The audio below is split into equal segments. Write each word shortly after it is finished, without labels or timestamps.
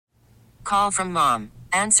call from mom.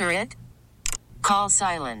 Answer it. Call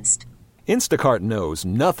silenced. Instacart knows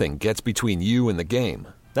nothing gets between you and the game.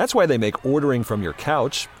 That's why they make ordering from your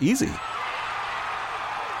couch easy.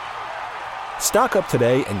 Stock up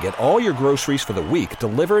today and get all your groceries for the week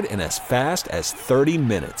delivered in as fast as 30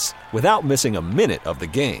 minutes without missing a minute of the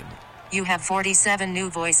game. You have 47 new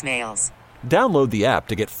voicemails. Download the app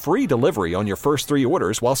to get free delivery on your first 3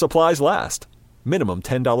 orders while supplies last. Minimum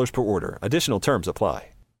 $10 per order. Additional terms apply.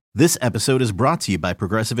 This episode is brought to you by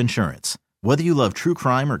Progressive Insurance. Whether you love true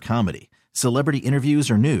crime or comedy, celebrity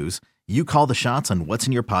interviews or news, you call the shots on what's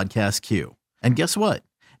in your podcast queue. And guess what?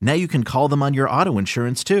 Now you can call them on your auto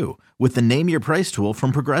insurance too with the Name Your Price tool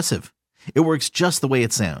from Progressive. It works just the way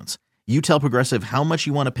it sounds. You tell Progressive how much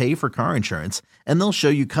you want to pay for car insurance, and they'll show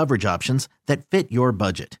you coverage options that fit your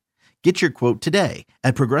budget. Get your quote today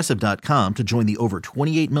at Progressive.com to join the over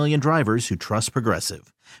 28 million drivers who trust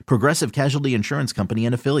Progressive. Progressive Casualty Insurance Company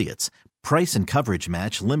and Affiliates. Price and coverage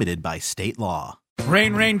match limited by state law.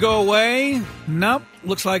 Rain, go away. Nope.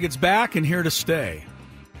 Looks like it's back and here to stay.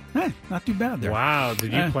 Not too bad there. Wow.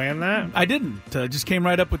 Did you plan that? I didn't. Just came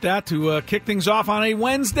right up with that to kick things off on a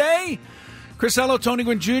Wednesday. Chris Ello, Tony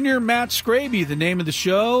Gwynn Jr., Matt Skraby, the name of the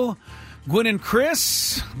show. Gwynn and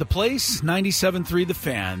Chris, the place, 97.3 The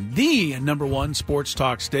Fan, the number one sports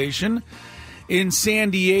talk station in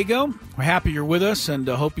San Diego. We're happy you're with us and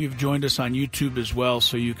hope you've joined us on YouTube as well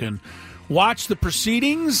so you can watch the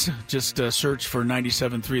proceedings. Just search for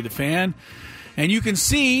 97.3 The Fan. And you can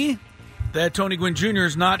see that Tony Gwynn Jr.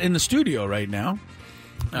 is not in the studio right now.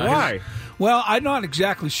 Why? Well, I'm not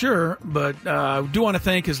exactly sure, but I do want to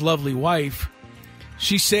thank his lovely wife.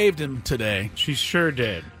 She saved him today. She sure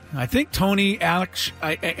did. I think Tony, Alex,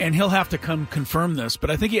 and he'll have to come confirm this,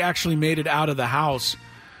 but I think he actually made it out of the house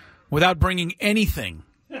without bringing anything.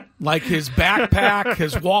 Like his backpack,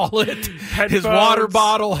 his wallet, his water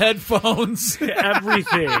bottle, headphones.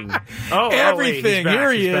 Everything. Everything. Wait,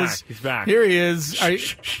 Here he is. He's back. Here he is.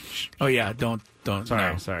 Shh. Oh, yeah, don't.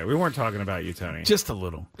 Sorry. We weren't talking about you, Tony. Just a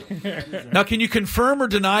little. Now, can you confirm or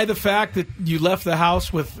deny the fact that you left the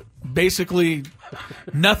house with basically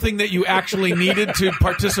nothing that you actually needed to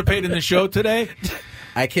participate in the show today?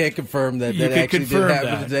 I can't confirm that. You that can actually confirm did happen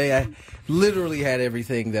that. today. I literally had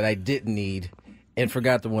everything that I didn't need and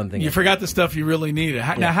forgot the one thing. You forgot the stuff you really needed.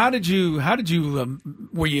 Now, how did you?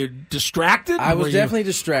 Were you distracted? I was definitely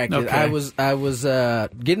distracted. Okay. I was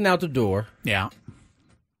getting out the door. Yeah.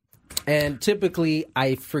 And typically,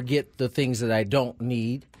 I forget the things that I don't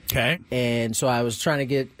need. Okay. And so I was trying to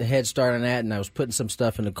get a head start on that, and I was putting some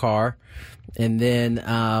stuff in the car. And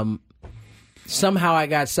then somehow I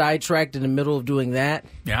got sidetracked in the middle of doing that.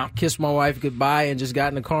 Yeah. Kissed my wife goodbye and just got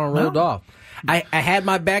in the car and rolled off. I had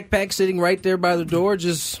my backpack sitting right there by the door,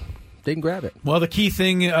 just didn't grab it. Well, the key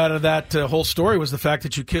thing out of that whole story was the fact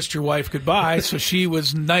that you kissed your wife goodbye, so she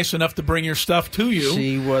was nice enough to bring your stuff to you.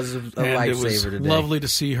 She was a lifesaver today. Lovely to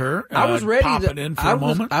see her. I was ready pop to it in for a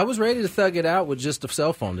moment. I was ready to thug it out with just a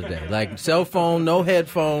cell phone today, like cell phone, no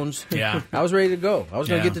headphones. Yeah, I was ready to go. I was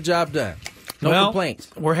going to get the job done. No complaints.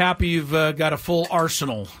 We're happy you've got a full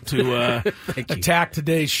arsenal to attack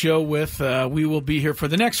today's show with. We will be here for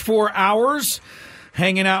the next 4 hours,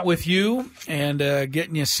 hanging out with you and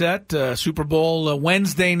getting you set. Super Bowl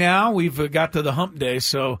Wednesday now. We've got to the hump day,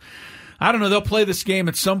 so I don't know. They'll play this game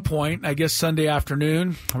at some point, I guess Sunday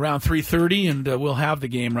afternoon around 3:30, and we'll have the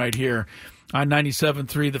game right here on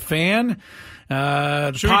 97.3 The Fan.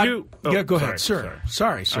 Should we do? Yeah, go ahead, sir.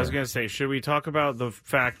 Sorry, sir. I was going to say, should we talk about the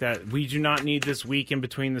fact that we do not need this week in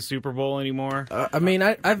between the Super Bowl anymore?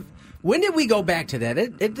 When did we go back to that?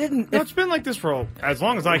 It didn't. No, it's been like this for as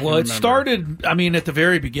long as I can remember. Well, it started, at the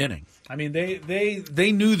very beginning.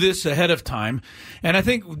 They knew this ahead of time. And I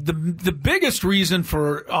think the biggest reason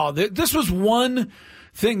for this was one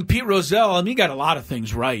thing. Pete Rozelle, he got a lot of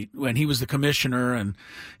things right when he was the commissioner and,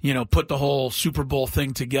 put the whole Super Bowl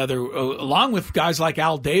thing together, along with guys like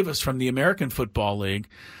Al Davis from the American Football League.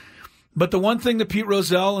 But the one thing that Pete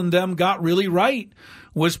Rozelle and them got really right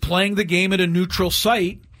was playing the game at a neutral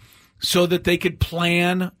site so that they could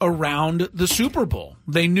plan around the Super Bowl.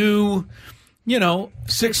 They knew,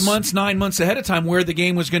 6 months, 9 months ahead of time where the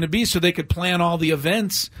game was going to be so they could plan all the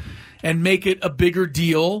events and make it a bigger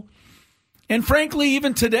deal. And frankly,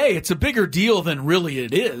 even today, it's a bigger deal than really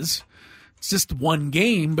it is. It's just one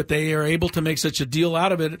game, but they are able to make such a deal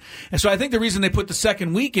out of it. And so I think the reason they put the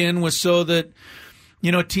second week in was so that,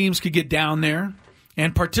 teams could get down there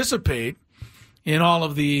and participate in all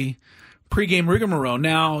of the pregame rigmarole.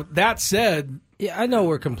 Now, that said... Yeah, I know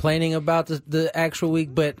we're complaining about the actual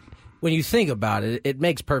week, but when you think about it, it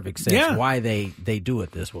makes perfect sense why they do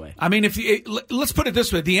it this way. Let's put it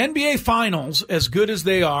this way. The NBA Finals, as good as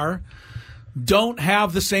they are, don't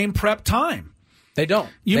have the same prep time. They don't.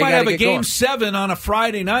 You They might gotta have a get Game going. 7 on a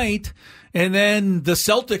Friday night, and then the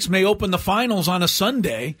Celtics may open the finals on a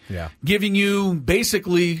Sunday, giving you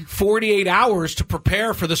basically 48 hours to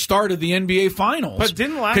prepare for the start of the NBA Finals. But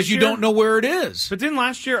didn't last because you year- don't know where it is. But didn't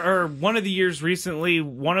last year, or one of the years recently,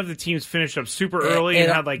 one of the teams finished up super early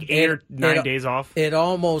and had like 8 or 9 days off? It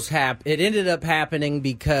almost happened. It ended up happening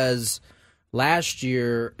because last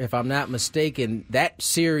year, if I'm not mistaken, that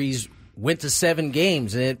series went to 7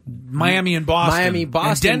 games. And Miami and Boston.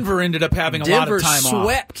 And Denver ended up having a lot of time off. Denver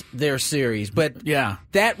swept their series, but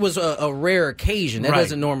that was a rare occasion. That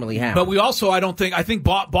doesn't normally happen. But we also, I think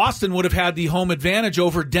Boston would have had the home advantage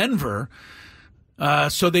over Denver.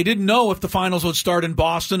 So they didn't know if the finals would start in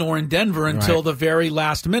Boston or in Denver until the very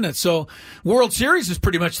last minute. So World Series is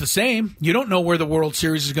pretty much the same. You don't know where the World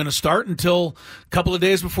Series is going to start until a couple of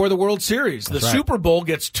days before the World Series. The Super Bowl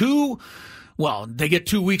gets they get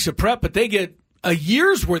 2 weeks of prep, but they get a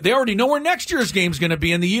year's worth. They already know where next year's game is going to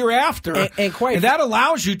be and the year after. And that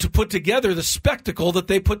allows you to put together the spectacle that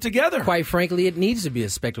they put together. Quite frankly, it needs to be a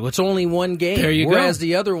spectacle. It's only one game. There you whereas go.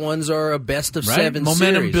 the other ones are a best of 7 Momentum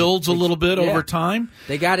series. builds a little bit over time.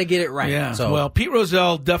 They got to get it right. Yeah. So. Well, Pete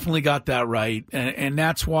Rozelle definitely got that right, and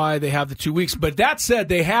that's why they have the 2 weeks. But that said,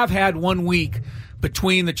 they have had 1 week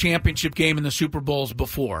between the championship game and the Super Bowls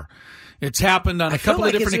before. It's happened on a couple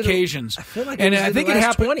of different occasions. I feel like I think it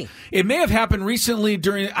happened. 20. It may have happened recently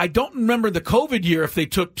during. I don't remember the COVID year if they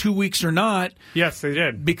took 2 weeks or not. Yes, they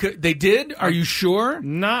did. Because they did. Are you sure?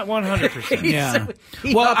 Not 100%. Yeah.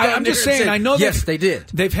 Well, I'm just saying. I know. Yes, they did.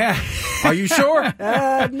 They've had. Are you sure?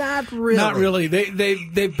 Not really. Not really.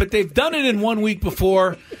 But they've done it in 1 week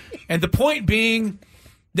before, and the point being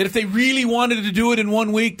that if they really wanted to do it in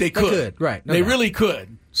 1 week, they could. They could. Right. They really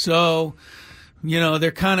could. So.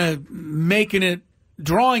 They're kind of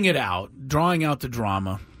drawing out the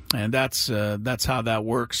drama, and that's how that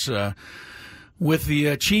works with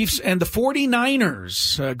the Chiefs and the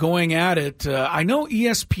 49ers going at it. I know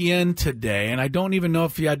ESPN today, and I don't even know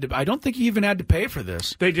if I don't think you even had to pay for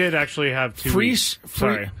this. They did actually have 2 weeks.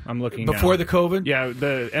 Sorry, I'm looking before now. the COVID. Yeah,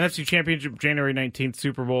 the NFC Championship January 19th,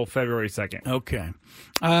 Super Bowl February 2nd. Okay,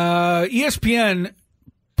 ESPN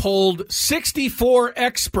polled 64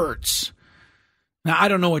 experts. Now, I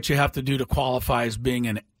don't know what you have to do to qualify as being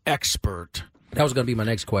an expert. That was going to be my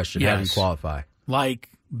next question. Yes. How do you qualify? Like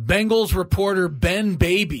Bengals reporter Ben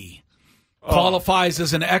Baby qualifies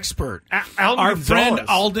as an expert. Our friend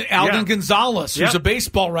Alden Gonzalez, who's a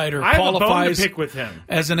baseball writer, qualifies to pick with him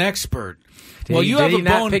as an expert. Did he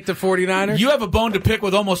not pick the 49ers? You have a bone to pick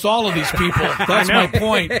with almost all of these people. That's my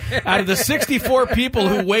point. Out of the 64 people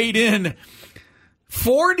who weighed in,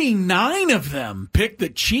 49 of them picked the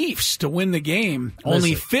Chiefs to win the game.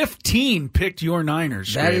 Only 15 picked your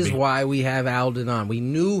Niners. That is why we have Alden on. We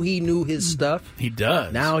knew he knew his stuff. He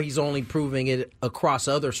does. Now he's only proving it across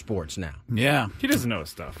other sports now. Yeah. He doesn't know his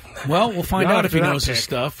stuff. Well, we'll find out if he knows his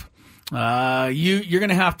stuff. You're going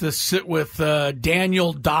to have to sit with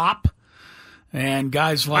Daniel Dopp. And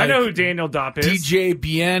guys like I know who Daniel Dopp is. DJ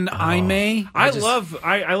Bien Aime. I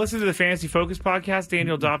listen to the Fantasy Focus podcast.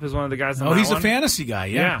 Daniel Dopp is one of the guys on that he's one. a fantasy guy.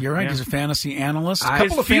 Yeah, you're right. Yeah. He's a fantasy analyst. A Is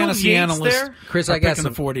couple of Field fantasy Yates analysts. there? Chris, are I got picking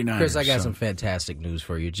some the 49ers. Chris, I got some fantastic news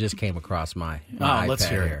for you. It just came across my iPad let's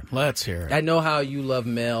hear here. it. Let's hear it. I know how you love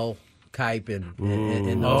Mel Kipe and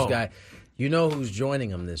those guys. You know who's joining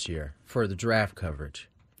them this year for the draft coverage?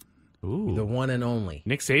 Ooh. The one and only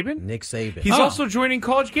Nick Saban? Nick Saban. He's also joining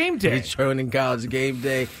College Game Day. He's joining College Game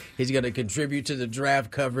Day. He's going to contribute to the draft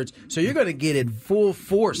coverage. So you're going to get it full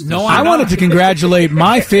force. No, I wanted to congratulate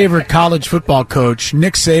my favorite college football coach,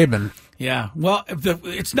 Nick Saban. Yeah, well,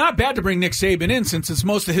 it's not bad to bring Nick Saban in since it's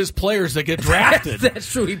most of his players that get drafted.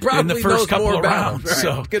 That's true. He probably in the first knows couple more of about rounds. Right.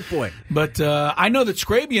 So good point. But I know that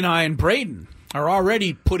Skraby and I and Braden are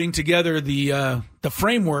already putting together the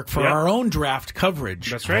framework for our own draft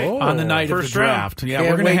coverage. That's right. On the night of the draft. Round. Yeah,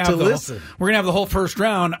 Can't we're going to have the whole first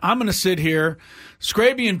round. I'm going to sit here.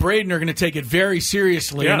 Skraby and Braden are going to take it very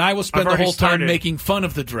seriously, and I will spend the whole time making fun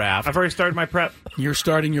of the draft. I've already started my prep. You're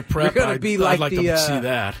starting your prep. You're going to be I'd like to see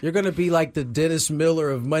that. You're going to be like the Dennis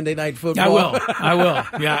Miller of Monday Night Football. I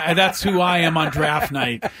will. Yeah, and that's who I am on draft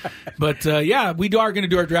night. But, we are going to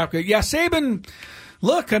do our draft. Yeah, Saban,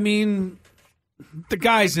 look, I mean, the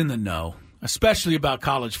guy's in the know, especially about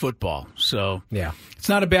college football. So yeah, it's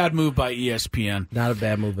not a bad move by ESPN. Not a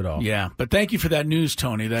bad move at all. Yeah, but thank you for that news,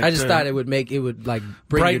 Tony. That I just thought it would bring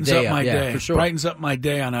brightens your day up my day. Yeah, for sure. Brightens up my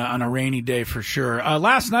day on a rainy day for sure.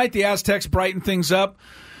 Last night, the Aztecs brightened things up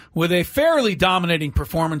with a fairly dominating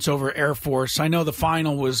performance over Air Force. I know the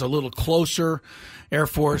final was a little closer. Air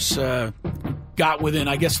Force got within,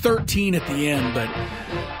 I guess, 13 at the end, but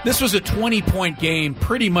this was a 20-point game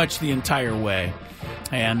pretty much the entire way.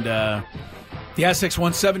 And the Aztecs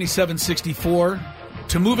won 77-64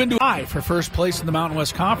 to move into tie for first place in the Mountain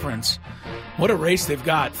West Conference. What a race they've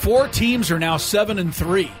got. 4 teams are now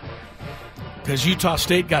 7-3 because Utah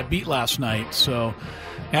State got beat last night. So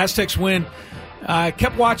Aztecs win. I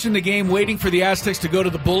kept watching the game, waiting for the Aztecs to go to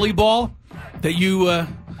the bully ball that you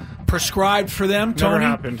prescribed for them, Tony. Never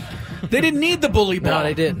happened. They didn't need the bully ball. No,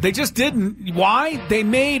 they didn't. They just didn't. Why? They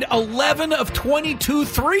made 11 of 22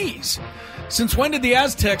 threes. Since when did the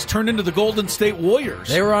Aztecs turn into the Golden State Warriors?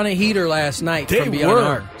 They were on a heater last night. They from beyond were,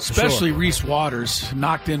 arc, especially sure. Reese Waters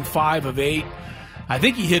knocked in 5 of 8. I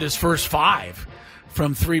think he hit his first 5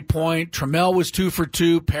 from 3-point. Trammell was 2 for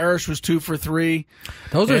 2. Parrish was 2 for 3.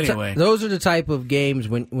 Those are the type of games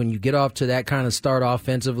when you get off to that kind of start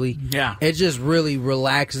offensively. Yeah, it just really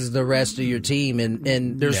relaxes the rest of your team, and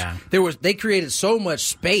they created so much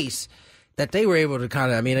space that they were able to kind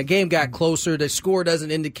of. I mean, a game got closer. The score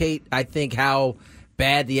doesn't indicate, I think, how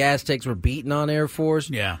bad the Aztecs were beaten on Air Force.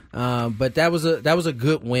 Yeah, but that was a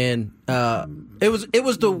good win. It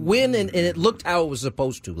was the win, and it looked how it was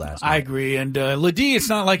supposed to last night. I agree. And Ledee, it's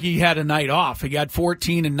not like he had a night off. He got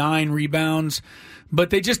 14 and 9 rebounds, but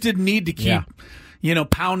they just didn't need to keep,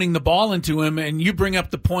 pounding the ball into him. And you bring up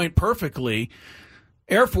the point perfectly.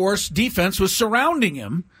 Air Force defense was surrounding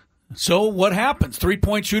him. So what happens?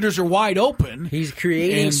 3-point shooters are wide open. He's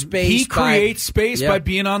creating space. He creates space by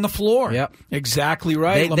being on the floor. Yep. Exactly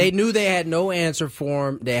right. They knew they had no answer for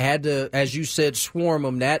him. They had to, as you said, swarm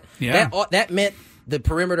him. That meant the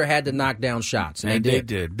perimeter had to knock down shots. And they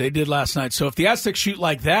did. They did last night. So if the Aztecs shoot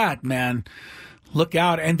like that, man, look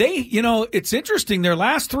out. And they, it's interesting. Their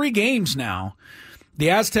last 3 games now, the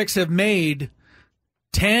Aztecs have made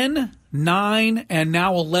 10, 9, and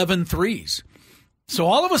now 11 threes. So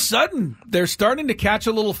all of a sudden, they're starting to catch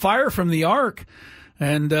a little fire from the arc,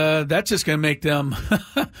 and that's just going to make them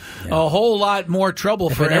a whole lot more trouble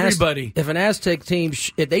for everybody. If an Aztec team,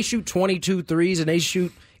 if they shoot 22 threes and they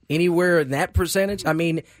shoot anywhere in that percentage, I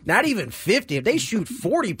mean, not even 50, if they shoot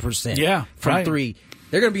 40% from 3,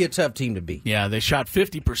 they're going to be a tough team to beat. Yeah, they shot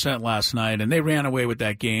 50% last night, and they ran away with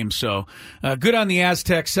that game. So good on the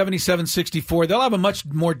Aztecs, 77-64. They'll have a much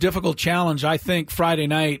more difficult challenge, I think, Friday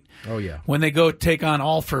night. Oh, yeah. When they go take on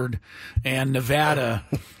Alford and Nevada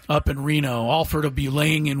up in Reno. Alford will be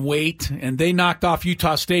laying in wait, and they knocked off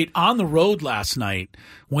Utah State on the road last night,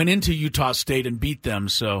 went into Utah State and beat them.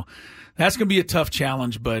 So that's going to be a tough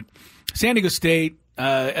challenge. But San Diego State,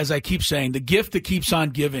 as I keep saying, the gift that keeps on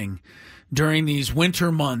giving during these winter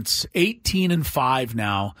months, 18-5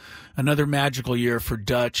 now, another magical year for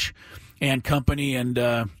Dutch and company, and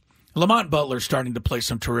Lamont Butler's starting to play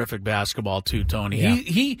some terrific basketball too, Tony. Yeah.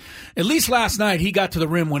 He at least last night, he got to the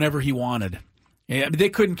rim whenever he wanted. I mean, they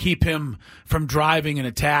couldn't keep him from driving and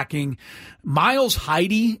attacking. Miles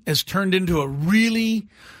Heide has turned into a really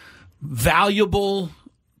valuable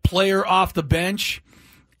player off the bench,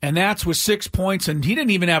 and that's with 6 points, and he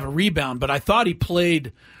didn't even have a rebound, but I thought he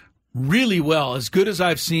played really well, as good as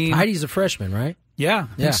I've seen. Heidi's a freshman, right? Yeah,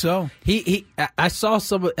 I think so. I saw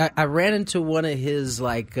some. I ran into one of his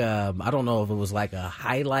I don't know if it was like a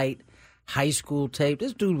highlight high school tape.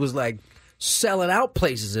 This dude was like selling out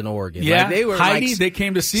places in Oregon. Yeah, like, they were Heide. They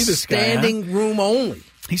came to see this guy. Standing room only.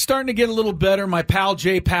 He's starting to get a little better. My pal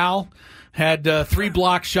Jay Powell had 3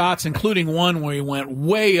 block shots, including one where he went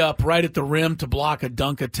way up right at the rim to block a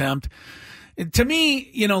dunk attempt. To me,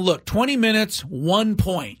 look, 20 minutes, 1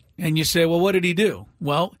 point. And you say, well, what did he do?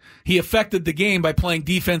 Well, he affected the game by playing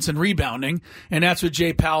defense and rebounding, and that's what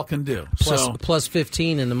Jay Powell can do. Plus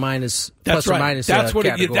 15 in the minus. That's plus right. Or minus that's what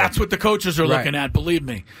category. That's what the coaches are looking at. Believe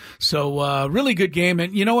me. So really good game,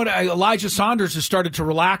 and you know what? Elijah Saunders has started to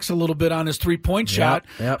relax a little bit on his 3-point shot.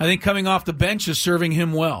 Yep. I think coming off the bench is serving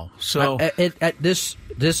him well. So this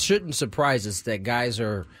shouldn't surprise us that guys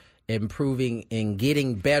are improving and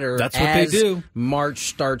getting better. That's what they do. March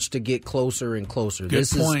starts to get closer and closer. Good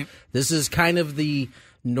point. This is kind of the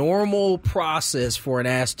normal process for an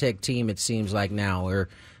Aztec team, it seems like now, where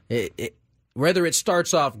whether it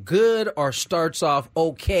starts off good or starts off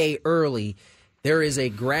okay early, there is a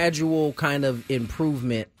gradual kind of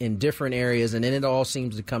improvement in different areas, and then it all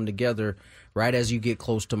seems to come together right as you get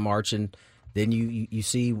close to March, and then you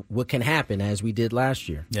see what can happen, as we did last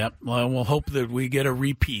year. Yep. Well, we'll hope that we get a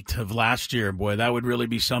repeat of last year. Boy, that would really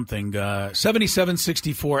be something.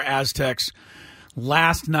 77-64 Aztecs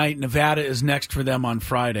last night. Nevada is next for them on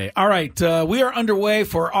Friday. All right, we are underway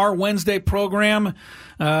for our Wednesday program.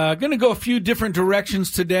 Going to go a few different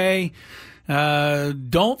directions today.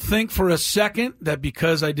 Don't think for a second that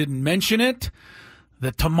because I didn't mention it,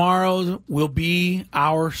 that tomorrow will be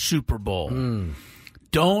our Super Bowl.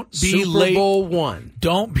 don't be Super late. Bowl one.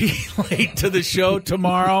 Don't be late to the show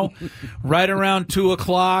tomorrow. Right around 2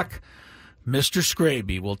 o'clock, Mr.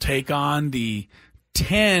 Skraby will take on the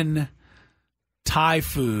 10 Thai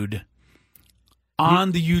food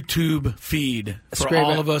on the YouTube feed for Skraby.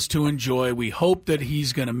 all of us to enjoy. We hope that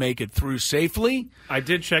he's going to make it through safely. I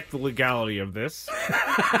did check the legality of this.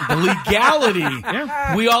 The legality?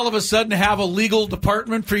 Yeah. We all of a sudden have a legal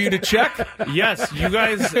department for you to check? Yes, you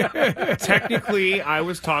guys, technically, I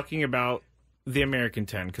was talking about the American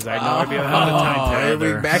 10 because I had no idea how the Thai 10.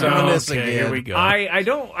 We're back on this again. Here we go. I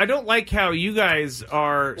don't like how you guys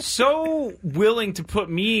are so willing to put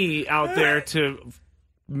me out there to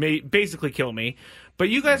basically kill me, but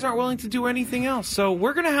you guys aren't willing to do anything else. So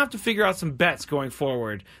we're going to have to figure out some bets going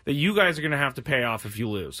forward that you guys are going to have to pay off if you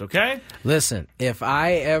lose, okay? Listen, if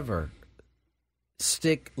I ever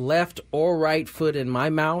stick left or right foot in my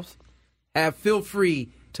mouth, feel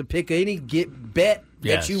free to pick any bet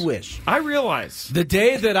Yes. that you wish. I realize. The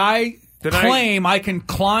day that I claim I can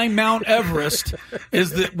climb Mount Everest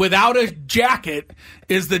is that without a jacket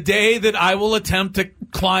is the day that I will attempt to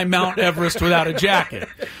climb Mount Everest without a jacket.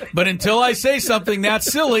 But until I say something that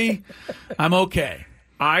silly, I'm okay.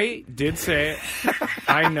 I did say it.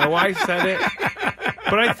 I know I said it.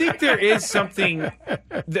 But I think there is something.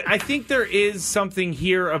 I think there is something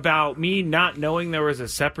here about me not knowing there was a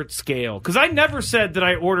separate scale. Because I never said that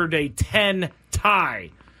I ordered a 10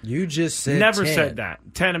 Thai. You just said Never 10. said that.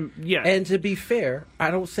 10, yeah. And to be fair,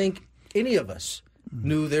 I don't think any of us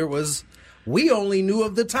knew there was. We only knew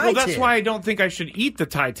of the Thai 10. Well, that's why I don't think I should eat the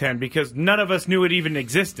Thai 10 because none of us knew it even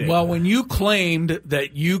existed. Well, when you claimed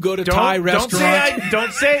that you go to Thai restaurants,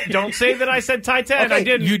 don't say that I said Thai 10. Okay, I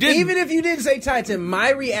didn't. You didn't. Even if you didn't say Thai 10, my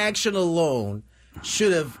reaction alone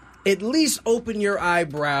should have at least opened your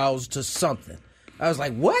eyebrows to something. I was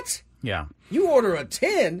like, what? yeah. You order a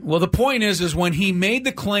 10? Well, the point is when he made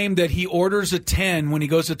the claim that he orders a 10 when he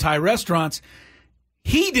goes to Thai restaurants,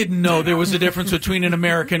 he didn't know there was a difference between an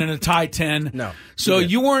American and a Thai 10. No. So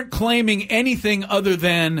you weren't claiming anything other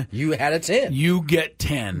than You had a 10. you get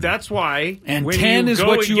 10. That's why. And when 10 you is go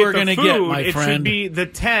what and you get are the gonna get, food, my it friend. should be the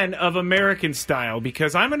 10 of American style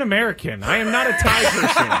because I'm an American. I am not a Thai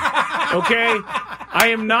person. Okay? I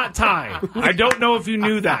am not Thai. I don't know if you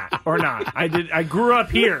knew that or not. I grew up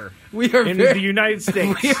here. We are in very- the United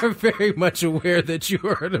States. We are very much aware that you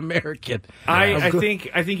are an American. I think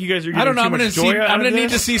you guys are getting I don't know. too I'm going much joy out to of need to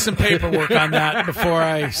this. see some paperwork on that before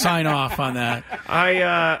I sign off on that.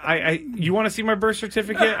 You want to see my birth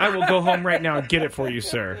certificate? I will go home right now and get it for you,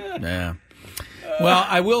 sir. Yeah. Well,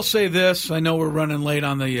 I will say this. I know we're running late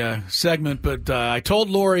on the segment, but I told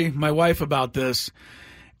Lori, my wife, about this,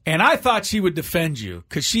 and I thought she would defend you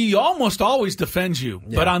because she almost always defends you.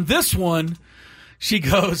 Yeah. But on this one, she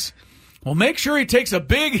goes, well, make sure he takes a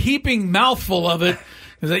big heaping mouthful of it,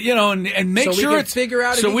 and make so sure it's figure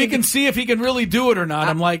out so we can see if he can really do it or not.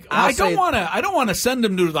 I'm like, I don't want to send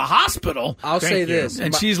him to the hospital. I'll say this,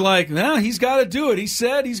 and she's like, no, he's got to do it. He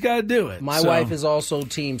said he's got to do it. My wife is also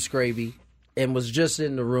Team Skraby and was just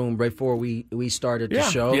in the room before we started the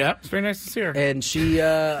show. Yeah, it's very nice to see her. And she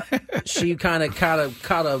kind of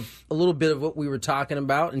caught a little bit of what we were talking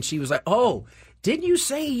about, and she was like, "Oh, didn't you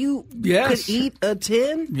say you could eat a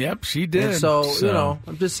 10?" Yep, she did. And so,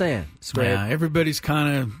 I'm just saying. Yeah, everybody's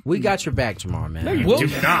kind of... We got your back tomorrow, man. No, you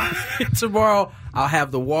do not. Tomorrow, I'll have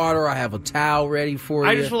the water. I'll have a towel ready for you.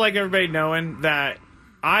 I just would like everybody knowing that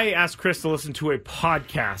I asked Chris to listen to a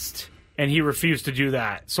podcast, and he refused to do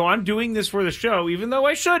that. So I'm doing this for the show, even though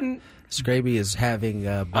I shouldn't. Skraby is having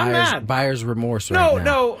buyer's remorse right now.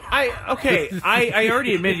 No, I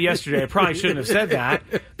already admitted yesterday I probably shouldn't have said that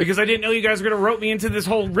because I didn't know you guys were going to rope me into this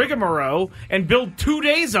whole rigmarole and build 2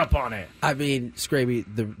 days up on it. I mean, Skraby,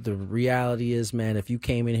 the reality is, man, if you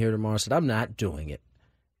came in here tomorrow and said, I'm not doing it,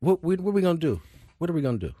 what are we going to do? What are we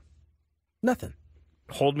going to do? Nothing.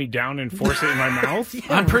 Hold me down and force it in my mouth? Yeah,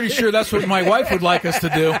 I'm pretty sure that's what my wife would like us to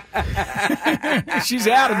do. She's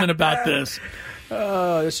adamant about this.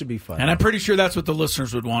 Oh, this should be fun. And I'm pretty sure that's what the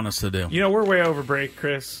listeners would want us to do. You know, we're way over break,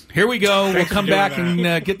 Chris. Here we go. Thanks we'll come for doing back that.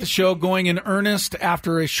 and get the show going in earnest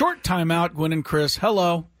after a short timeout. Gwynn and Chris,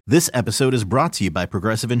 hello. This episode is brought to you by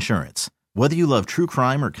Progressive Insurance. Whether you love true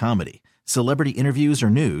crime or comedy, celebrity interviews or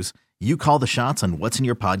news, you call the shots on what's in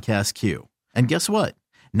your podcast queue. And guess what?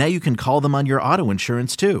 Now you can call them on your auto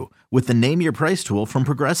insurance too with the Name Your Price tool from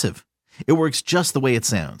Progressive. It works just the way it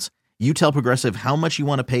sounds. You tell Progressive how much you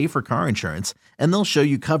want to pay for car insurance, and they'll show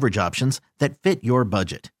you coverage options that fit your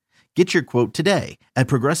budget. Get your quote today at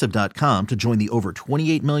Progressive.com to join the over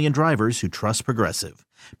 28 million drivers who trust Progressive.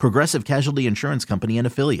 Progressive Casualty Insurance Company and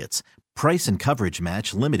Affiliates. Price and coverage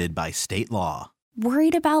match limited by state law.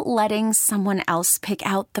 Worried about letting someone else pick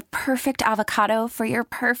out the perfect avocado for your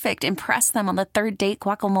perfect impress them on the third date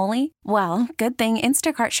guacamole? Well, good thing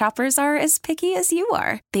Instacart shoppers are as picky as you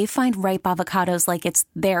are. They find ripe avocados like it's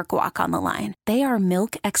their guac on the line. They are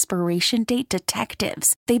milk expiration date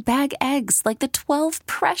detectives. They bag eggs like the 12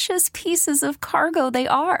 precious pieces of cargo they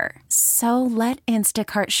are. So let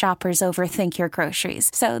Instacart shoppers overthink your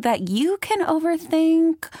groceries so that you can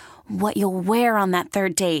overthink what you'll wear on that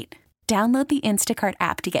third date. Download the Instacart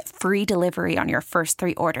app to get free delivery on your first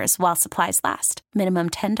 3 orders while supplies last. Minimum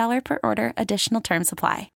 $10 per order. Additional terms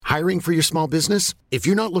apply. Hiring for your small business? If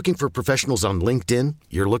you're not looking for professionals on LinkedIn,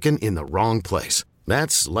 you're looking in the wrong place.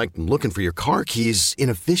 That's like looking for your car keys in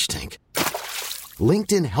a fish tank.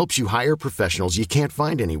 LinkedIn helps you hire professionals you can't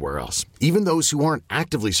find anywhere else, even those who aren't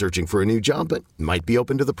actively searching for a new job but might be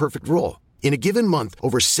open to the perfect role. In a given month,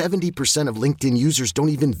 over 70% of LinkedIn users don't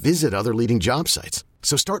even visit other leading job sites.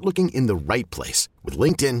 So start looking in the right place. With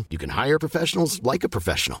LinkedIn, you can hire professionals like a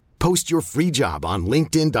professional. Post your free job on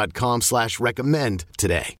linkedin.com/recommend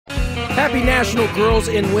today. Happy National Girls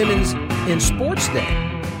and Women's in Sports Day.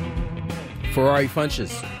 Ferrari Funches.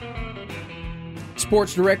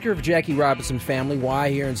 Sports director of Jackie Robinson Family Y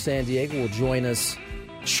here in San Diego will join us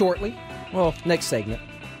shortly. Well, next segment.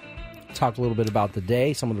 Talk a little bit about the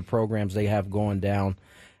day, some of the programs they have going down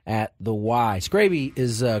at the Y. Skraby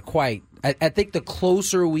is quite... I think the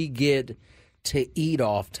closer we get to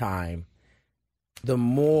eat-off time, the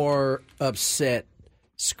more upset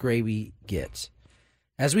Skraby gets.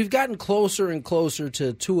 As we've gotten closer and closer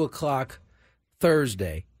to 2 o'clock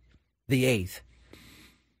Thursday, the 8th,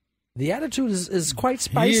 the attitude is quite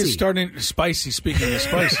spicy. He is starting spicy, speaking of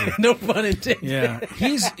spicy. No pun intended. Yeah.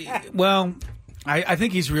 I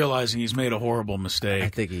think he's realizing he's made a horrible mistake. I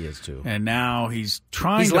think he is too. And now he's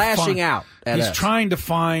trying he's to lashing out at He's us. trying to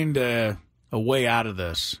find a way out of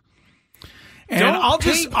this. And Don't I'll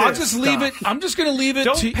paint just this leave it. stuff. I'm just going to leave it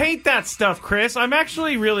Don't paint that stuff, Chris. I'm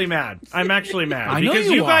actually really mad. I'm actually mad. I know because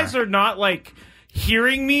you you guys are. are not, like,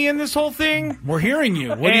 hearing me in this whole thing. We're hearing you.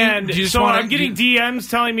 What And do you just so wanna, I'm getting DMs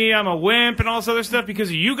telling me I'm a wimp and all this other stuff because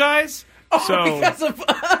of you guys. Oh, because of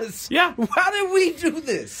us. Yeah. Why did we do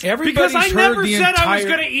this? Everybody's Because I heard never the said entire... I was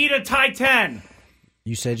going to eat a Thai 10.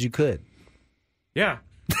 You said you could. Yeah.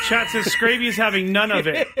 Chat says Skraby is having none of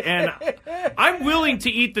it. And I'm willing to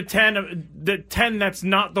eat the 10 that's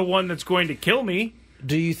not the one that's going to kill me.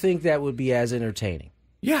 Do you think that would be as entertaining?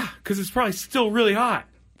 Yeah, because it's probably still really hot.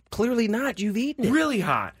 Clearly not. You've eaten it. Really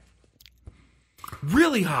hot.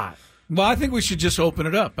 Really hot. Well, I think we should just open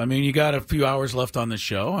it up. I mean, you got a few hours left on the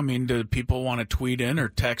show. I mean, do people want to tweet in or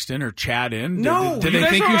text in or chat in? No, do you they guys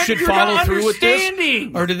think are you right. should You're follow not through with this?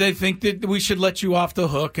 understanding. Or do they think that we should let you off the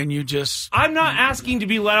hook and you just... I'm not asking to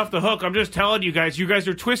be let off the hook. I'm just telling you guys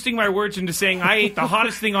are twisting my words into saying I ate the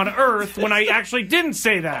hottest thing on earth when I actually didn't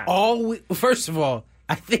say that. First of all,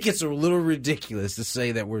 I think it's a little ridiculous to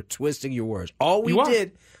say that we're twisting your words. All we You are.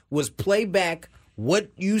 did was play back what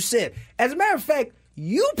you said. As a matter of fact,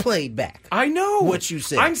 you played back. I know what you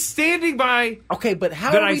said. I'm standing by. Okay, but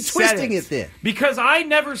how that are I we said twisting it then? Because I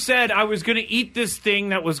never said I was going to eat this thing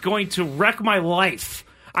that was going to wreck my life.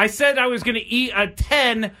 I said I was going to eat a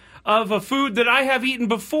 10 of a food that I have eaten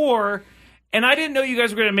before, and I didn't know you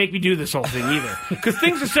guys were going to make me do this whole thing either. Because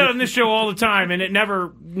things are said on this show all the time, and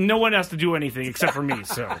no one has to do anything except for me.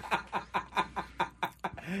 So,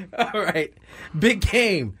 All right. Big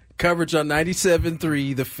game coverage on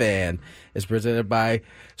 97.3 The Fan is presented by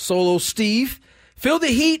Solo Steve. Feel the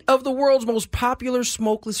heat of the world's most popular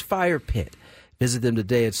smokeless fire pit. Visit them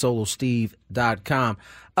today at solosteve.com.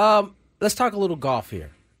 Let's talk a little golf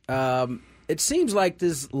here. It seems like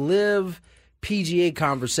this Live PGA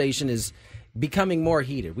conversation is becoming more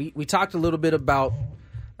heated. We talked a little bit about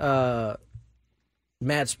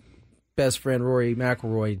Matt's best friend, Rory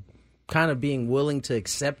McIlroy, kind of being willing to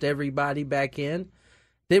accept everybody back in.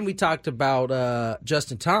 Then we talked about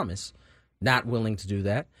Justin Thomas not willing to do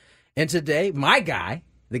that. And today, my guy,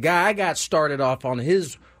 the guy I got started off on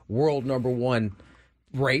his world number one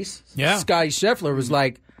race, Scotty Scheffler, was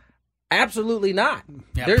like, absolutely not.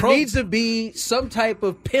 Yeah, there needs to be some type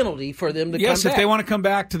of penalty for them to come back. Yes, if they want to come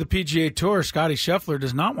back to the PGA Tour, Scotty Scheffler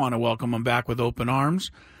does not want to welcome them back with open arms.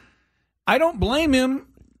 I don't blame him.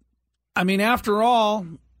 I mean, after all,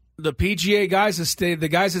 the PGA guys that stayed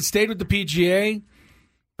with the PGA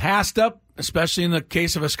passed up, especially in the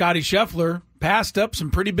case of a Scotty Scheffler, passed up some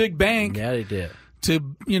pretty big bank. Yeah, they did.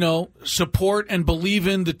 To, support and believe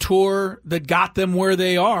in the tour that got them where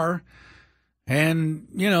they are. And,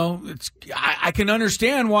 I can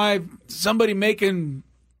understand why somebody making,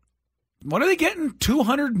 what are they getting,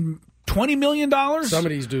 $220 $20 million? Some of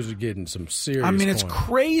these dudes are getting some serious it's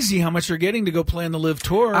crazy how much they're getting to go play on the Live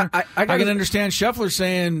Tour. I can understand Scheffler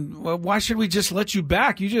saying, well, why should we just let you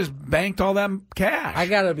back? You just banked all that cash. I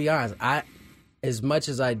got to be honest. As much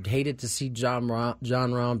as I hated to see John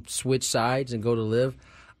Rahm switch sides and go to Live,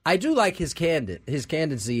 I do like his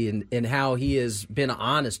candidacy and how he has been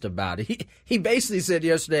honest about it. He basically said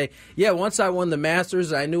yesterday, yeah, once I won the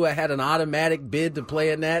Masters, I knew I had an automatic bid to play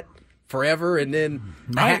in that forever, and then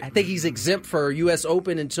I think he's exempt for U.S.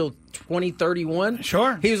 Open until 2031.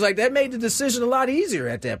 Sure. He was like, that made the decision a lot easier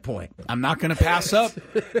at that point. I'm not going to pass up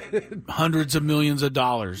hundreds of millions of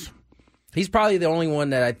dollars. He's probably the only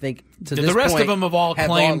one that I think to this the rest point of them have all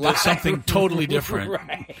claimed something totally different.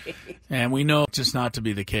 Right. And we know just not to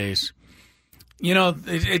be the case.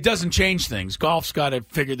 It doesn't change things. Golf's got to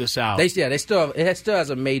figure this out. It still has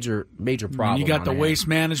a major problem. You got the Waste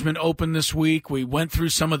Management Open this week. We went through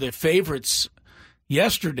some of the favorites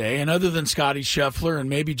yesterday, and other than Scotty Scheffler and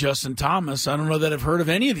maybe Justin Thomas, I don't know that I've heard of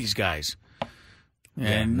any of these guys.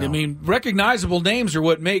 And recognizable names are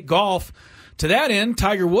what make golf. To that end,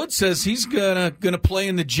 Tiger Woods says he's gonna play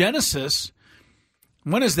in the Genesis.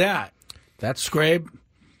 When is that? That's Skrabe.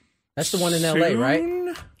 That's the one in L.A.,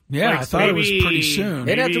 right? Yeah, I thought it was pretty soon.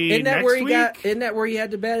 Isn't that where he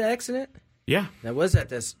had the bad accident? Yeah, that was at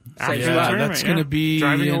this. That's going to be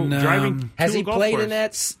driving. Has he played in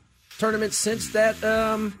that tournament since that?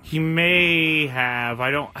 He may have.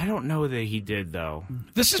 I don't know that he did though.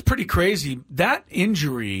 This is pretty crazy. That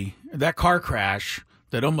injury, that car crash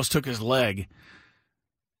that almost took his leg,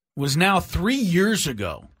 was now 3 years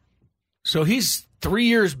ago. So he's 3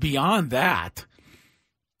 years beyond that.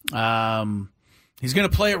 He's going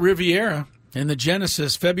to play at Riviera in the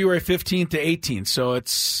Genesis February 15th to 18th. So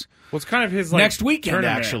it's kind of his next weekend,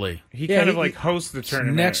 tournament. Actually. He hosts the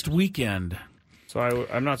tournament. Next weekend. So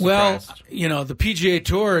I'm not surprised. Well, the PGA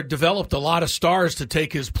Tour developed a lot of stars to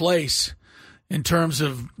take his place in terms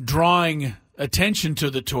of drawing attention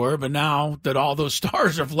to the tour, but now that all those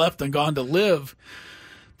stars have left and gone to Live,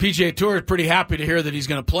 PGA Tour is pretty happy to hear that he's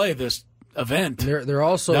going to play this event. They're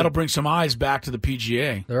also that'll bring some eyes back to the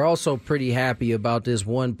PGA. They're also pretty happy about this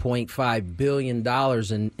 $1.5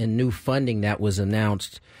 billion in new funding that was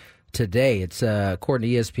announced today. It's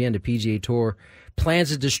according to ESPN, the PGA Tour plans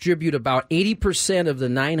to distribute about 80% of the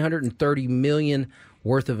 $930 million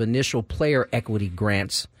worth of initial player equity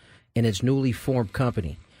grants in its newly formed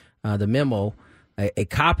company. The memo, a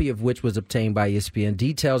copy of which was obtained by ESPN,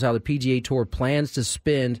 details how the PGA Tour plans to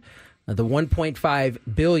spend the $1.5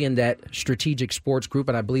 billion that Strategic Sports Group,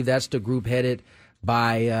 and I believe that's the group headed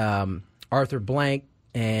by Arthur Blank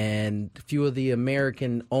and a few of the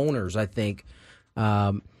American owners, I think,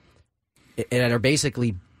 and are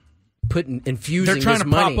basically infusing They're trying this to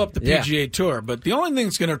money. prop up the PGA Tour, but the only thing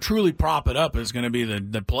that's going to truly prop it up is going to be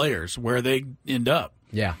the players, where they end up.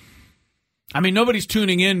 Yeah. I mean, nobody's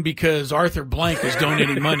tuning in because Arthur Blank is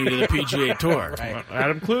donating money to the PGA Tour. Right.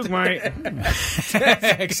 Adam Klug might.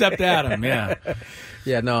 Except Adam, yeah.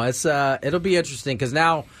 Yeah, no, it's it'll be interesting because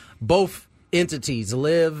now both entities,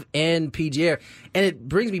 Live and PGA, and it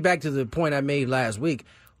brings me back to the point I made last week.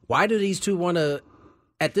 Why do these two want to,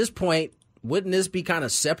 at this point, wouldn't this be kind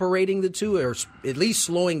of separating the two or at least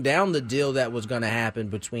slowing down the deal that was going to happen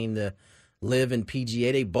between the Live and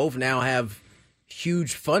PGA? They both now have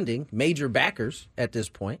huge funding, major backers at this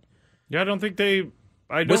point. Yeah, I don't think they.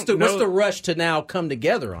 What's the rush to now come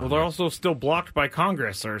together on? Well, they're also still blocked by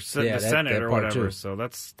Congress or the Senate that or part whatever. too. So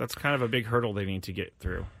that's kind of a big hurdle they need to get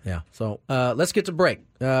through. Yeah. So let's get to break.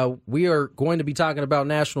 We are going to be talking about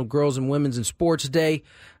National Girls and Women's in Sports Day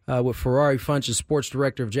with Ferrari Funchess, sports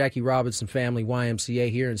director of Jackie Robinson Family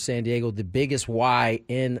YMCA here in San Diego, the biggest Y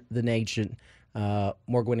in the nation.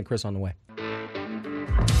 More Gwynn and Chris on the way.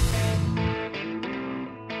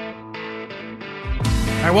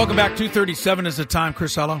 All right, welcome back. 2:37 is the time.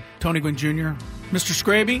 Chris Ello, Tony Gwynn Jr., Mr.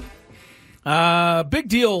 Skraby. Big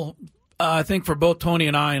deal, I think, for both Tony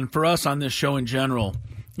and I, and for us on this show in general,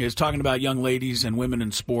 is talking about young ladies and women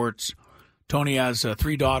in sports. Tony has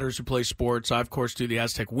 3 daughters who play sports. I, of course, do the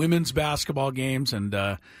Aztec women's basketball games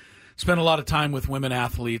and spend a lot of time with women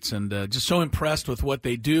athletes and just so impressed with what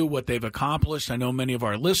they do, what they've accomplished. I know many of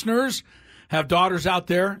our listeners have daughters out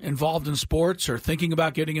there involved in sports or thinking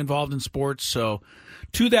about getting involved in sports. So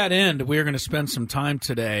to that end, we're going to spend some time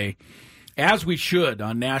today, as we should,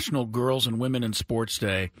 on National Girls and Women in Sports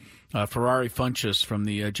Day. Ferrari Funchess from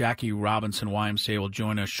the Jackie Robinson YMCA will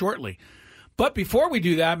join us shortly. But before we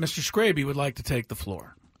do that, Mr. Skraby would like to take the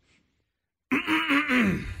floor.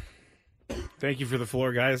 Thank you for the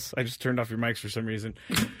floor, guys. I just turned off your mics for some reason.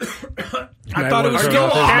 I thought it was still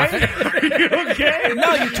off. Are you okay?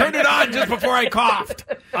 No, you turned it on just before I coughed.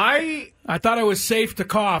 I thought it was safe to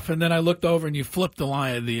cough, and then I looked over and you flipped the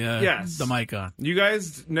mic on. You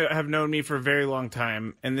guys have known me for a very long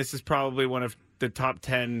time, and this is probably one of the top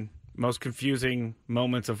 10 most confusing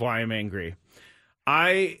moments of why I'm angry.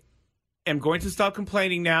 I am going to stop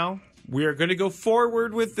complaining now. We are going to go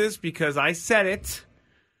forward with this because I said it.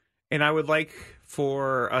 And I would like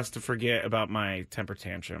for us to forget about my temper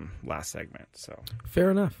tantrum last segment. So Fair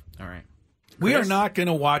enough. all right. We are Chris? not going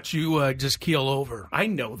to watch you just keel over. I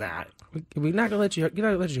know that. We're not gonna let you. You're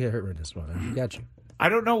not gonna let you get hurt with this one. We got you. I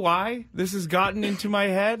don't know why this has gotten into my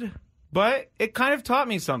head, but it kind of taught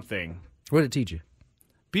me something. What did it teach you?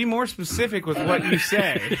 Be more specific with what you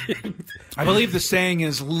say. I believe the saying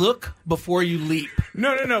is look before you leap.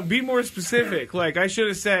 No. Be more specific. Like, I should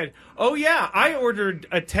have said, oh, yeah, I ordered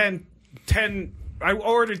a 10. I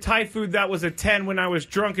ordered Thai food that was a 10 when I was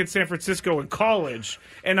drunk in San Francisco in college,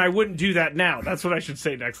 and I wouldn't do that now. That's what I should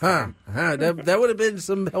say next time. That would have been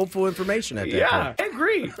some helpful information at that Yeah, point.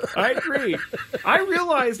 I agree. I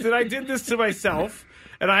realized that I did this to myself,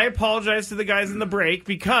 and I apologized to the guys in the break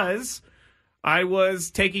because I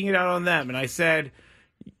was taking it out on them, and I said,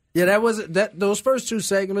 Yeah, that was that. Those first two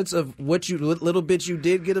segments of what you little bit you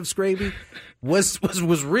did get of Skraby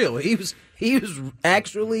was real. He was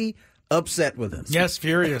actually upset with us. Yes,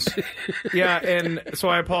 furious. yeah, and so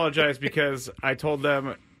I apologize because I told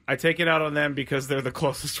them I take it out on them because they're the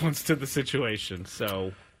closest ones to the situation.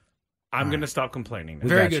 So I'm going to stop complaining now.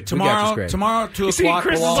 Very got you. good. We got you, Tomorrow, 2 See, o'clock.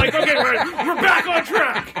 Chris is like, okay, we're back on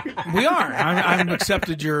track. We are. I've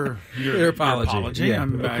accepted your apology. Yeah.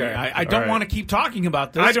 Okay. I don't All right. want to keep talking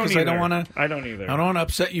about this. I don't 'cause either. I don't want I don't either. to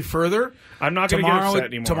upset you further. I'm not going to get upset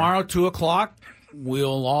anymore. Tomorrow, 2 o'clock,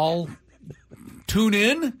 we'll all tune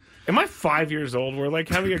in. Am I 5 years old? We're like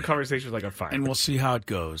having a conversation like I'm 5. And we'll see how it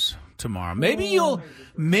goes tomorrow. Maybe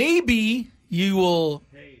you will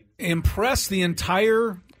impress the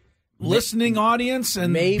entire listening audience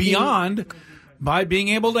and beyond by being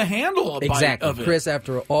able to handle a bite of it. Chris,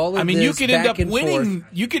 after all of this, you could end back up and winning.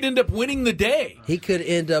 forth, You could end up winning the day. he could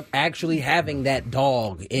end up actually having that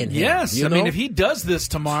dog in him. Yes, you I mean know? if he does this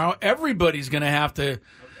tomorrow, everybody's going to have to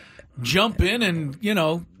jump in and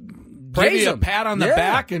give Praise you a him. pat on the Yeah.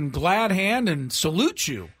 back and glad hand and salute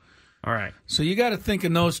you. All right. So you got to think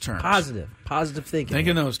in those terms. Positive thinking. Think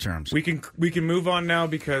in those terms. We can move on now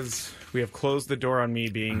because we have closed the door on me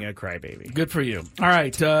being a crybaby. Good for you. All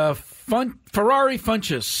right. Ferrari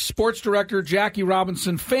Funchess, sports director, Jackie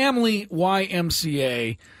Robinson, Family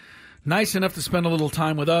YMCA. Nice enough to spend a little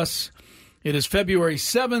time with us. It is February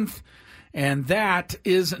 7th, and that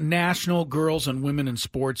is National Girls and Women in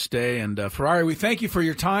Sports Day. And Ferrari, we thank you for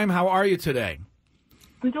your time. How are you today?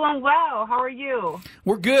 I'm doing well. How are you?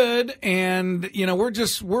 We're good, and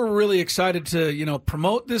we're really excited to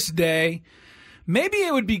promote this day. Maybe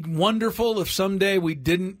it would be wonderful if someday we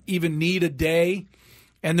didn't even need a day.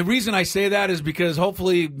 And the reason I say that is because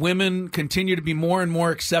hopefully women continue to be more and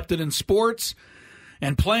more accepted in sports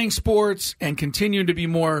and playing sports and continue to be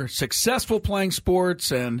more successful playing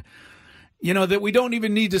sports, and that we don't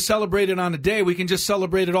even need to celebrate it on a day. We can just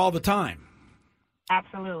celebrate it all the time.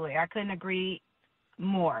 Absolutely. I couldn't agree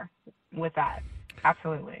more with that.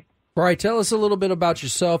 Absolutely. All right, tell us a little bit about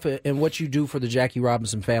yourself and what you do for the Jackie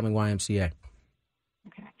Robinson Family YMCA.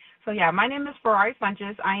 Okay. So, my name is Ferrari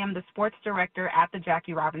Funchess. I am the sports director at the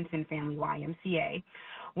Jackie Robinson Family YMCA,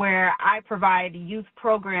 where I provide youth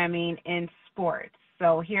programming in sports.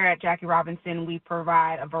 So here at Jackie Robinson, we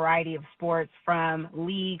provide a variety of sports from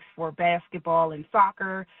leagues for basketball and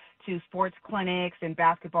soccer to sports clinics and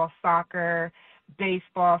basketball, soccer,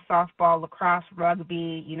 baseball, softball, lacrosse,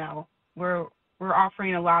 rugby. We're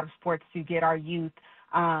offering a lot of sports to get our youth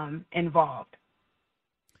involved.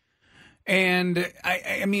 And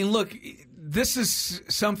I mean, look, this is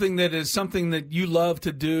something that you love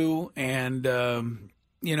to do, and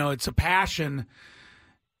it's a passion.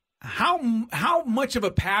 How much of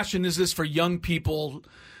a passion is this for young people?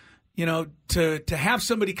 To have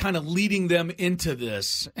somebody kind of leading them into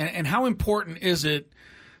this, and how important is it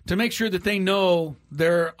to make sure that they know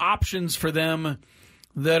there are options for them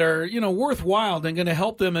that are worthwhile and going to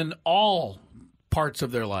help them in all parts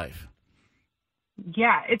of their life?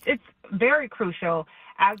 Yeah, it's very crucial.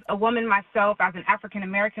 As a woman myself, as an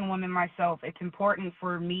African-American woman myself, it's important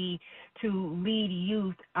for me to lead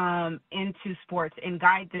youth into sports and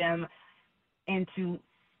guide them into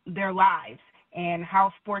their lives and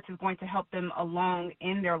how sports is going to help them along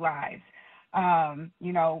in their lives.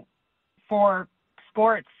 For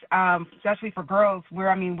sports, especially for girls,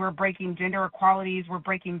 we're breaking gender equalities, we're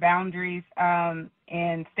breaking boundaries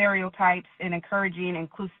and stereotypes, and encouraging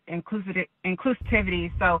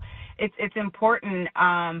inclusivity. So it's important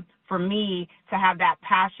for me to have that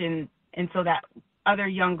passion, and so that other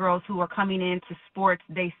young girls who are coming into sports,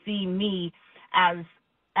 they see me as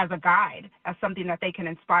a guide, as something that they can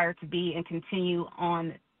inspire to be and continue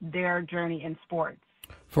on their journey in sports.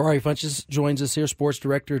 Ferrari Funches joins us here, sports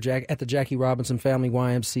director at the Jackie Robinson Family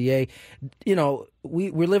YMCA. You know,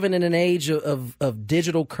 we're living in an age of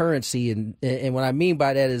digital currency, and what I mean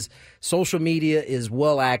by that is social media is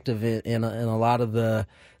well active in a lot of the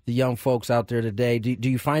young folks out there today. Do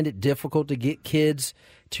you find it difficult to get kids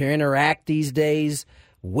to interact these days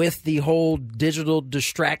with the whole digital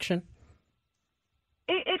distraction?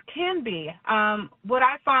 It can be. What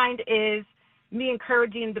I find is me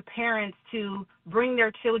encouraging the parents to bring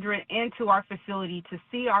their children into our facility to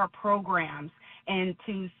see our programs and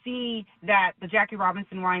to see that the Jackie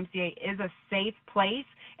Robinson YMCA is a safe place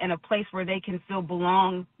and a place where they can feel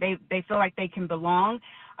belong. They feel like they can belong.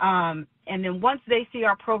 And then once they see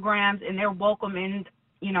our programs and they're welcome in,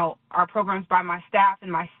 our programs by my staff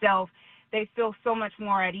and myself, they feel so much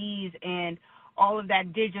more at ease, and all of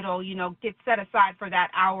that digital, gets set aside for that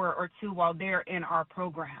hour or two while they're in our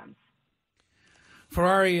programs.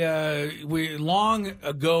 Ferrari, we long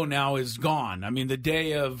ago now is gone. I mean, the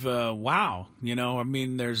day of wow,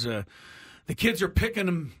 there's the kids are picking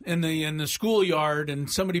them in the schoolyard, and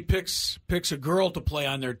somebody picks a girl to play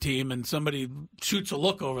on their team, and somebody shoots a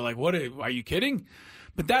look over like, "What? Are you kidding?"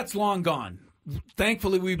 But that's long gone.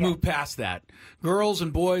 Thankfully, we've moved past that. Girls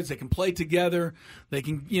and boys, they can play together. They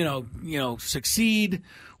can, succeed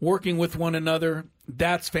working with one another.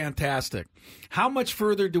 That's fantastic. How much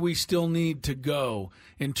further do we still need to go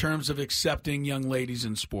in terms of accepting young ladies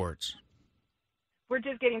in sports? We're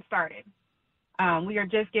just getting started. We are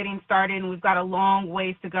just getting started, and we've got a long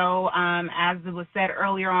ways to go. As it was said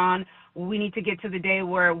earlier on, we need to get to the day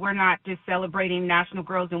where we're not just celebrating National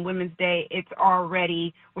Girls and Women's Day.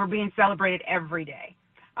 We're being celebrated every day,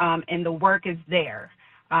 and the work is there.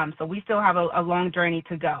 So we still have a long journey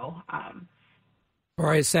to go. All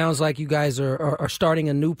right, it sounds like you guys are starting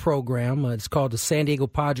a new program. It's called the San Diego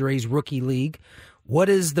Padres Rookie League. What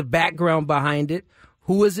is the background behind it?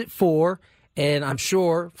 Who is it for? And I'm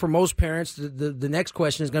sure for most parents, the next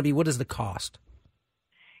question is going to be, what is the cost?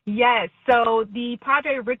 Yes, so the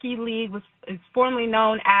Padre Rookie League is formerly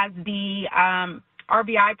known as the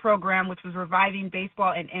RBI program, which was reviving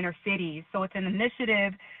baseball in inner cities. So it's an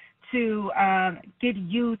initiative to get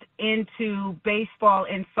youth into baseball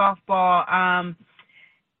and softball,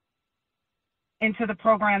 into the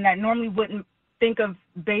program that normally wouldn't think of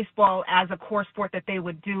baseball as a core sport that they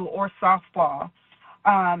would do, or softball.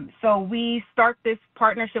 So we start this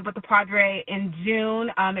partnership with the Padre in June.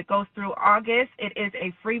 It goes through August. It is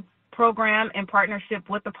a free program in partnership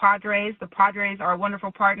with the Padres. The Padres are a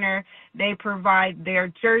wonderful partner. They provide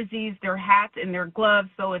their jerseys, their hats, and their gloves,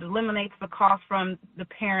 so it eliminates the cost from the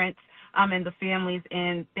parents and the families,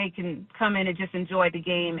 and they can come in and just enjoy the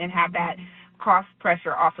game and have that cost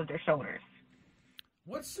pressure off of their shoulders.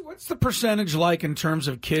 What's the percentage like in terms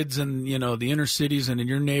of kids in the inner cities and in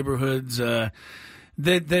your neighborhoods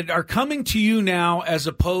that are coming to you now, as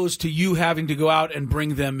opposed to you having to go out and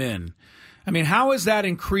bring them in? I mean, how has that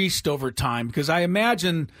increased over time? Because I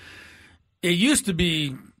imagine it used to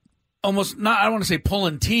be almost not, I don't want to say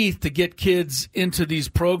pulling teeth to get kids into these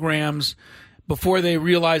programs before they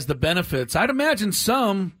realize the benefits. I'd imagine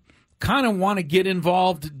some kind of want to get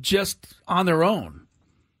involved just on their own.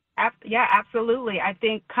 Yeah, absolutely. I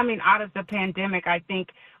think coming out of the pandemic, I think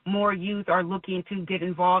more youth are looking to get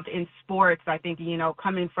involved in sports. I think,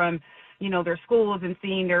 coming from, their schools and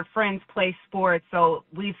seeing their friends play sports. So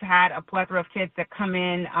we've had a plethora of kids that come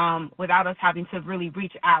in without us having to really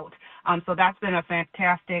reach out. So that's been a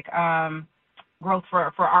fantastic growth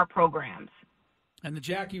for our programs. And the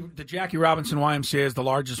Jackie Robinson YMCA is the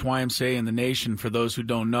largest YMCA in the nation. For those who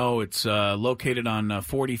don't know, it's located on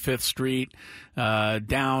 45th Street,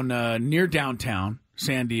 down near downtown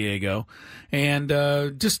San Diego. And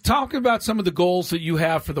just talk about some of the goals that you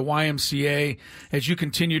have for the YMCA as you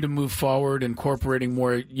continue to move forward, incorporating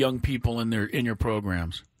more young people in your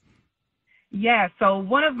programs. Yeah, so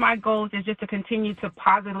one of my goals is just to continue to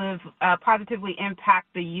positively impact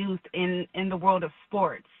the youth in the world of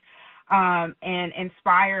sports. And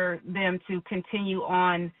inspire them to continue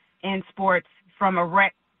on in sports from a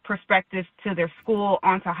rec perspective to their school,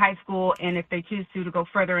 onto high school, and if they choose to go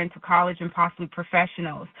further into college and possibly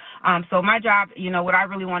professionals. So my job, what I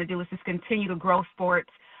really want to do is just continue to grow sports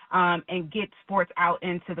and get sports out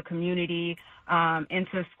into the community,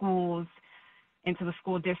 into schools, into the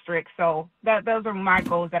school district. So those are my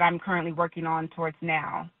goals that I'm currently working on towards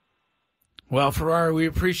now. Well, Ferrari, we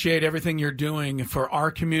appreciate everything you're doing for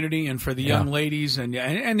our community and for the young ladies and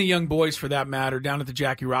the young boys, for that matter, down at the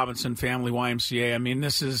Jackie Robinson Family YMCA. I mean,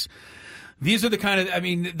 these are the kind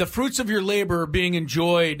of, the fruits of your labor are being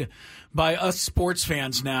enjoyed by us sports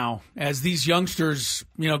fans now as these youngsters,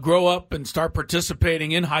 grow up and start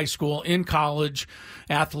participating in high school, in college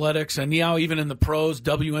athletics, and now even in the pros,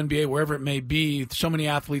 WNBA, wherever it may be. So many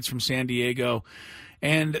athletes from San Diego.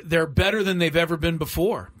 And they're better than they've ever been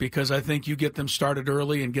before because I think you get them started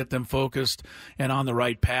early and get them focused and on the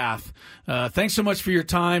right path. Thanks so much for your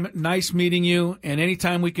time. Nice meeting you. And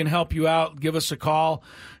anytime we can help you out, give us a call,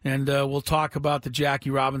 and we'll talk about the Jackie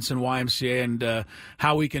Robinson YMCA and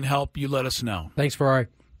how we can help. You let us know. Thanks, Ferrari.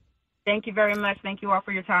 Thank you very much. Thank you all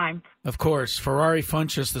for your time. Of course. Ferrari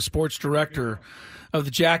Funchess, the sports director of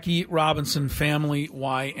the Jackie Robinson Family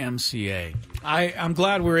YMCA. I'm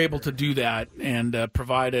glad we're able to do that and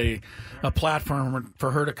provide a platform for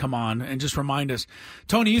her to come on and just remind us.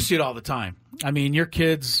 Tony, you see it all the time. I mean, your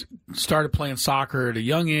kids started playing soccer at a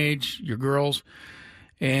young age, your girls,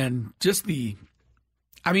 and just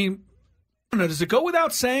does it go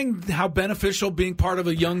without saying how beneficial being part of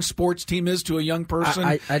a young sports team is to a young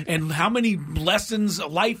person, and how many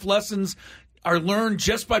life lessons are learned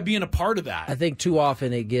just by being a part of that? I think too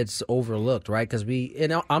often it gets overlooked, right? Because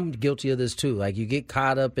I'm guilty of this too. Like, you get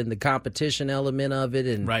caught up in the competition element of it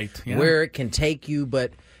and where it can take you,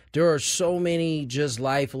 but there are so many just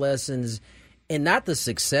life lessons, and not the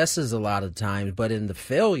successes a lot of times, but in the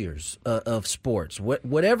failures of sports.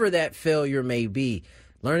 Whatever that failure may be,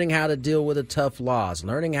 learning how to deal with a tough loss,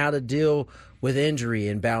 learning how to deal with injury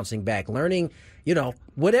and bouncing back, learning,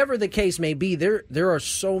 whatever the case may be, there are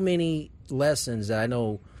so many lessons that I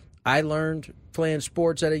know I learned playing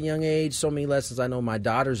sports at a young age, so many lessons I know my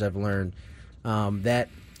daughters have learned that,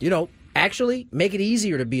 actually make it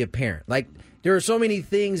easier to be a parent. Like, there are so many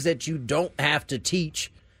things that you don't have to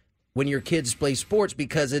teach when your kids play sports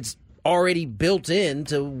because it's already built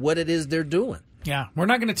into what it is they're doing. Yeah, we're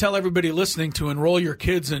not going to tell everybody listening to enroll your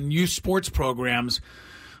kids in youth sports programs,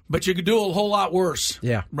 but you could do a whole lot worse.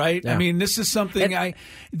 Yeah. Right? Yeah. I mean, this is something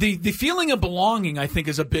the feeling of belonging, I think,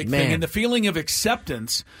 is a big thing. And the feeling of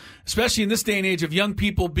acceptance, especially in this day and age of young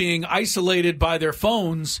people being isolated by their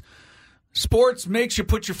phones. Sports makes you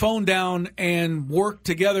put your phone down and work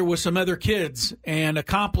together with some other kids and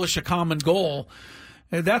accomplish a common goal.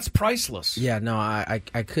 That's priceless. Yeah, no, I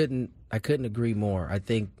couldn't agree more. I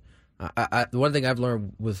think the one thing I've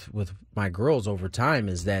learned with my girls over time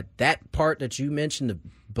is that part that you mentioned, the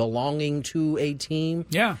belonging to a team,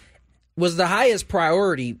 was the highest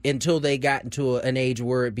priority until they got into an age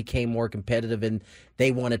where it became more competitive and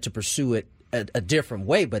they wanted to pursue it a different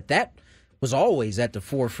way. But that was always at the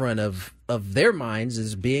forefront of their minds,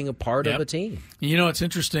 as being a part of a team. It's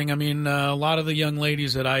interesting. I mean, a lot of the young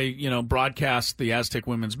ladies that I, broadcast the Aztec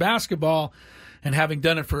women's basketball, and having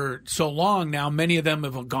done it for so long now, many of them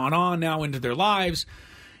have gone on now into their lives.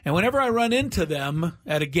 And whenever I run into them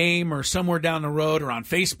at a game or somewhere down the road or on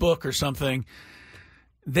Facebook or something,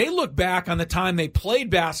 they look back on the time they played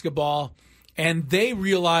basketball and they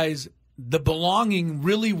realize the belonging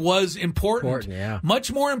really was important.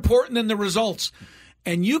 Much more important than the results.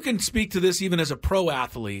 And you can speak to this even as a pro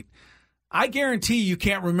athlete. I guarantee you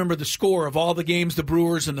can't remember the score of all the games the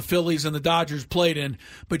Brewers and the Phillies and the Dodgers played in,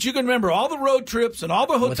 but you can remember all the road trips and all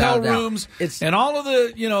the hotel rooms and all of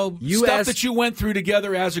the stuff that you went through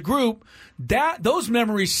together as a group. Those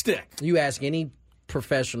memories stick. You ask any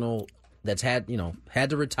professional that's had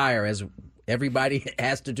to retire, as everybody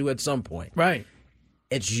has to do at some point. Right.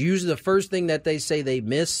 It's usually the first thing that they say they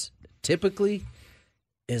miss, typically,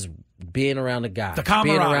 is being around the guys,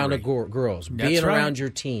 being around the girls, being around your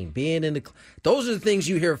team, being in the. Those are the things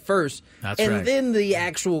you hear first, then the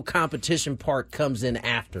actual competition part comes in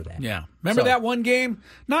after that. Yeah, remember that one game?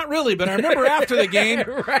 Not really, but I remember after the game,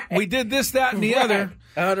 we did this, that, and the other.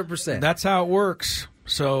 100%. That's how it works.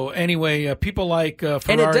 So anyway, people like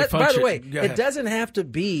Ferrari. And by the way, it doesn't have to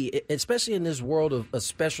be, especially in this world of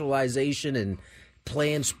specialization and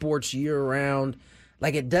playing sports year round.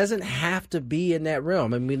 Like, it doesn't have to be in that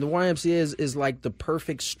realm. I mean, the YMCA is like the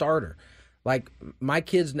perfect starter. Like, my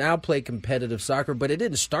kids now play competitive soccer, but it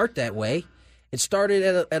didn't start that way. It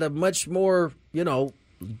started at a much more,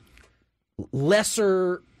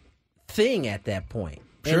 lesser thing at that point.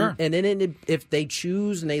 Sure. And then if they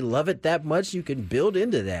choose and they love it that much, you can build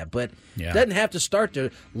into that. But it doesn't have to start there.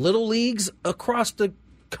 Little leagues across the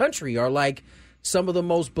country are like some of the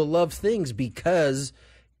most beloved things because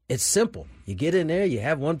it's simple. You get in there, you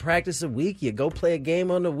have one practice a week, you go play a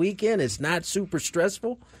game on the weekend. It's not super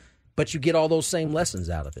stressful, but you get all those same lessons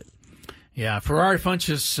out of it. Yeah, Ferrari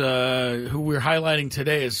Funches, who we're highlighting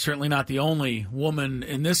today, is certainly not the only woman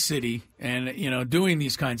in this city and, doing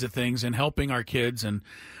these kinds of things and helping our kids and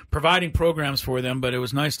providing programs for them. But it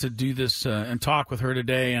was nice to do this and talk with her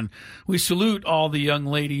today. And we salute all the young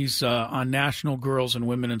ladies on National Girls and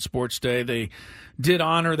Women in Sports Day. They did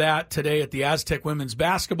honor that today at the Aztec women's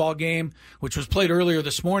basketball game, which was played earlier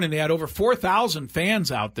this morning. They had over 4,000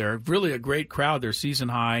 fans out there. Really a great crowd, their season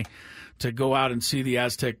high, to go out and see the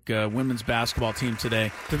Aztec women's basketball team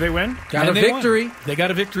today. Did they win? Got a victory. Won. They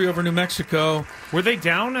got a victory over New Mexico. Were they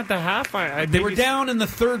down at the half? They were down in the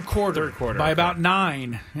third quarter by about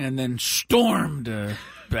 9, and then stormed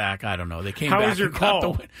back. I don't know. They came back. How was your call? The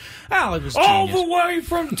win. Well, it was all genius. the way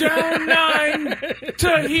from down 9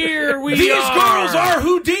 to here we These are. girls are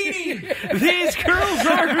Houdini. These girls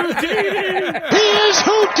are Houdini. He is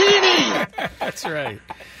Houdini. That's right.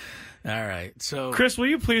 All right. So, Chris, will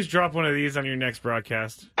you please drop one of these on your next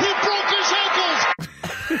broadcast? He broke his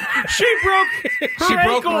ankles. She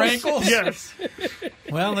broke her ankles? Yes.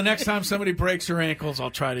 Well, the next time somebody breaks her ankles, I'll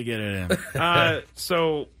try to get it in.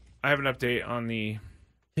 So I have an update on the...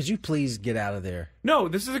 Could you please get out of there? No,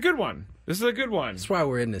 this is a good one. That's why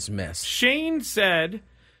we're in this mess. Shane said,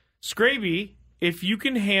 Skraby, if you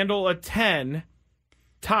can handle a 10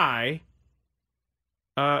 tie...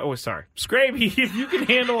 Skraby, if you can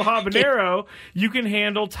handle habanero, you can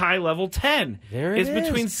handle tie level 10. There it is. It's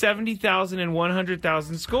between 70,000 and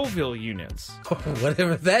 100,000 Scoville units.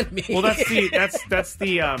 Whatever that means. Well, that's the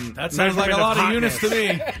that sounds like a lot of units to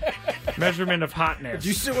me. Measurement of hotness. Do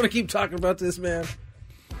you still want to keep talking about this, man?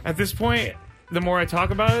 At this point, the more I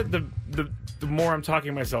talk about it, the more I'm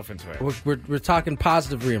talking myself into it. We're talking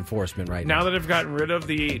positive reinforcement right now. Now that I've gotten rid of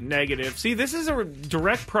the negative. See, this is a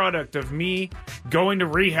direct product of me going to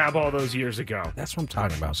rehab all those years ago. That's what I'm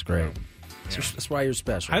talking about, Scrape. That's why you're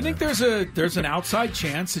special. I think there's an outside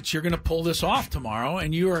chance that you're going to pull this off tomorrow,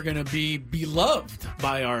 and you are going to be beloved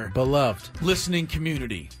by our listening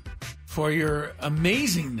community for your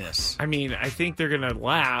amazingness. I mean, I think they're going to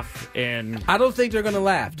laugh, and... I don't think they're going to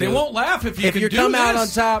laugh, dude. They won't laugh if you come out on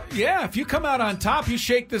top. Yeah, if you come out on top, you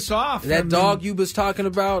shake this off. That dog you was talking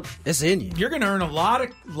about, it's in you. You're going to earn a lot of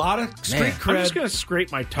street cred. I'm just going to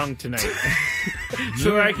scrape my tongue tonight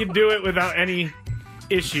so I can do it without any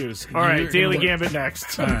issues. All right, Daily Gambit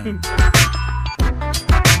next. Into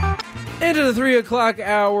the 3 o'clock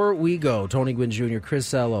hour we go. Tony Gwynn Jr.,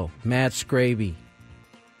 Chris Ello, Matt Skraby.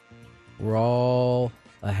 We're all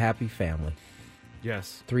a happy family.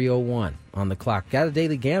 Yes. 3:01 on the clock. Got a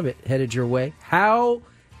Daily Gambit headed your way. How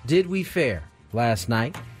did we fare last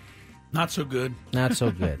night? Not so good. Not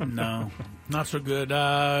so good. No, not so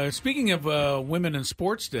good. Speaking of Women in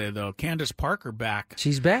Sports Day, though, Candace Parker back.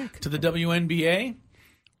 She's back. To the WNBA.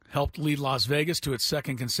 Helped lead Las Vegas to its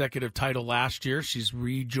second consecutive title last year. She's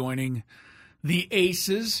rejoining the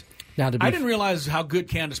Aces. Now, I didn't realize how good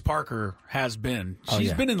Candace Parker has been.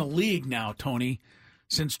 She's been in the league now, Tony,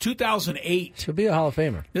 since 2008. She'll be a Hall of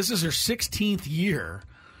Famer. This is her 16th year.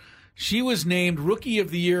 She was named Rookie of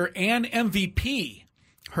the Year and MVP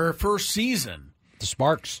her first season. The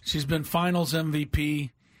Sparks. She's been Finals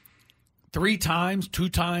MVP 3 times, 2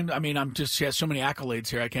 times. I mean, she has so many accolades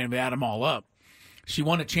here, I can't even add them all up. She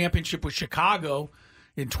won a championship with Chicago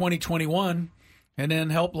in 2021. And then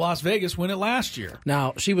helped Las Vegas win it last year.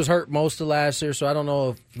 Now, she was hurt most of last year, so I don't know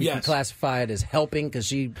if you can classify it as helping because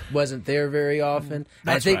she wasn't there very often.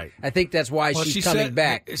 That's right. I think that's why she's coming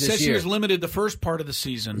back this year. It says she was limited the first part of the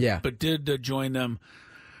season, but did join them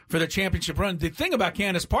for the championship run. The thing about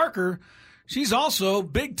Candace Parker, she's also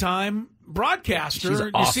big-time broadcaster. She's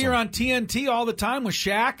awesome. You see her on TNT all the time with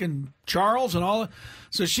Shaq and Charles and all.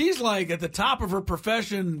 So she's like at the top of her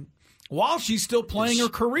profession while she's still playing her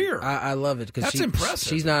career. I love it because that's impressive.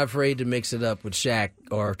 She's not afraid to mix it up with Shaq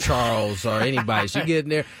or Charles or anybody. She get in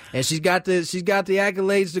there and she's got the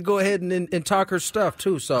accolades to go ahead and talk her stuff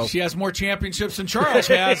too. So she has more championships than Charles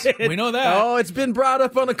has. We know that. Oh, it's been brought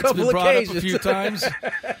up on a couple occasions. Up a few times.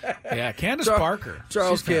 Yeah, Candace Parker.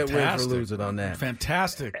 Charles can't win for losing on that.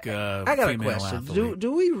 Fantastic. I got a question. Athlete.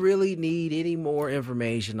 Do we really need any more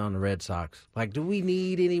information on the Red Sox? Like, do we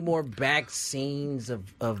need any more back scenes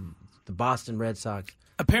of the Boston Red Sox?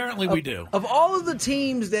 Apparently we do. Of all of the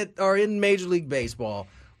teams that are in Major League Baseball,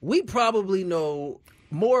 we probably know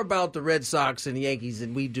more about the Red Sox and the Yankees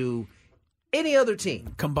than we do any other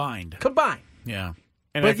team. Combined. And Yeah.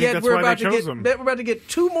 but I think that's why they chose them. We're about to get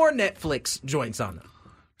 2 more Netflix joints on them.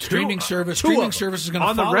 Streaming service is going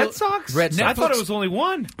to follow. On the Red Sox? I thought it was only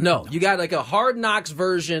one. No, you got like a Hard Knocks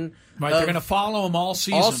version. Right, they're going to follow them all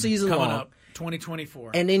season coming long. Up.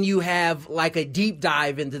 2024. And then you have like a deep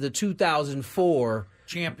dive into the 2004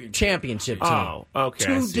 championship team. Oh, okay.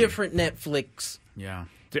 Two different Netflix. Yeah.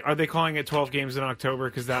 Are they calling it 12 games in October?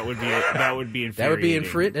 Because that would be infuriating.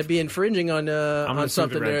 That'd be infringing on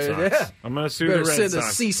something there. Yeah. I'm going to sue the Red Sox. Send a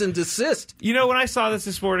cease and desist. You know, when I saw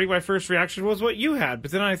this morning, my first reaction was what you had.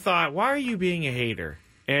 But then I thought, why are you being a hater?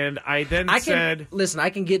 And I then said, listen, I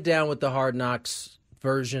can get down with the Hard Knocks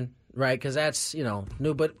version, right? Because that's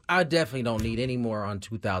new. But I definitely don't need any more on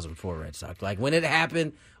 2004 Red Sox. Like when it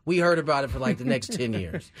happened. We heard about it for like the next 10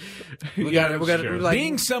 years. We got like,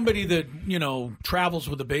 being somebody that, travels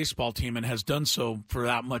with a baseball team and has done so for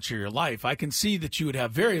that much of your life, I can see that you would have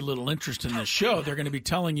very little interest in this show. They're going to be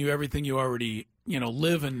telling you everything you already,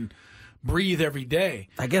 live and breathe every day.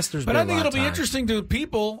 I guess but I think it'll be interesting to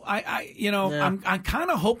people. I'm kind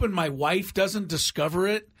of hoping my wife doesn't discover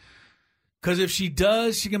it, because if she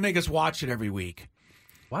does, she can make us watch it every week.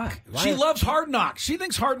 Why? She loves Hard Knocks. She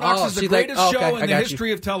thinks Hard Knocks is the greatest show in the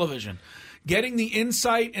history of television. Getting the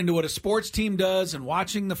insight into what a sports team does and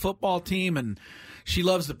watching the football team. And she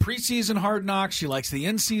loves the preseason Hard Knocks. She likes the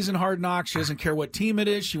in-season Hard Knocks. She doesn't care what team it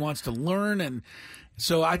is. She wants to learn. And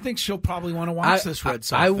so I think she'll probably want to watch this Red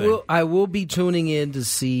Sox thing. I will be tuning in to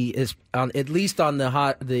see, at least on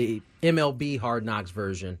the MLB Hard Knocks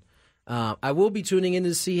version, I will be tuning in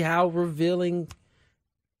to see how revealing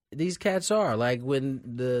these cats are. Like when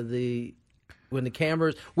the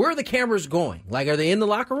cameras, where are the cameras going? Like, are they in the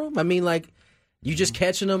locker room? I mean, like, you just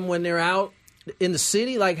catching them when they're out in the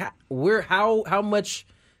city? Like, how much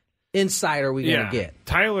insight are we going to get?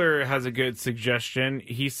 Tyler has a good suggestion.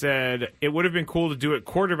 He said it would have been cool to do it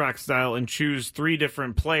quarterback style and choose 3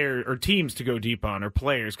 different players or teams to go deep on, or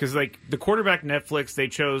players. Because, like, the quarterback Netflix, they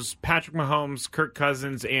chose Patrick Mahomes, Kirk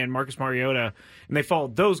Cousins, and Marcus Mariota, and they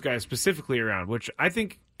followed those guys specifically around, which I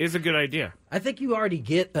think is a good idea. I think you already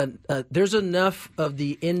get there's enough of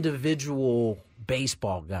the individual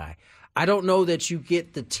baseball guy. I don't know that you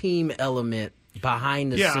get the team element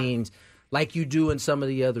behind the scenes like you do in some of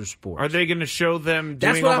the other sports. Are they going to show them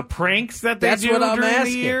doing all the pranks that they do during the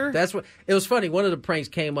year? That's what it was funny. One of the pranks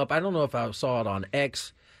came up. I don't know if I saw it on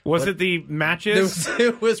X. Was it the matches?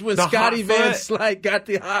 It was when Scotty Van Slyke got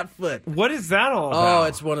the hot foot. What is that all about? Oh,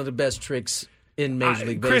 it's one of the best tricks in Major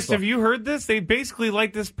League Baseball. Chris, have you heard this? They basically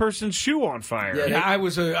light this person's shoe on fire. Yeah, I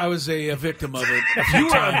was a victim of it a few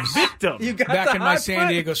times. You got back in my San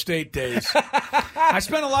Diego State days. I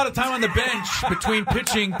spent a lot lot of time on the bench between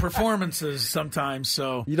pitching performances sometimes,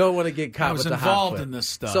 so you don't want to get caught with the hot foot. I was involved in this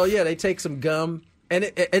stuff. So yeah, they take some gum,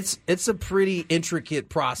 and it's a pretty intricate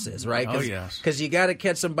process, right? Oh yes, because you got to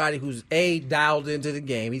catch somebody who's dialed into the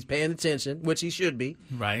game. He's paying attention, which he should be,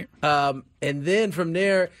 right? And then from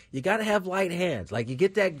there, you got to have light hands. Like you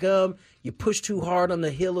get that gum, you push too hard on the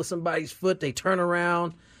heel of somebody's foot, they turn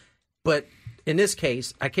around. But in this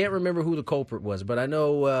case, I can't remember who the culprit was, but I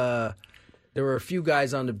know there were a few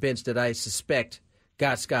guys on the bench that I suspect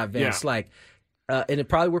got Scott Van Slyke. And it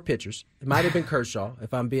probably were pitchers. It might have been Kershaw,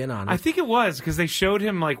 if I'm being honest. I think it was because they showed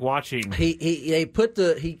him like watching. He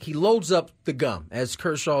loads up the gum as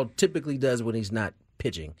Kershaw typically does when he's not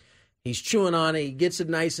pitching. He's chewing on it. He gets it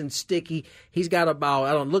nice and sticky. He's got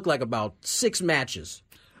about 6 matches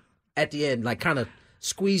at the end, like kind of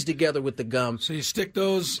squeezed together with the gum. So you stick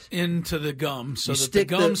those into the gum so that the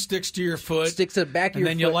gum sticks to your foot. Sticks to the back of your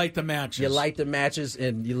foot. And then you light the matches. You light the matches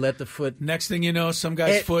and you let the foot. Next thing you know, some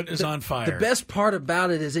guy's foot is on fire. The best part about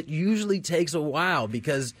it is it usually takes a while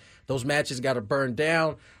because those matches got to burn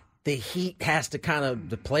down. The heat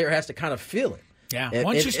the player has to kind of feel it. Yeah.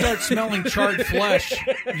 Once you start smelling charred flesh,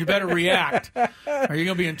 you better react or you're going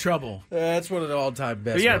to be in trouble. That's one of the all-time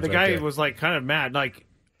best. But yeah, ones the guy right was like kind of mad. Like,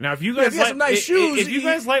 now, if you guys if you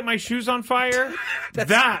guys light my shoes on fire,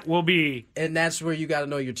 that will be. And that's where you got to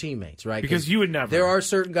know your teammates, right? Because you would never. There are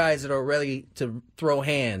certain guys that are ready to throw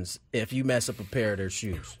hands if you mess up a pair of their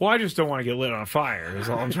shoes. Well, I just don't want to get lit on fire, is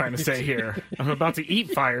all I'm trying to say here. I'm about to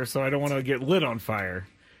eat fire, so I don't want to get lit on fire.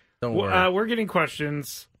 Don't worry. We're getting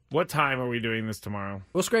questions. What time are we doing this tomorrow?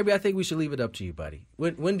 Well, Skraby, I think we should leave it up to you, buddy.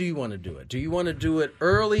 When do you want to do it? Do you want to do it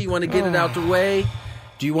early? You want to get it out the way?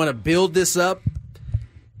 Do you want to build this up?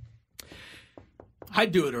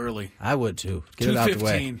 I'd do it early. I would too. Get it out the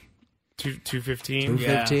way. 2:15?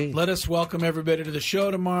 Yeah. Let us welcome everybody to the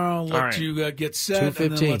show tomorrow. Let you get set,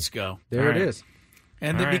 and then let's go. There it is.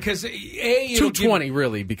 And then because 2:20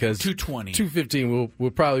 really, because 2:20, 2:15 we'll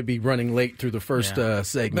probably be running late through the first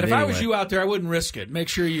segment. But if I was you out there, I wouldn't risk it. Make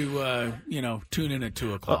sure you tune in at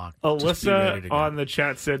 2:00. Alyssa on the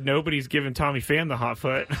chat said nobody's giving Tommy Pham the hot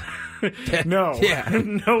foot. No,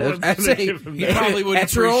 no one's going to give him he that. probably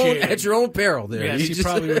wouldn't appreciate it. At your own peril, there. Yes, he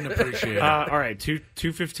probably wouldn't appreciate it. All right,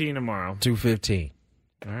 2:15 tomorrow. 2:15.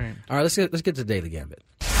 All right. Let's get to Daily Gambit.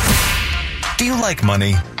 Do you like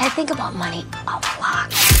money? I think about money a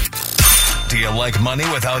lot. Do you like money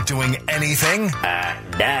without doing anything?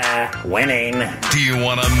 Winning. Do you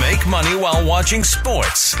want to make money while watching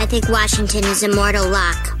sports? I think Washington is immortal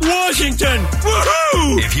luck. Washington!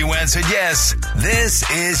 Woohoo! If you answered yes, this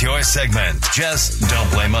is your segment. Just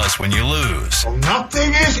don't blame us when you lose. Well,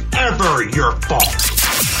 nothing is ever your fault.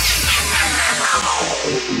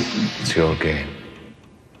 It's your game.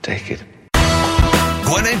 Take it.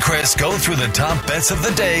 Gwynn and Chris go through the top bets of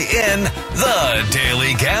the day in The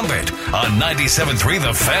Daily Gambit on 97.3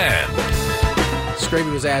 The Fan.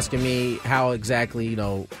 Skraby was asking me how exactly,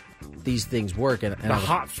 these things work. And the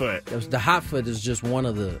hot foot. The hot foot is just one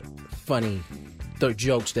of the funny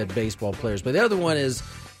jokes that baseball players. But the other one is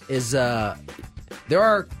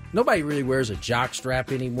nobody really wears a jock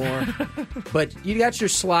strap anymore. But you got your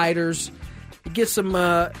sliders. You get some,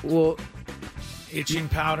 itching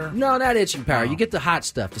powder? No, not itching powder. You get the hot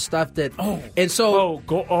stuff, the stuff that. So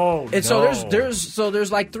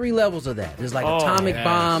there's like 3 levels of that. There's like atomic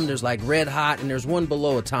bomb. There's like red hot, and there's one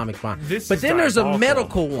below atomic bomb. But then there's a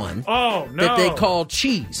medical one. That they call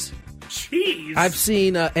cheese. Cheese. I've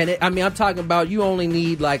seen, I'm talking about you only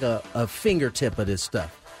need like a fingertip of this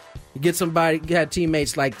stuff. You get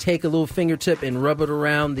teammates take a little fingertip and rub it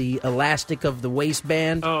around the elastic of the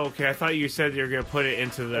waistband. Oh, okay. I thought you said you were going to put it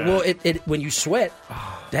into the... Well, when you sweat,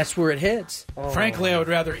 that's where it hits. Frankly, I would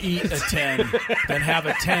rather eat a 10 than have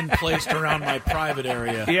a 10 placed around my private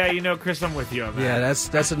area. Yeah, Chris, I'm with you on that. Yeah,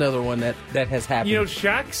 that's another one that has happened.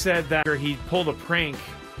 Shaq said that he pulled a prank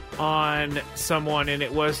on someone, and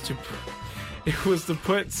it was to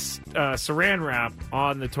put saran wrap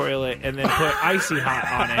on the toilet and then put icy hot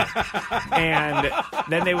on it. And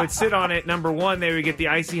then they would sit on it. Number one, they would get the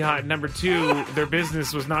icy hot. Number two, their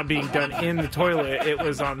business was not being done in the toilet. It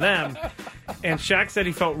was on them. And Shaq said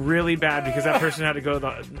he felt really bad because that person had to go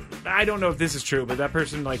I don't know if this is true, but that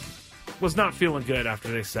person was not feeling good after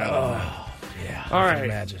they sat on that. Yeah. All right.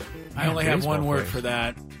 Imagine. I only have one word for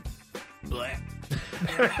that. Blech.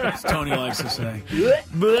 As Tony likes to say.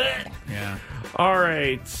 Yeah. All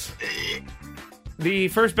right. The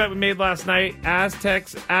first bet we made last night,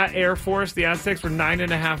 Aztecs at Air Force. The Aztecs were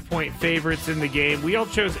 9.5-point favorites in the game. We all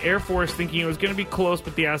chose Air Force thinking it was going to be close,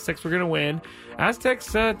 but the Aztecs were going to win.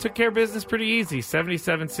 Aztecs took care of business pretty easy,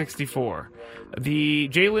 77-64. The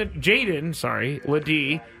Jaden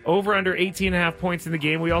Ladie, over under 18.5 points in the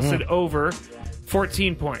game. We all said over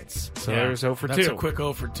 14 points. So there's 0 for 2. That's a quick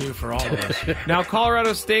 0 for 2 for all of us. Now,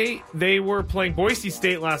 Colorado State, they were playing Boise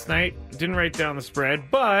State last night. Didn't write down the spread,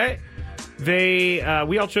 but we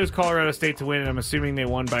all chose Colorado State to win, and I'm assuming they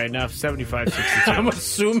won by enough, 75-62. I'm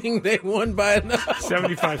assuming they won by enough.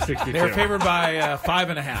 75-62. They were favored by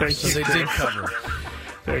 5.5, so they did cover.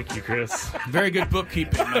 Thank you, Chris. Very good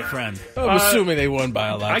bookkeeping, my friend. I'm assuming they won by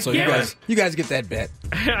a lot, so you guys get that bet.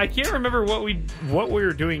 I can't remember what we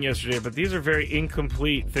were doing yesterday, but these are very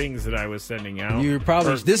incomplete things that I was sending out.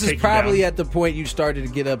 This is probably at the point you started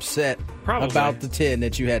to get upset about the 10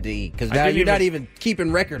 that you had to eat, because now you're not even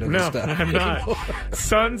keeping record of this stuff. No, I'm not.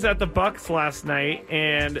 Suns at the Bucks last night,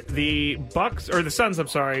 and the Suns,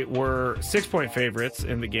 were 6-point favorites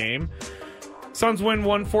in the game. Suns win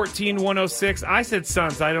 114-106. I said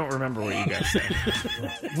Suns. I don't remember what you guys said.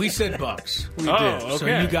 We said Bucks. We did. Okay. So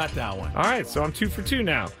you got that one. All right, so I'm 2 for 2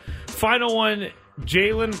 now. Final one,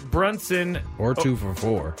 Jalen Brunson. Or 2 for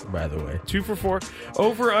 4, by the way. 2 for 4.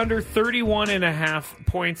 Over under 31.5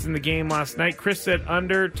 points in the game last night. Chris said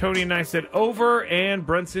under. Tony and I said over, and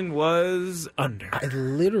Brunson was under. I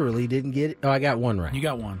literally didn't get it. Oh, I got one right. You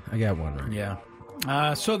got one. I got one right. Yeah.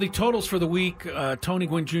 So the totals for the week, Tony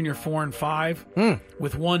Gwynn Jr. 4-5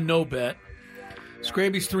 with 1 no bet.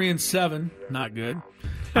 Skraby's 3-7, not good.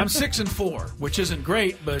 I'm 6-4, which isn't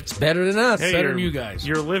great, but it's better than us. Hey, better than you guys.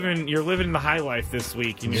 You're living the high life this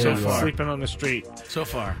week, and you're sleeping on the street. So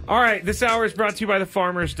far. All right, this hour is brought to you by the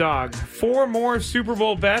Farmer's Dog. 4 more Super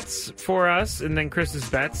Bowl bets for us, and then Chris's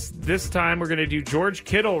bets. This time we're going to do George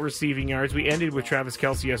Kittle receiving yards. We ended with Travis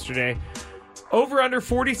Kelce yesterday. Over under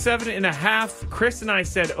 47.5. Chris and I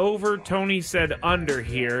said over. Tony said under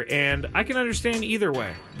here. And I can understand either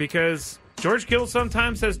way because George Kittle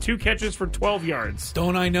sometimes has 2 catches for 12 yards.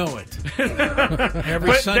 Don't I know it?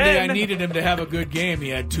 Every Sunday I needed him to have a good game. He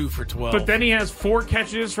had 2 for 12. But then he has 4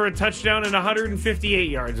 catches for a touchdown and 158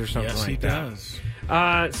 yards or something like that. Yes, he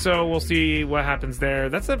does. So we'll see what happens there.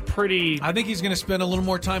 That's a pretty... I think he's going to spend a little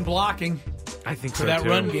more time blocking. I think for that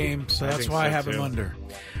run game. So that's why I have him under.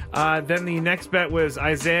 Then the next bet was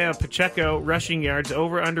Isaiah Pacheco, rushing yards,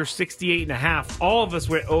 over under 68.5. All of us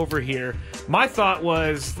went over here. My thought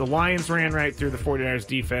was the Lions ran right through the 49ers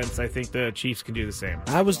defense. I think the Chiefs can do the same.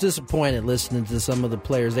 I was disappointed listening to some of the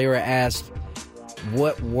players. They were asked,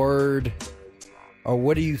 what word or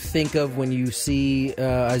what do you think of when you see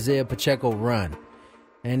Isaiah Pacheco run?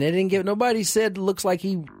 And they didn't give, nobody said looks like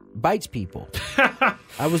he bites people.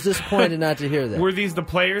 I was disappointed not to hear that. Were these the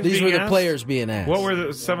players These being were the asked? players being asked. What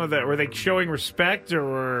were some of that? Were they showing respect or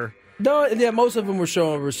were... No, yeah, most of them were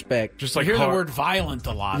showing respect. Just like I hear the word violent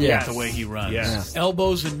a lot. Yes. With the way he runs. Yes.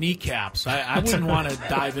 Elbows and kneecaps. I wouldn't want to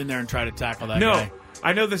dive in there and try to tackle that guy.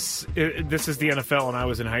 I know this is the NFL and I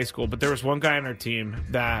was in high school, but there was one guy on our team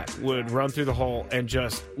that would run through the hole and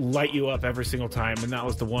just light you up every single time, and that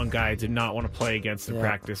was the one guy I did not want to play against in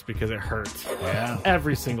practice because it hurt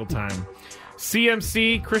every single time.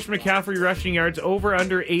 CMC, Christian McCaffrey rushing yards, over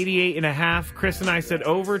under 88.5. Chris and I said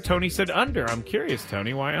over. Tony said under. I'm curious,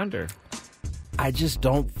 Tony, why under? I just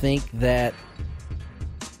don't think that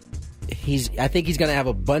I think he's going to have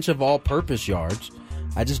a bunch of all-purpose yards.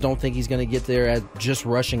 I just don't think he's going to get there at just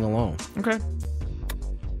rushing alone. Okay.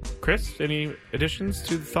 Chris, any additions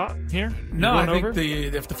to the thought here? No, I think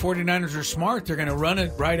if the 49ers are smart, they're going to run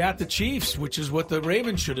it right at the Chiefs, which is what the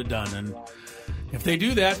Ravens should have done. And if they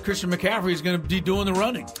do that, Christian McCaffrey is going to be doing the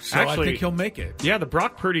running. So actually, I think he'll make it. Yeah, the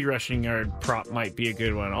Brock Purdy rushing yard prop might be a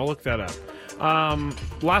good one. I'll look that up.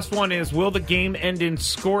 Last one is, will the game end in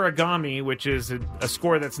scoregami, which is a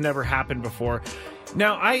score that's never happened before.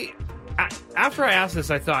 Now, after I asked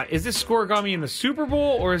this, I thought, is this scoregami in the Super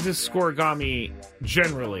Bowl or is this scoregami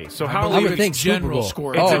generally? So I would think general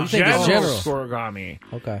scoregami. It's a general scoregami.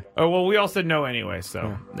 Okay. Oh, well, we all said no anyway,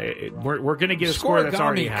 so we're going to get a score that's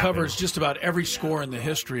already happened. Covers just about every score in the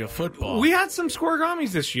history of football. We had some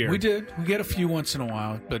scoregamis this year. We did. We get a few once in a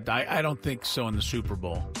while, but I don't think so in the Super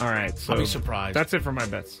Bowl. All right. So I'll be surprised. That's it for my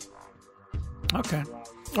bets. Okay.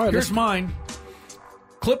 All right. Here's mine.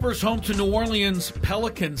 Clippers home to New Orleans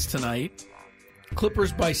Pelicans tonight.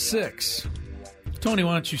 Clippers by 6. Tony,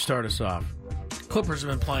 why don't you start us off? Clippers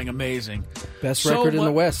have been playing amazing. Best record in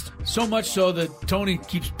the West. So much so that Tony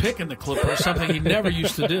keeps picking the Clippers, something he never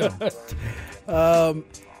used to do.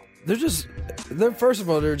 First of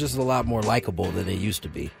all, they're just a lot more likable than they used to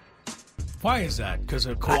be. Why is that? Because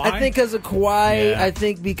of Kawhi? I think because of Kawhi. Yeah. I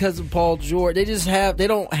think because of Paul George. They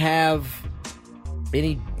don't have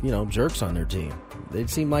any jerks on their team. They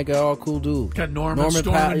seem like an all cool dude. Got Norman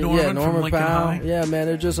Powell. Norman from Lincoln High. Yeah, man,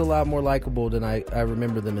 they're just a lot more likable than I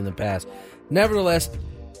remember them in the past. Nevertheless,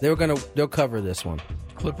 they'll cover this one.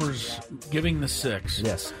 Clippers giving the 6.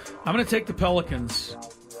 Yes. I'm going to take the Pelicans.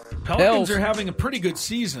 Pelicans are having a pretty good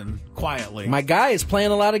season, quietly. My guy is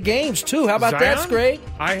playing a lot of games, too. How about that, Scrape?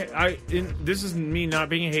 This is me not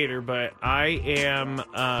being a hater, but I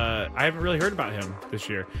haven't really heard about him this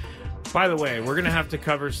year. By the way, we're going to have to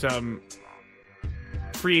cover some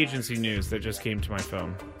free agency news that just came to my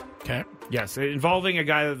phone. Okay. Yes, involving a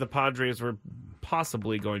guy that the Padres were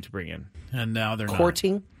possibly going to bring in. And now they're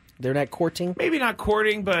courting? Not. They're not courting? Maybe not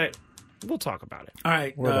courting, but we'll talk about it. All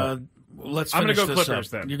right. Let's finish I'm going to go this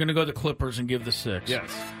Clippers up. then. You're going to go the Clippers and give the 6.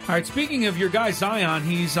 Yes. All right, speaking of your guy Zion,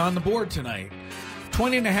 he's on the board tonight.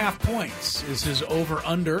 20.5 points is his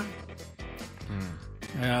over-under.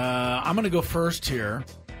 I'm going to go first here.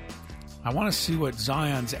 I want to see what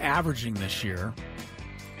Zion's averaging this year.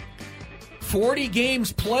 40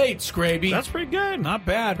 games played, Skraby. That's pretty good. Not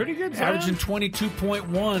bad. Pretty good, Zion. Averaging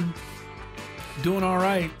 22.1. Doing all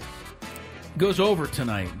right. Goes over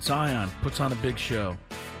tonight. Zion puts on a big show.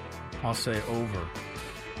 I'll say over.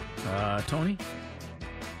 Tony?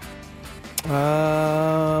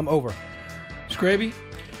 Over. Skraby?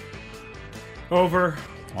 Over.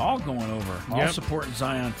 All going over. All supporting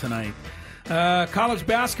Zion tonight. College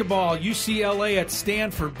basketball, UCLA at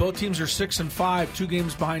Stanford. Both teams are 6-5, 2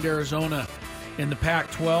 games behind Arizona in the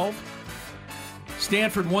Pac-12.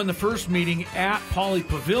 Stanford won the first meeting at Pauley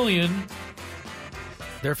Pavilion.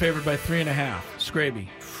 They're favored by 3.5. Skraby.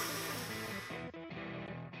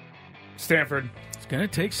 Stanford. It's going to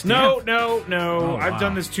take Stanford. No. Oh, I've wow.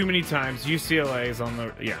 done this too many times. UCLA is on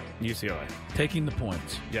the... Yeah, UCLA. Taking the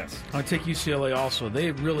points. Yes. I'll take UCLA also.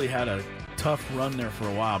 They really had a tough run there for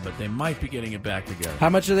a while, but they might be getting it back together. How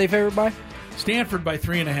much are they favored by? Stanford by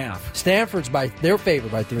 3.5. They're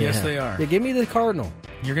favored by 3.5. Yes, they are. Yeah, give me the Cardinal.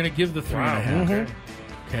 You're going to give the 3.5.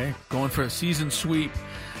 Mm-hmm. Okay, going for a season sweep.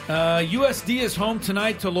 USD is home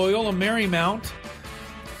tonight to Loyola Marymount.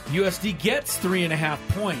 USD gets 3.5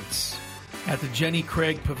 points at the Jenny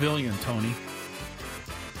Craig Pavilion, Tony.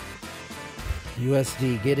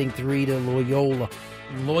 USD getting 3 to Loyola.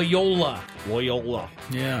 Loyola. Loyola.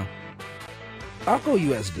 Yeah. I'll go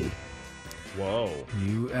USD. Whoa.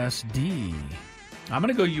 USD. I'm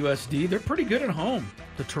going to go USD. They're pretty good at home.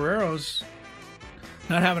 The Toreros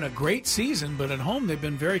not having a great season, but at home they've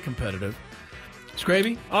been very competitive.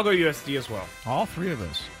 Skraby? I'll go USD as well. All three of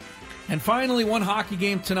us. And finally, one hockey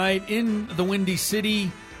game tonight in the Windy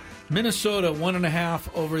City. Minnesota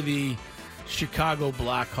 1.5 over the Chicago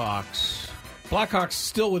Blackhawks. Blackhawks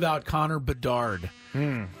still without Connor Bedard.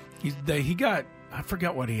 He got, I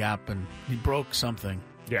forgot what he happened. He broke something.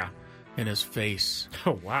 Yeah. In his face.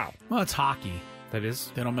 Oh, wow. Well, it's hockey. That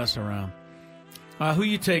is. They don't mess around. Who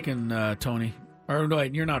you taking, Tony? Or no,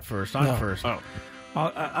 wait, you're not first. I'm first. Oh.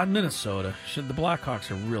 I'm Minnesota. The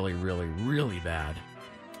Blackhawks are really, really, really bad.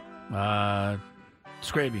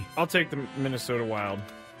 Skraby. I'll take the Minnesota Wild.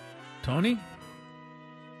 Tony?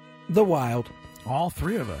 The Wild. All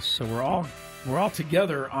three of us. So we're all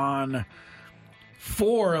together on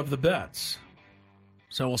 4 of the bets.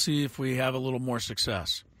 So we'll see if we have a little more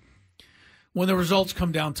success when the results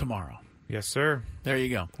come down tomorrow. Yes, sir. There you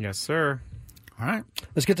go. Yes, sir. All right.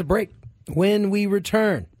 Let's get to break. When we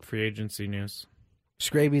return, free agency news.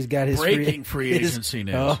 Skraby's got his breaking free agency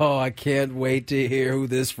news. Oh, I can't wait to hear who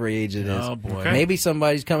this free agent is. Oh, boy. Okay. Maybe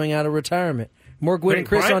somebody's coming out of retirement. More Gwynn and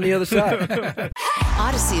Chris on the other side.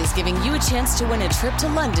 Odyssey is giving you a chance to win a trip to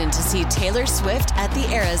London to see Taylor Swift at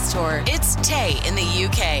the Eras Tour. It's Tay in the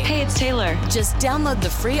UK. Hey, it's Taylor. Just download the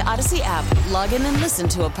free Odyssey app, log in and listen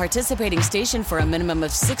to a participating station for a minimum of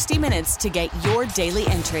 60 minutes to get your daily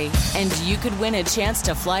entry. And you could win a chance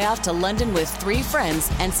to fly off to London with 3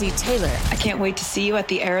 friends and see Taylor. I can't wait to see you at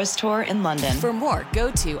the Eras Tour in London. For more, go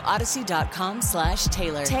to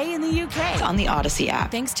odyssey.com/Taylor. Tay in the UK. It's on the Odyssey app.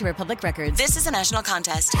 Thanks to Republic Records. This is a national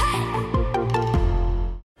contest.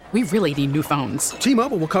 We really need new phones.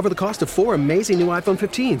 T-Mobile will cover the cost of 4 amazing new iPhone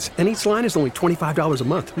 15s, and each line is only $25 a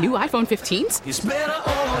month. New iPhone 15s? It's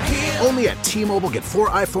better over here. Only at T-Mobile, get 4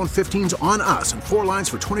 iPhone 15s on us and 4 lines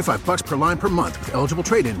for $25 per line per month with eligible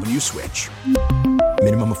trade-in when you switch.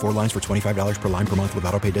 Minimum of 4 lines for $25 per line per month with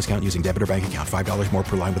autopay discount using debit or bank account. $5 more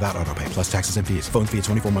per line without autopay, plus taxes and fees. Phone fee at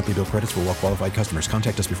 24 monthly bill credits for well-qualified customers.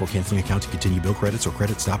 Contact us before canceling account to continue bill credits or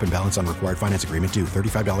credit stop and balance on required finance agreement due.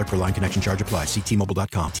 $35 per line connection charge applies. See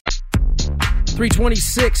T-Mobile.com.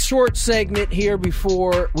 326 short segment here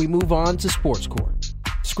before we move on to Sports Court.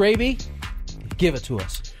 Skraby, give it to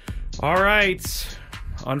us. All right.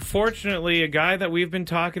 Unfortunately, a guy that we've been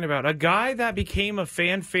talking about, a guy that became a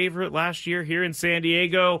fan favorite last year here in San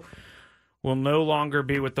Diego, will no longer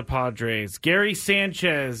be with the Padres. Gary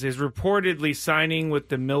Sanchez is reportedly signing with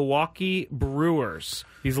the Milwaukee Brewers.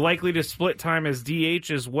 He's likely to split time as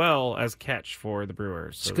DH as well as catch for the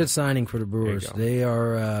Brewers. It's a good signing for the Brewers. They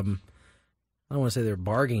are, I don't want to say they're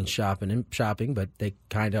bargain shopping, but they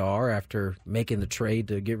kind of are after making the trade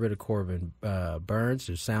to get rid of Corbin Burns.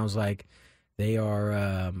 It sounds like they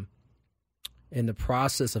are in the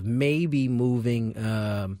process of maybe moving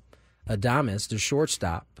Adames, the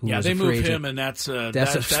shortstop. They moved him, and that's a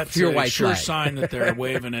pure white sure sign that they're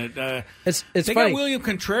waving it. It's they funny. got William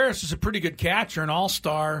Contreras, who's a pretty good catcher, an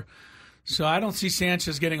all-star. So I don't see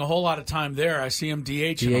Sanchez getting a whole lot of time there. I see him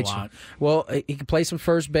DHing a lot. Well, he can play some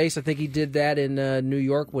first base. I think he did that in New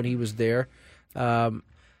York when he was there.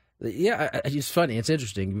 It's funny. It's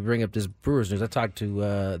interesting. We bring up this Brewers news. I talked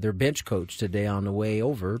to their bench coach today on the way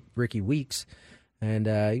over, Ricky Weeks, and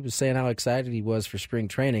he was saying how excited he was for spring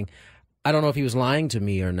training. I don't know if he was lying to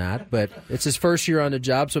me or not, but it's his first year on the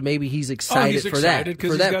job, so maybe he's excited for that.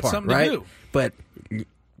 Because he's got part, something right? to do. But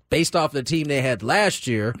based off the team they had last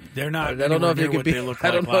year, they're not. I don't know if you could be.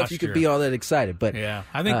 I don't know if you could be all that excited. But yeah,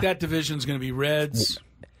 I think that division's going to be Reds,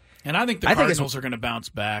 and I think the Cardinals are going to bounce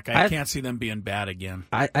back. I can't see them being bad again.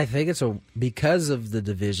 I think it's because of the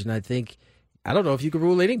division. I don't know if you can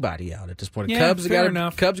rule anybody out at this point. Yeah,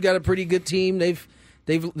 Cubs got a pretty good team. They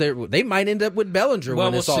might end up with Bellinger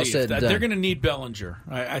when it's all said and done. They're going to need Bellinger.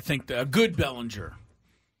 I think a good Bellinger.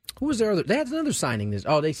 Who was there? They had another signing.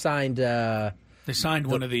 They signed. They signed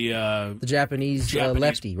one of the Japanese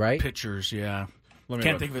lefty, right? Pitchers, yeah.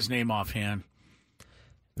 Can't think of his name offhand.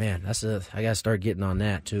 Man, I got to start getting on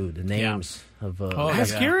that too. The names of.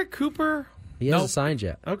 Has Garrett Cooper? He hasn't signed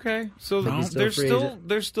yet. Okay, so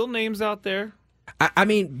there's still names out there. I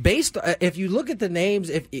mean, if you look at the names,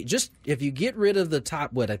 if you get rid of the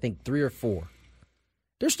top, I think 3 or 4,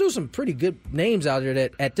 there's still some pretty good names out there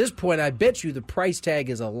that at this point, I bet you the price tag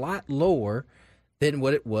is a lot lower than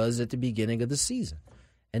what it was at the beginning of the season.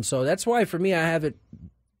 And so that's why, for me, I haven't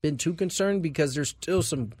been too concerned because there's still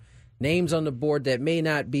some names on the board that may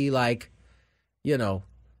not be like, 4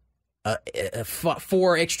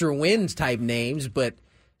 extra wins type names, but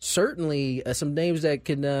certainly some names that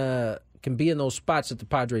can be in those spots that the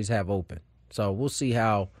Padres have open. So we'll see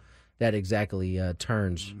how that exactly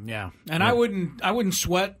turns. Yeah, and I wouldn't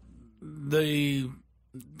sweat the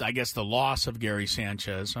loss of Gary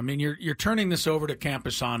Sanchez. I mean, you're turning this over to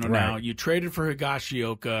Campusano now. You traded for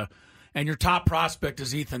Higashioka, and your top prospect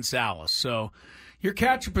is Ethan Salas. So your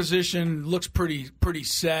catcher position looks pretty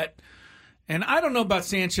set. And I don't know about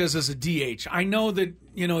Sanchez as a DH. I know that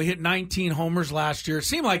he hit 19 homers last year. It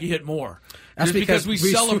seemed like he hit more. That's because we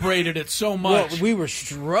celebrated it so much. Well, we were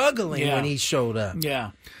struggling when he showed up.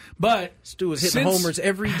 Yeah. But Stu was hitting homers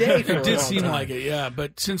every day for it did seem time. like it, yeah.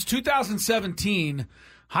 But since 2017,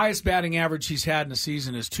 highest batting average he's had in a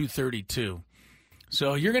season is 232.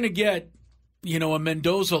 So you're going to get, a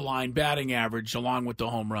Mendoza line batting average along with the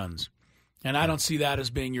home runs. And I don't see that as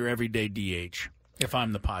being your everyday DH if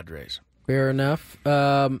I'm the Padres. Fair enough.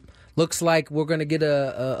 Looks like we're going to get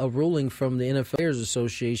a ruling from the NFL Players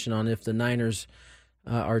Association on if the Niners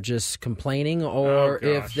are just complaining or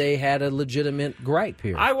if they had a legitimate gripe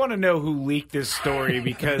here. I want to know who leaked this story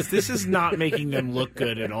because this is not making them look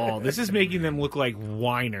good at all. This is making them look like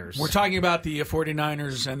whiners. We're talking about the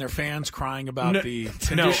 49ers and their fans crying about the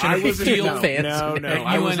condition of the field. at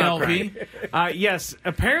UNLV. Yes,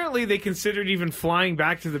 apparently they considered even flying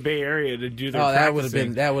back to the Bay Area to do their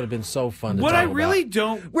practicing. That would have been so fun to What talk I really about.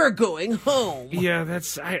 don't... We're going home. Yeah,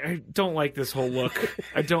 I don't like this whole look.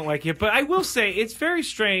 I don't like it. But I will say it's very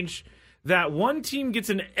strange that one team gets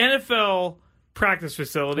an NFL practice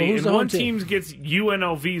facility and one team gets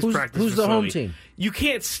UNLV's practice facility. Who's the home team? You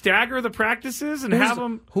can't stagger the practices and have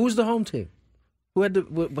them... Who's the home team? Who had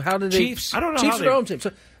to? How did they? Chiefs. I don't know. Chiefs how are the home team.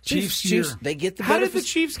 So Chiefs. They get the. How did the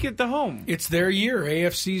Chiefs get the home? It's their year,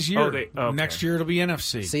 AFC's year. Next year it'll be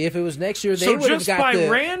NFC. See, if it was next year, they so would have just got by the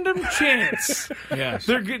random chance, yes,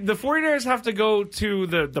 the 49ers have to go to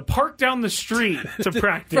the park down the street to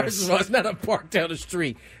practice. First of all, it's not a park down the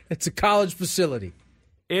street. It's a college facility.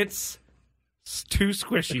 It's too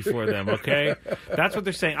squishy for them, okay? That's what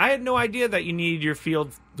they're saying. I had no idea that you needed your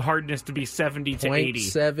field hardness to be 70 to 80.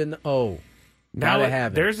 0.70. Now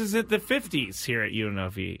have theirs is at the 50s here at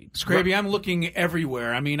UNLV. Skraby, I'm looking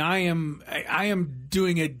everywhere. I mean, I am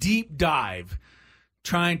doing a deep dive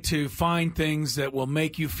trying to find things that will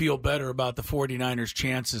make you feel better about the 49ers'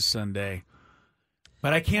 chances Sunday.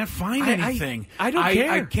 But I can't find anything. I don't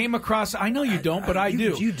care. I came across, I know you don't, but I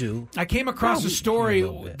do. You do. I came across a story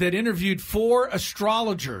that interviewed 4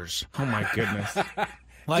 astrologers. Oh, my goodness.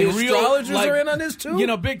 Like the astrologers are in on this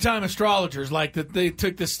too? Big-time astrologers, like that they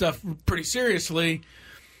took this stuff pretty seriously.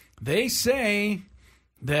 They say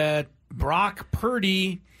that Brock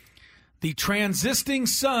Purdy, the transisting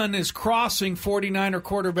sun, is crossing 49er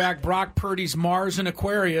quarterback Brock Purdy's Mars in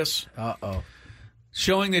Aquarius.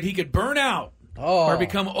 Showing that he could burn out or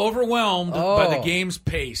become overwhelmed by the game's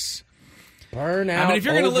pace. Burn out. I mean, if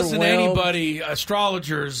you're going to listen to anybody,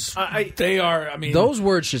 astrologers, they are. I mean, those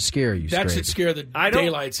words should scare you. That should scare the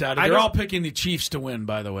daylights out of you. They're all picking the Chiefs to win,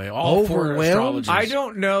 by the way. All 4 astrologers. I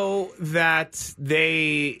don't know that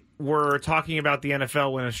they were talking about the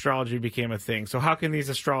NFL when astrology became a thing. So how can these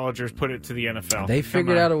astrologers put it to the NFL? They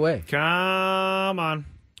figured out a way. Come on.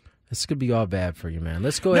 This could be all bad for you, man.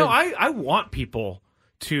 Let's go ahead. No, I want people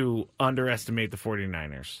to underestimate the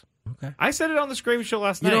 49ers. Okay. I said it on the Skraby Show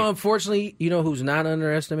last night. Unfortunately, who's not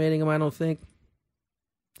underestimating them, I don't think?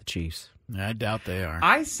 The Chiefs. I doubt they are.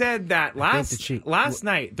 I said that last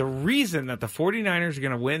night. The reason that the 49ers are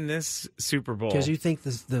going to win this Super Bowl. Because you think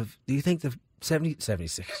do you think the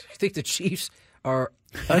 76, you think the Chiefs are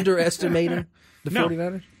underestimating the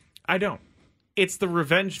 49ers? I don't. It's the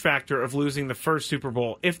revenge factor of losing the first Super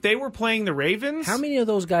Bowl. If they were playing the Ravens... How many of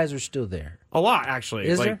those guys are still there? A lot, actually.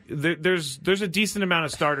 Is there? There's a decent amount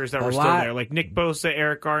of starters that were still there. Like Nick Bosa,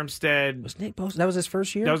 Eric Armstead. Was Nick Bosa? That was his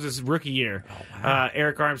first year? That was his rookie year. Oh, wow.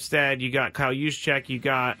 Eric Armstead. You got Kyle Juszczyk. You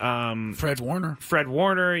got... Fred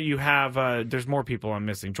Warner. You have... there's more people I'm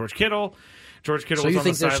missing. George Kittle. So you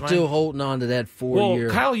think they're still holding on to that 4-year...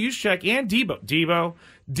 Well, Kyle Juszczyk and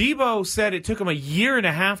Debo said it took him a year and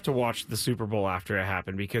a half to watch the Super Bowl after it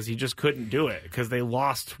happened because he just couldn't do it because they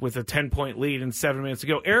lost with a 10-point lead and 7 minutes to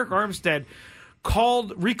go. Eric Armstead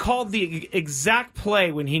recalled the exact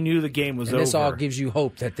play when he knew the game was over. And this all gives you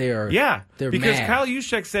hope that they're because mad. Kyle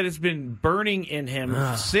Juszczyk said it's been burning in him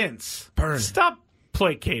since. Stop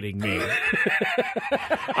placating me.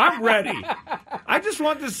 I'm ready. I just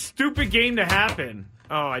want this stupid game to happen.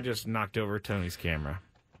 Oh, I just knocked over Tony's camera.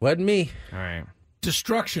 Wasn't me. All right.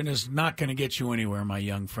 Destruction is not going to get you anywhere, my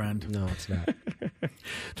young friend. No, it's not.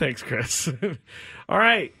 Thanks, Chris. All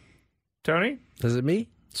right. Tony? Is it me?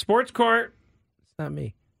 Sports Court. It's not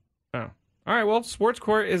me. Oh. All right, well, Sports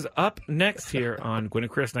Court is up next here on Gwynn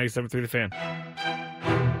and Chris, 97.3 The Fan.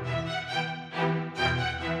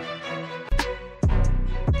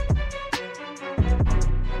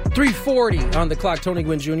 3:40 on the clock. Tony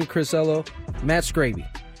Gwynn Jr., Chris Ello, Matt Skraby.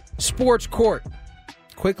 Sports Court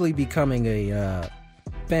quickly becoming a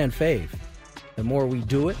fan fave. The more we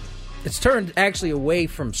do it, it's turned actually away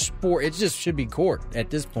from sport. It just should be court at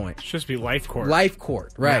this point. It should just be life court. Life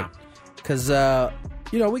court, right. Because,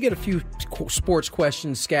 we get a few sports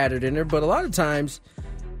questions scattered in there, but a lot of times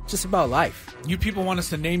it's just about life. You people want us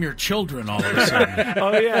to name your children all of a sudden.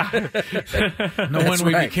 Oh, yeah. When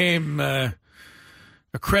we became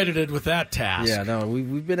accredited with that task. Yeah, no,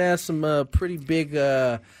 we've been asked some pretty big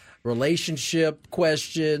relationship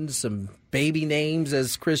questions, some baby names,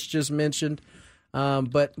 as Chris just mentioned.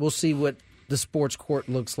 But we'll see what the sports court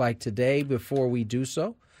looks like today. Before we do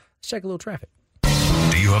so, let's check a little traffic.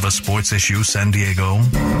 Do you have a sports issue, San Diego?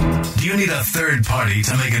 Do you need a third party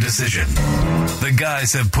to make a decision? The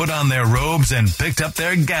guys have put on their robes and picked up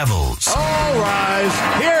their gavels. All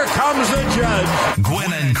rise. Here comes the judge.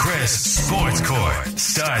 Gwynn and Chris Sports Court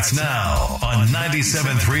starts now on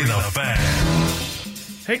 97.3 The Fan.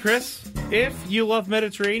 Hey, Chris. If you love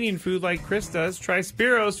Mediterranean food like Chris does, try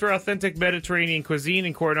Spiro's for authentic Mediterranean cuisine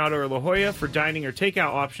in Coronado or La Jolla. For dining or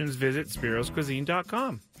takeout options, visit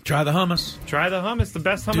spiroscuisine.com. Try the hummus. Try the hummus. The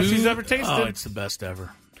best hummus he's ever tasted. Oh, it's the best ever.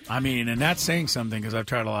 I mean, and that's saying something because I've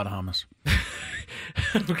tried a lot of hummus.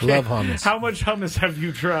 Okay. Love hummus. How much hummus have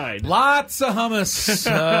you tried? Lots of hummus.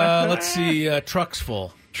 Let's see, trucks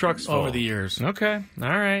full. Trucks full. Over the years. Okay. All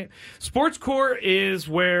right. Sports Court is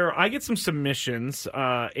where I get some submissions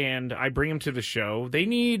and I bring them to the show. They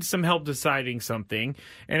need some help deciding something,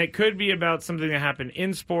 and it could be about something that happened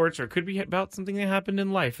in sports or it could be about something that happened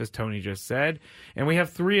in life, as Tony just said. And we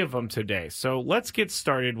have 3 of them today. So let's get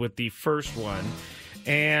started with the first one.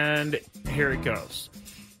 And here it goes.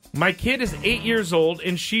 My kid is 8 years old,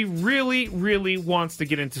 and she really, really wants to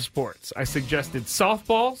get into sports. I suggested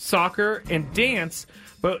softball, soccer, and dance,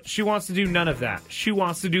 but she wants to do none of that. She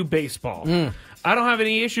wants to do baseball. I don't have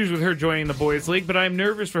any issues with her joining the boys' league, but I'm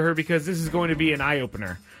nervous for her because this is going to be an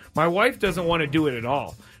eye-opener. My wife doesn't want to do it at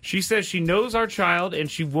all. She says she knows our child, and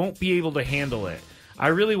she won't be able to handle it. I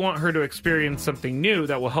really want her to experience something new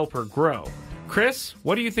that will help her grow. Chris,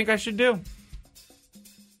 what do you think I should do?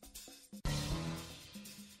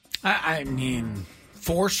 I mean,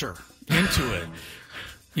 force her into it.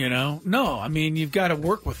 No, I mean, you've got to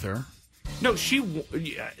work with her. No,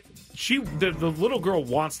 the little girl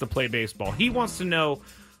wants to play baseball. He wants to know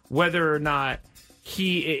whether or not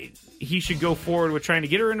he should go forward with trying to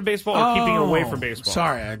get her into baseball or keeping her away from baseball.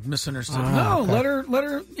 Sorry, I misunderstood. Let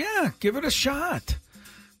her, give it a shot.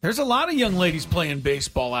 There's a lot of young ladies playing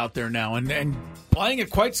baseball out there now, and playing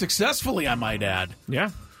it quite successfully, I might add.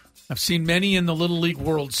 Yeah. I've seen many in the Little League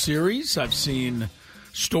World Series. I've seen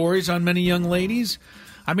stories on many young ladies.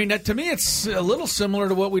 I mean, to me, it's a little similar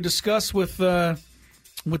to what we discussed with the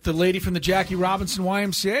lady from the Jackie Robinson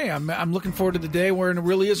YMCA. I'm looking forward to the day where it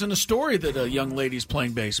really isn't a story that a young lady's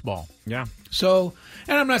playing baseball. Yeah. So,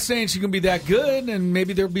 and I'm not saying she's going to be that good, and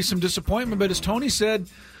maybe there'll be some disappointment, but as Tony said,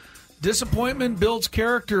 disappointment builds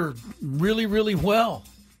character really, really well.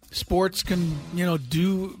 Sports can,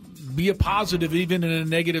 be a positive even in a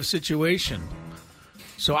negative situation.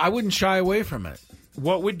 So I wouldn't shy away from it.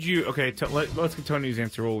 What would you... Okay, let's get Tony's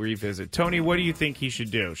answer. We'll revisit. Tony, what do you think he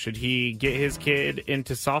should do? Should he get his kid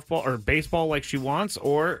into softball or baseball like she wants,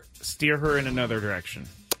 or steer her in another direction?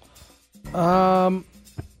 No,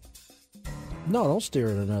 don't steer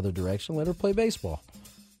her in another direction. Let her play baseball.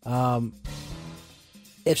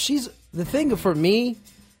 If she's... The thing for me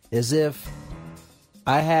is if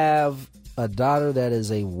I have a daughter that is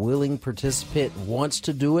a willing participant, wants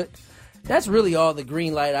to do it, that's really all the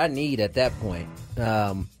green light I need at that point.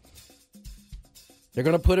 They're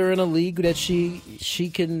going to put her in a league that she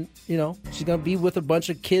can, she's going to be with a bunch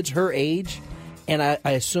of kids her age, and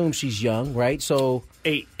I assume she's young, right? So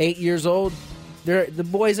 8 years old, the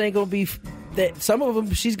boys ain't going to be, some of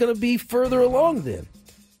them she's going to be further along then.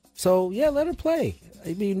 So, yeah, let her play.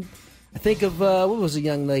 I mean, I think of, what was a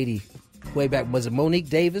young lady way back? Was it Monique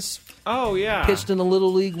Davis? Oh, yeah. Pitched in the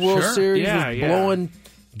Little League World Series, was blowing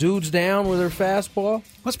dudes down with her fastball.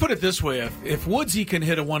 Let's put it this way. If Woodsy can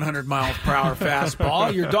hit a 100-mile-per-hour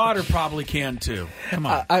fastball, your daughter probably can, too. Come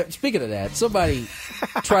on. Speaking of that, somebody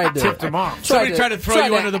tried to... Tipped him off. Somebody tried to throw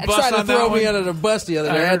you under the bus on that one? Tried to throw me under the bus the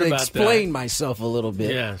other day. I had to explain myself a little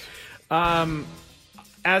bit. Yes.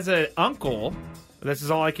 As an uncle, this is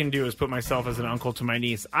all I can do is put myself as an uncle to my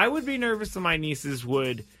niece. I would be nervous that my nieces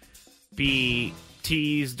would be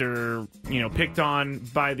teased or picked on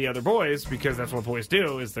by the other boys, because that's what boys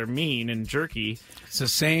do, is they're mean and jerky. It's the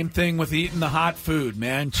same thing with eating the hot food,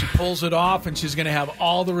 man. She pulls it off and she's going to have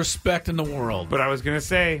all the respect in the world. But I was going to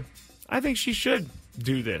say, I think she should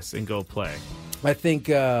do this and go play. I think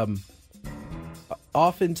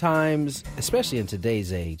oftentimes, especially in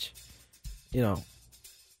today's age,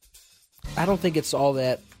 I don't think it's all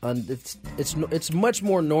that. It's much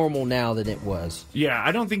more normal now than it was. Yeah,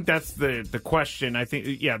 I don't think that's the question. I think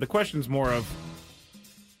the question's more of,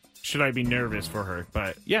 should I be nervous for her?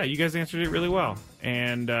 But yeah, you guys answered it really well,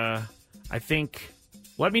 and I think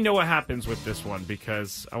let me know what happens with this one,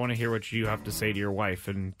 because I want to hear what you have to say to your wife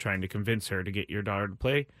and trying to convince her to get your daughter to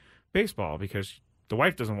play baseball, because the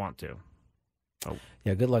wife doesn't want to. Oh.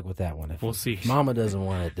 Yeah, good luck with that one. We'll see. Mama doesn't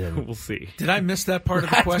want it, then we'll see. Did I miss that part of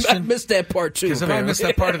the question? I missed that part, too. Because if I missed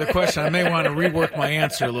that part of the question, I may want to rework my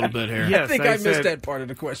answer a little bit here. Yes, I think I missed that part of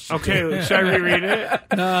the question. Okay, should I reread it?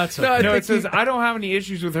 No, it's okay. No, it says, I don't have any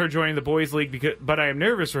issues with her joining the boys' league, but I am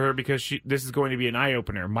nervous for her because this is going to be an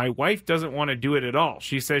eye-opener. My wife doesn't want to do it at all.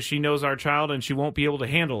 She says she knows our child and she won't be able to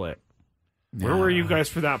handle it. Where were you guys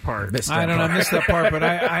for that part? I missed that part, but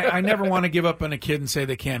I never want to give up on a kid and say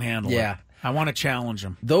they can't handle it. I want to challenge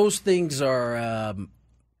them. Those things are,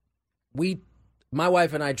 my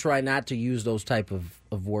wife and I try not to use those type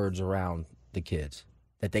of words around the kids,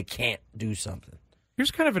 that they can't do something. Here's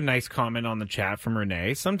kind of a nice comment on the chat from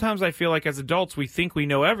Renee. Sometimes I feel like as adults we think we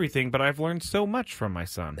know everything, but I've learned so much from my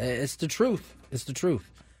son. It's the truth. It's the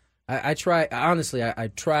truth. I try, honestly, I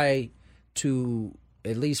try to,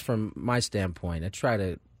 at least from my standpoint, I try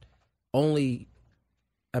to only...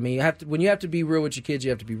 when you have to be real with your kids, you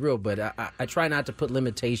have to be real. But I try not to put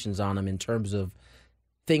limitations on them in terms of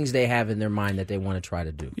things they have in their mind that they want to try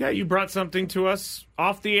to do. Yeah, you brought something to us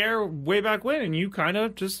off the air way back when, and you kind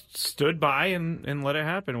of just stood by and let it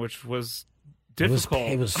happen, which was difficult.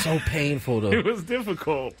 It was so painful. It was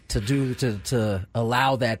difficult to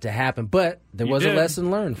allow that to happen. But there was a lesson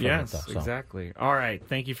learned from it, though. Yes, exactly. All right,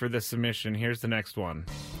 thank you for this submission. Here's the next one.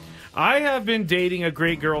 I have been dating a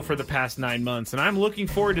great girl for the past 9 months, and I'm looking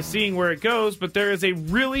forward to seeing where it goes, but there is a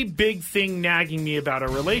really big thing nagging me about our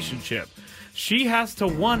relationship. She has to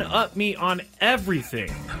one-up me on everything.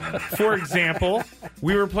 For example,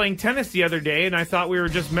 we were playing tennis the other day, and I thought we were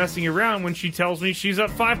just messing around when she tells me she's up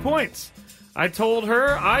 5 points. I told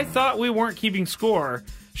her I thought we weren't keeping score.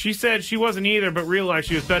 She said she wasn't either, but realized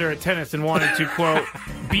she was better at tennis and wanted to, quote,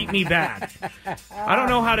 beat me bad. I don't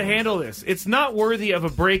know how to handle this. It's not worthy of a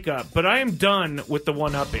breakup, but I am done with the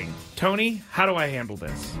one-upping. Tony, how do I handle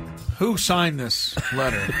this? Who signed this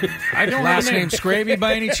letter? I don't Last have a name Skraby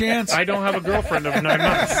by any chance? I don't have a girlfriend of 9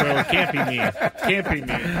 months, so it can't be me. Can't be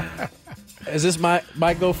me. Is this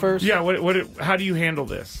my go first? Yeah, how do you handle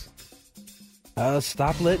this?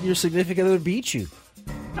 Stop letting your significant other beat you.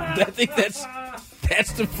 I think that's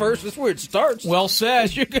where it starts. Well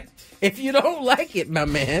said. If you don't like it, my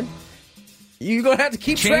man, you're going to have to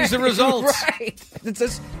keep change the results. Right.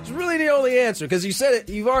 It's really the only answer, because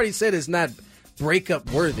you've already said it's not breakup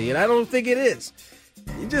worthy, and I don't think it is.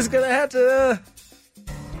 You're just going to have to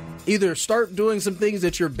either start doing some things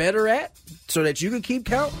that you're better at so that you can keep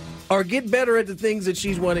count, or get better at the things that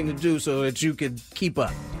she's wanting to do so that you can keep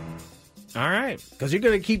up. All right. Because you're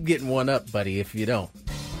going to keep getting one up, buddy, if you don't.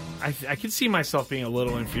 I could see myself being a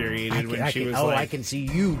little infuriated when she was like... I can see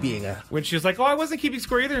you being when she was like, I wasn't keeping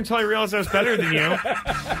score either until I realized I was better than you.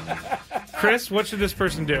 Chris, what should this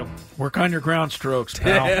person do? Work on your ground strokes,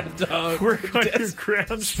 pal. Yeah, dog. Work on your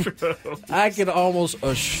ground strokes. I can almost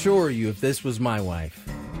assure you, if this was my wife,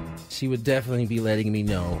 she would definitely be letting me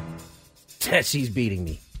know that she's beating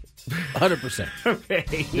me. 100%.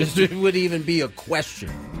 Okay. This wouldn't even be a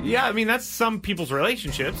question. Yeah, I mean, that's some people's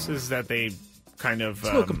relationships, is that they... kind of it's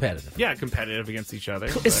a little competitive. Yeah, competitive against each other.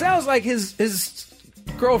 It sounds like his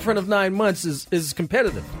girlfriend of 9 months is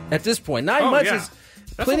competitive at this point. 9 months is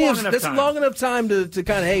plenty of that's a long enough time to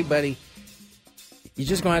kind of, hey, buddy, you're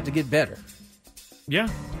just gonna have to get better. Yeah.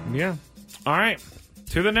 All right,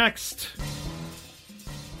 to the next.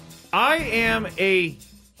 I am a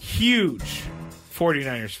huge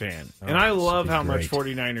 49ers fan, and I love how much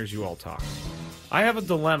 49ers you all talk. I have a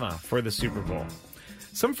dilemma for the Super Bowl.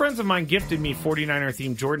 Some friends of mine gifted me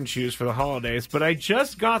 49er-themed Jordan shoes for the holidays, but I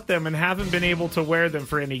just got them and haven't been able to wear them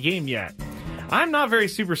for any game yet. I'm not very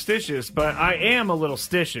superstitious, but I am a little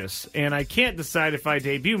stitious, and I can't decide if I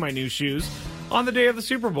debut my new shoes on the day of the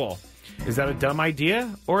Super Bowl. Is that a dumb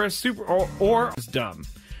idea, or is dumb?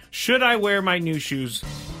 Should I wear my new shoes,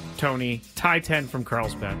 Tony? Tie 10 from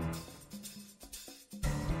Carlsbad.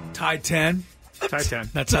 Tie 10? Tie 10.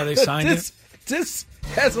 That's how they signed it? This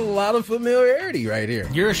has a lot of familiarity right here.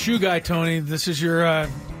 You're a shoe guy, Tony. This is your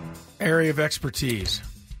area of expertise.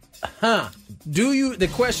 The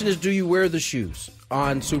question is, do you wear the shoes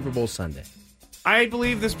on Super Bowl Sunday? I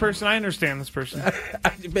believe this person. I understand this person. I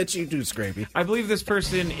bet you do, Skraby. I believe this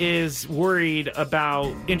person is worried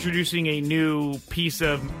about introducing a new piece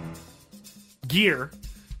of gear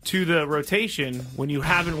to the rotation when you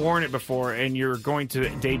haven't worn it before and you're going to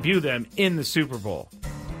debut them in the Super Bowl.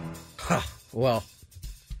 Well,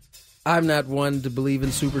 I'm not one to believe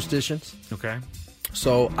in superstitions. Okay.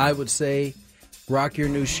 So I would say rock your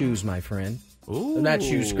new shoes, my friend. Ooh. Not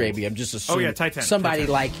you, Skraby. I'm just assuming Titan. somebody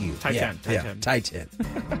like you. Titan.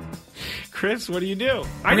 Chris, what do you do?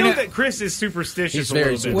 I know that Chris is superstitious. He's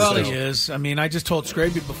very a little bit. Well, he is. I mean, I just told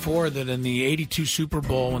Skraby before that in the 82 Super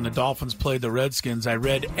Bowl when the Dolphins played the Redskins, I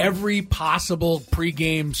read every possible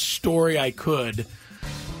pregame story I could,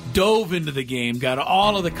 dove into the game, got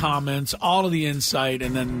all of the comments, all of the insight,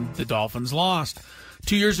 and then the Dolphins lost.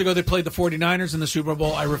 2 years ago, they played the 49ers in the Super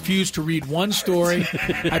Bowl. I refused to read one story.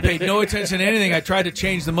 I paid no attention to anything. I tried to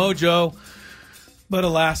change the mojo, but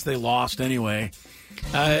alas, they lost anyway.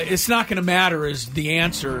 It's not going to matter is the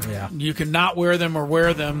answer. Yeah. You can not wear them or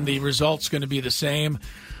wear them. The result's going to be the same.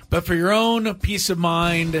 But for your own peace of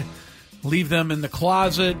mind, leave them in the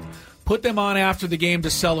closet. Put them on after the game to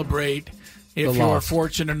celebrate if you're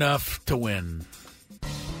fortunate enough to win.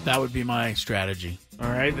 That would be my strategy. All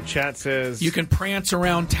right, the chat says... You can prance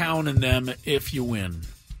around town in them if you win.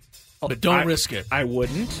 But don't risk it. I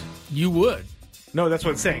wouldn't. You would. No, that's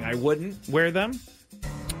what it's saying. I wouldn't wear them.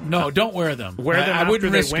 No, don't wear them. Wear them I after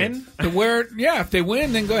wouldn't they risk win? it. If they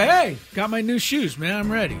win, then go, hey, got my new shoes, man.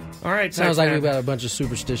 I'm ready. All right. Sounds like we've got a bunch of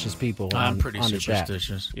superstitious people I'm pretty on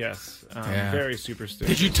superstitious. The chat. Yes, very superstitious.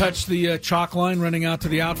 Did you touch the chalk line running out to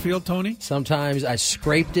the outfield, Tony? Sometimes I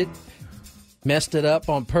scraped it, messed it up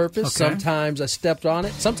on purpose. Okay. Sometimes I stepped on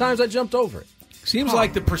it. Sometimes I jumped over it. Seems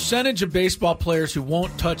like the percentage of baseball players who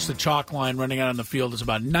won't touch the chalk line running out on the field is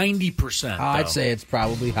about 90%. I'd say it's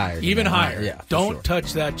probably higher. Even that. higher. Yeah, don't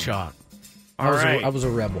touch that chalk. All right. I was a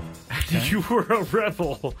rebel. Okay. You were a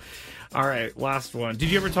rebel. All right, last one. Did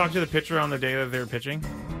you ever talk to the pitcher on the day that they were pitching?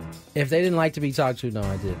 If they didn't like to be talked to, no,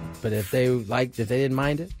 I didn't. But if they didn't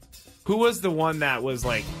mind it, who was the one that was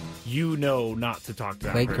like, not to talk to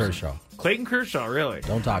that Clayton person? Kershaw. Clayton Kershaw, really?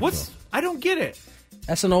 Don't talk to him. I don't get it.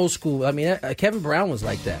 That's an old school. I mean, Kevin Brown was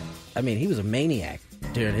like that. I mean, he was a maniac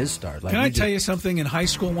during his start. Can I tell you something? In high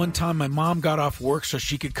school one time, my mom got off work so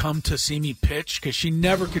she could come to see me pitch because she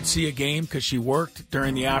never could see a game because she worked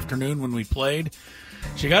during the afternoon when we played.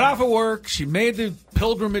 She got off of work. She made the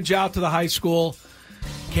pilgrimage out to the high school,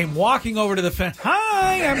 came walking over to the fence.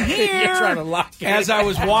 Hi, I'm here. You're trying to lock it. As I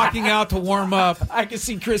was walking out to warm up. I can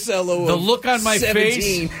see Chris Ello. The look on my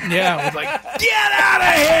 17. face. Yeah, was like, get out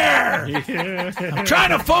of here. I'm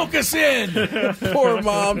trying to focus in. Poor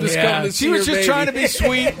mom just coming to see She was her just baby. trying to be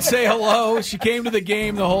sweet and say hello. She came to the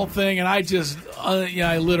game, the whole thing, and I just,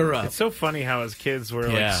 I lit her up. It's so funny how as kids we're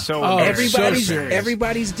Yeah. like so Oh, embarrassed.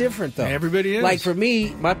 Everybody's different though. Everybody is. Like for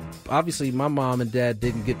me, obviously my mom and dad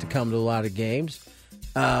didn't get to come to a lot of games.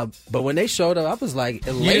 But when they showed up, I was like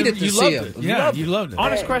elated to see them. You loved it.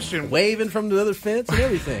 Honest question. Waving from the other fence and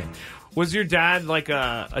everything. Was your dad like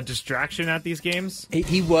a distraction at these games?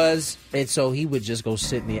 He was, and so he would just go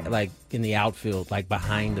sit in the outfield, like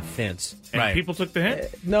behind the fence. And people took the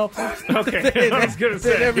hit? No. Okay. I was going to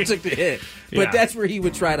say. They never took the hit. But that's where he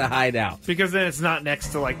would try to hide out. Because then it's not next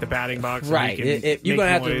to like the batting box. Right. You're You're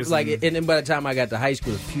going to have to, and then by the time I got to high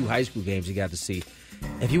school, a few high school games you got to see.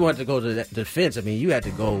 If you wanted to go to the fence, I mean, you had to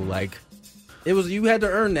go you had to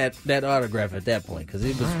earn that autograph at that point because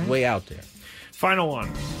it was way out there. Final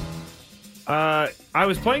one. I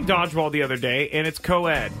was playing dodgeball the other day, and it's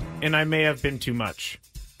co-ed, and I may have been too much.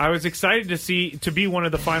 I was excited to be one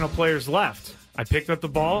of the final players left. I picked up the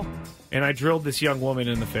ball, and I drilled this young woman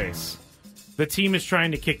in the face. The team is trying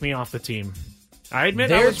to kick me off the team. I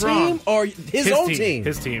admit I was wrong. Their team or his own team?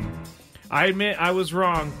 His team. I admit I was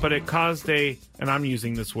wrong, but it caused and I'm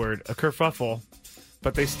using this word, a kerfuffle.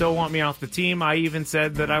 But they still want me off the team. I even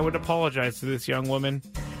said that I would apologize to this young woman.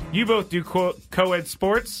 You both do co-ed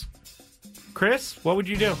sports. Chris, what would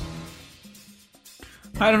you do?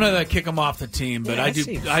 I don't know that I kick them off the team, but I do.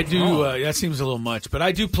 That seems a little much, but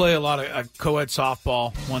I do play a lot of co-ed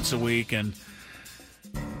softball once a week, and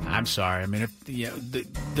I'm sorry. I mean, if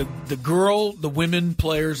the women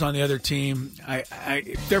players on the other team,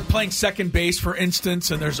 if they're playing second base, for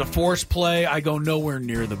instance, and there's a force play, I go nowhere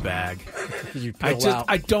near the bag.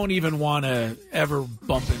 I don't even want to ever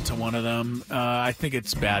bump into one of them. I think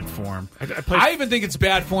it's bad form. I even think it's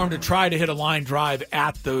bad form to try to hit a line drive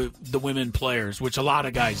at the women players, which a lot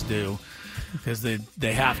of guys do. Because they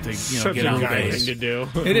have to get on base. Thing to do.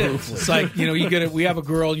 It is. It's like we have a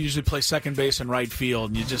girl usually play second base and right field,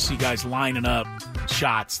 and you just see guys lining up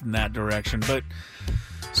shots in that direction. But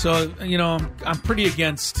So, I'm pretty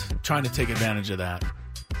against trying to take advantage of that.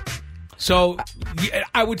 So,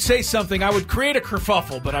 I would say something. I would create a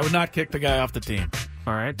kerfuffle, but I would not kick the guy off the team.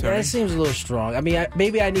 All right, Tony. Yeah, it seems a little strong. I mean,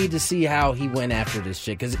 maybe I need to see how he went after this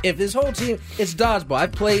shit. Because if this whole team, it's dodgeball.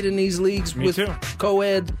 I've played in these leagues with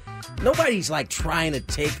co-ed. Nobody's like trying to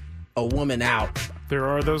take a woman out. There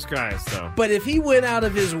are those guys, though. But if he went out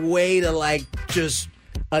of his way to like just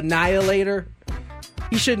annihilate her,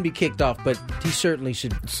 he shouldn't be kicked off, but he certainly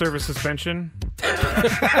should serve a suspension.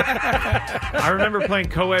 I remember playing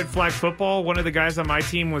co-ed flag football. One of the guys on my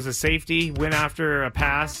team was a safety, went after a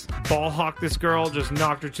pass, ball hawked this girl, just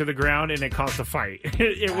knocked her to the ground, and it caused a fight.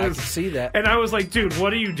 It was, I can see that. And I was like, dude,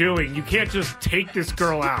 what are you doing? You can't just take this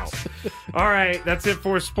girl out. All right, that's it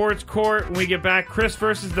for Sports Court. When we get back, Chris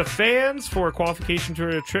versus the fans for qualification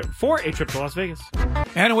to a trip to Las Vegas.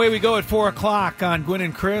 And away we go at 4 o'clock on Gwynn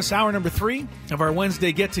and Chris. Hour number 3 of our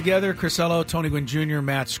Wednesday get-together. Chris Ello, Tony Gwynn Jr.,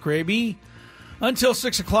 Matt Skraby. Until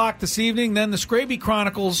 6 o'clock this evening. Then the Skraby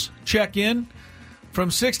Chronicles check in from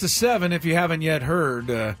 6 to 7. If you haven't yet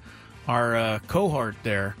heard, our cohort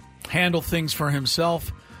there handle things for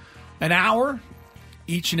himself. An hour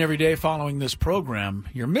each and every day following this program.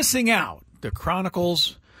 You're missing out. The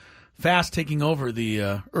Chronicles fast taking over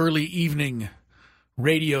the early evening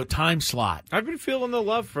radio time slot. I've been feeling the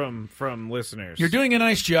love from listeners. You're doing a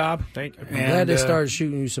nice job. Thank you. I'm glad they started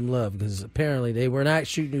shooting you some love, because apparently they were not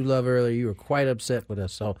shooting you love earlier. You were quite upset with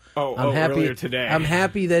us. So I'm happy earlier today. I'm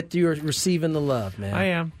happy that you're receiving the love, man. I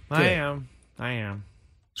am. Good. I am.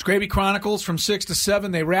 Skraby Chronicles from 6 to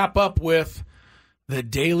 7. They wrap up with the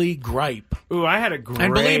Daily Gripe. Ooh, I had a great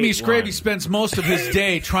And believe me, Skraby one. spends most of his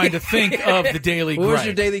day trying to think of the Daily Gripe. What was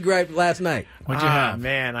your Daily Gripe last night? What'd you have?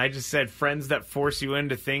 Man, I just said friends that force you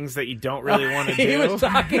into things that you don't really want to do. He was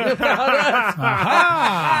talking about us.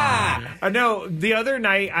 I know. The other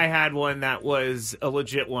night I had one that was a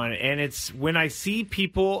legit one, and it's when I see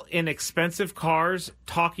people in expensive cars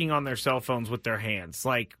talking on their cell phones with their hands,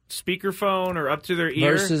 like speakerphone or up to their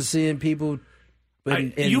ear. Versus seeing people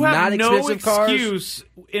in you not have no expensive cars. excuse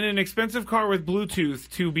in an expensive car with Bluetooth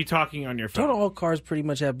to be talking on your phone. Don't all cars pretty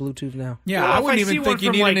much have Bluetooth now? Yeah, Well, I if wouldn't I even see think one you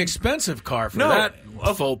from, need like- an expensive car for that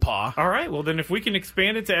faux pas. All right, well then if we can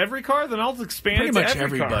expand it to every car, then I'll expand Pretty it to much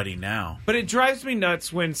every car. everybody now. But it drives me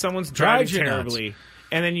nuts when someone's driving Drives you terribly, nuts.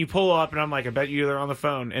 and then you pull up, and I'm like, I bet you they're on the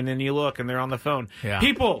phone, and then you look, and they're on the phone. Yeah.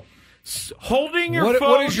 People, holding your What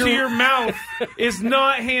phone is to your mouth is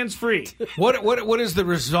not hands-free. What is the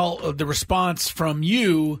result of the response from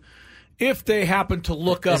you if they happen to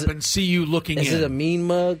look up and see you looking in? Is it a mean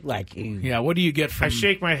mug? Like, Yeah, what do you get from... I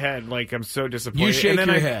shake my head like I'm so disappointed. You shake and then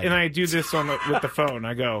your I, head. And I do this with the phone.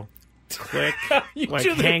 I go, click, You like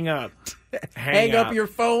do the- hang up. hang up your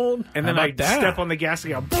phone. And then How I about that? step on the gas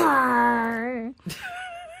and go,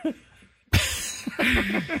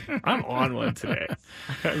 I'm on one today.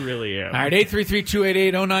 I really am. All right,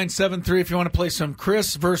 833-288-0973. If you want to play some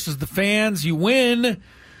Chris versus the fans, you win.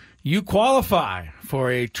 You qualify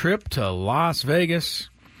for a trip to Las Vegas.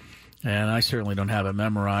 And I certainly don't have it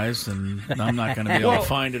memorized, and I'm not going to be able to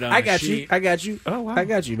find it on I the got sheet. you. I got you. Oh, wow. I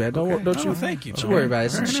got you, man. Don't you? Thank you. Don't worry about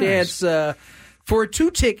it. It's a chance for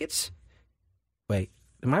 2 tickets. Wait,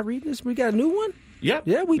 am I reading this? We got a new one? Yep.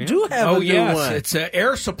 Yeah, we do have a new yes, one. it's an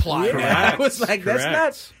Air Supply. Yeah, I was like,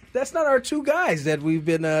 Correct. that's not our 2 guys that we've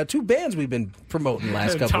been 2 bands we've been promoting the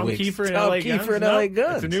last couple Tom of weeks. Kiefer and Tom LA Kiefer Guns. and No, LA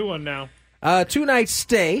Guns. It's a new one now. 2-night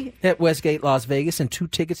stay at Westgate, Las Vegas, and 2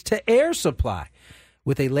 tickets to Air Supply.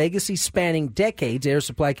 With a legacy spanning decades, Air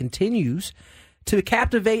Supply continues to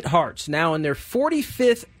captivate hearts. Now in their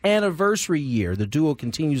 45th anniversary year, the duo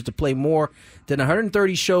continues to play more than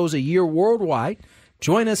 130 shows a year worldwide.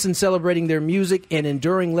 Join us in celebrating their music and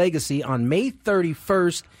enduring legacy on May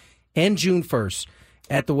 31st and June 1st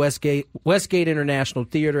at the Westgate International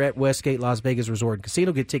Theater at Westgate Las Vegas Resort and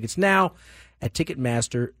Casino. Get tickets now at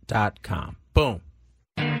Ticketmaster.com. Boom.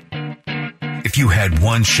 If you had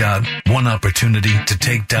one shot, one opportunity to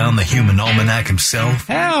take down the human almanac himself,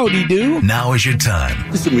 howdy do. Now is your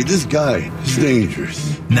time. Listen to me, this guy is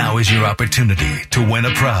dangerous. Now is your opportunity to win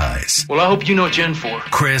a prize. Well, I hope you know what you're in for.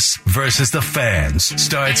 Chris versus the fans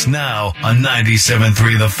starts now on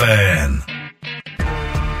 97.3 The Fan.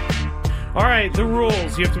 All right, the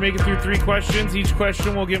rules. You have to make it through 3 questions. Each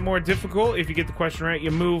question will get more difficult. If you get the question right, you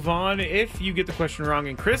move on. If you get the question wrong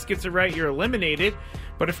and Chris gets it right, you're eliminated.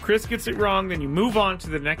 But if Chris gets it wrong, then you move on to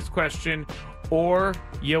the next question or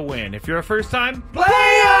you win. If you're a first-time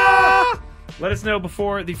player, let us know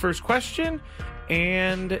before the first question,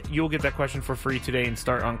 and you'll get that question for free today and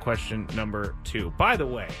start on question number 2. By the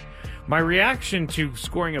way, my reaction to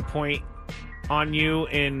scoring a point on you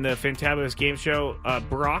in the Fantabulous Game Show,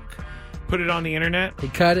 Brock put it on the internet. He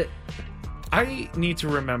cut it. I need to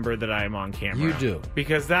remember that I am on camera. You do.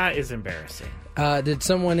 Because that is embarrassing. Did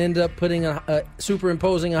someone end up putting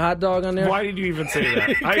superimposing a hot dog on there? Why did you even say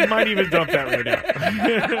that? I might even dump that right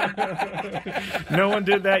now. No one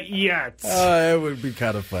did that yet. It would be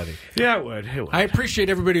kind of funny. Yeah, it would. I appreciate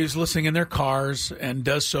everybody who's listening in their cars and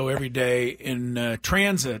does so every day in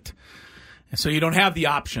transit. And so you don't have the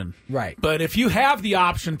option. Right. But if you have the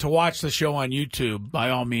option to watch the show on YouTube, by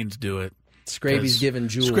all means do it. Skraby's giving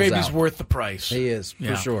jewels Skraby's out. worth the price. He is,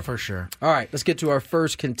 for sure. For sure. All right, let's get to our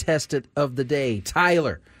first contestant of the day.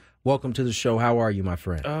 Tyler, welcome to the show. How are you, my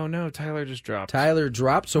friend? Oh, no, Tyler just dropped. Tyler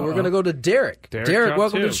dropped, so we're going to go to Derek. Derek,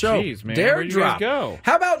 welcome to the show. Jeez, man. Derek Where'd you dropped. guys go?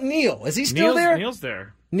 How about Neil? Is he still there? Neil's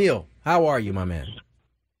there. Neil, how are you, my man?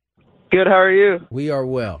 Good, how are you? We are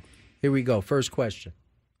well. Here we go. First question.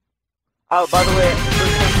 Oh, by the way,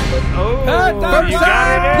 you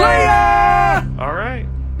got it in. All right.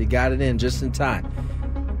 He got it in just in time.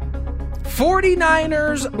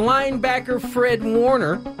 49ers linebacker Fred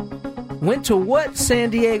Warner went to what San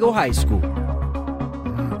Diego high school?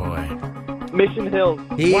 Oh, boy. Mission Hill.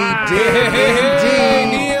 He did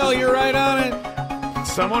indeed. Neil, you're right on it.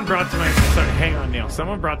 Someone brought to my hang on, Neil.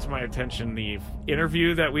 Someone brought to my attention the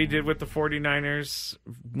interview that we did with the 49ers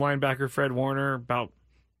linebacker Fred Warner about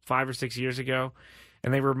 5 or 6 years ago.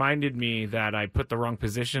 And they reminded me that I put the wrong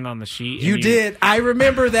position on the sheet. You did. I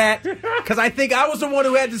remember that because I think I was the one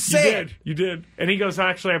who had to say it. You did. And he goes,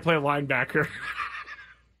 actually, I play linebacker.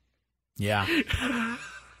 Yeah.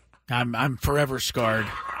 I'm forever scarred.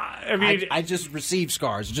 I mean, I just received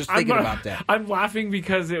scars just thinking about that. I'm laughing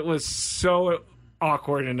because it was so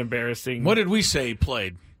awkward and embarrassing. What did we say he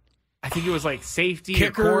played? I think it was like safety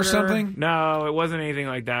Kicker or or something? No, it wasn't anything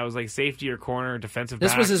like that. It was like safety or corner, defensive back.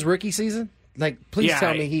 This was his rookie season? Like, please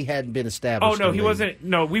tell me he hadn't been established. Oh, no, he wasn't.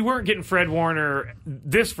 No, we weren't getting Fred Warner,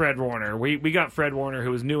 this Fred Warner. We got Fred Warner,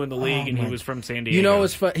 who was new in the league, and he was from San Diego. You know,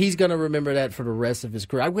 it's fun. He's going to remember that for the rest of his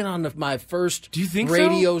career. I went on my first think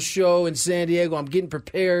radio show in San Diego. I'm getting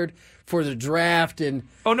prepared for the draft. And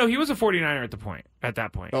oh, no, he was a 49er at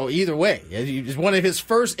that point. Oh, either way. It's one of his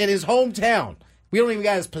first in his hometown. We don't even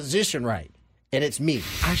got his position right. And it's me.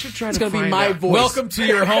 I should try it's to gonna find be my out. voice. Welcome to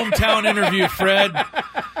your hometown interview, Fred.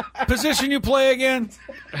 Position you play again?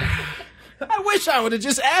 I wish I would have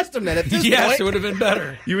just asked him that at this yes, point. it would have been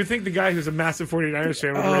better. You would think the guy who's a massive 49ers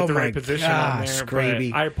fan would write the right position on there.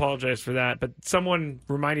 Skraby. But I apologize for that. But someone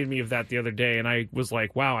reminded me of that the other day, and I was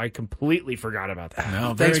like, wow, I completely forgot about that.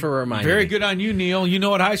 No, Thanks for reminding Very me. good on you, Neil. You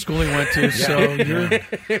know what high school he went to,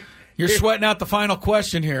 so you're sweating out the final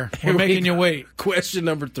question here. We're making you wait. Question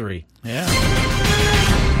number 3. Yeah.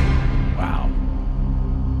 Wow.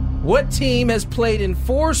 What team has played in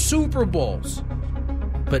 4 Super Bowls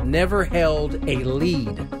but never held a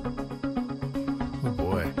lead? Oh,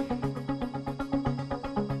 boy.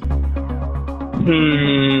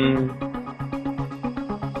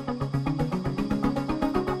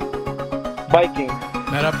 Vikings.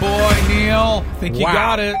 That a boy, Neil. Think you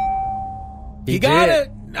got it. He got did.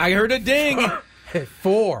 it. I heard a ding.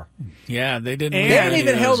 4. Yeah, they didn't. They haven't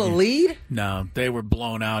even held a lead? No, they were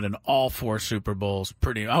blown out in all 4 Super Bowls.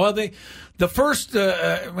 Pretty well. The first,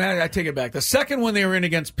 I take it back. The second one they were in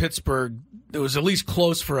against Pittsburgh, it was at least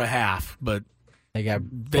close for a half, but they got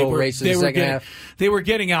race in the second half. They were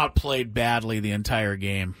getting outplayed badly the entire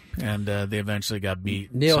game, and they eventually got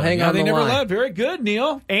beat. Neil, hang on they the never line. led. Very good,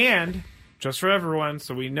 Neil. And just for everyone,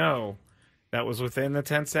 so we know, that was within the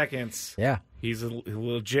 10 seconds. Yeah. He's a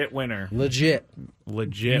legit winner. Legit.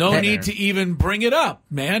 No need to even bring it up,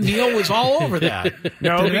 man. Neil was all over that.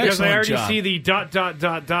 No, Did an because I excellent already job. see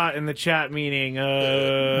the ... in the chat, meaning,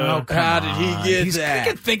 Oh, come How did he on. get He that?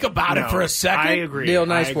 can think about it for a second. I agree. Neil,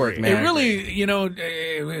 nice I work, agree. man. It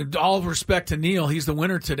really, all respect to Neil, he's the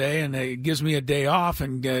winner today, and it gives me a day off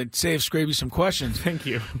and saves Skraby some questions. Thank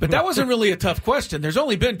you. But that wasn't really a tough question. There's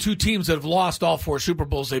only been 2 teams that have lost all 4 Super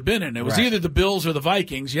Bowls they've been in. It was either the Bills or the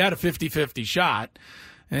Vikings. You had a 50-50 shot.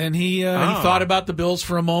 And he thought about the Bills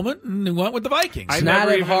for a moment and he went with the Vikings. It's not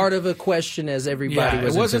as hard of a question as everybody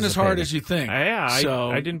was it wasn't as hard anticipating. as you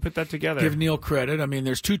think. I didn't put that together. Give Neil credit. I mean,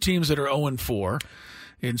 there's 2 teams that are 0-4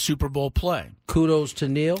 in Super Bowl play. Kudos to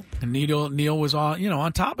Neil. And Neil was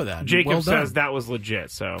on top of that. Jacob Well done. says that was legit.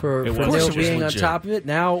 So For it Neil was being legit. on top of it.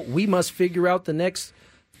 Now we must figure out the next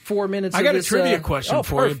 4 minutes I of got this, a trivia question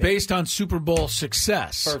for perfect. you based on Super Bowl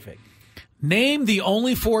success. Perfect. Name the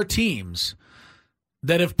only 4 teams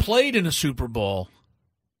that have played in a Super Bowl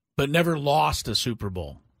but never lost a Super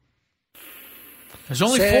Bowl. There's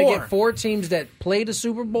only Say 4. again, 4 teams that played a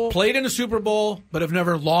Super Bowl? Played in a Super Bowl but have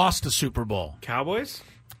never lost a Super Bowl. Cowboys?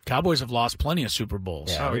 Cowboys have lost plenty of Super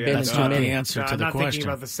Bowls. Yeah, That's not the answer to the I'm not question. thinking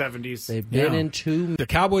about the 70s. They've been in two. The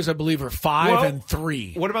Cowboys, I believe, are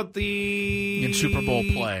 5-3 What about the in Super Bowl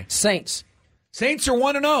play. Saints. Saints are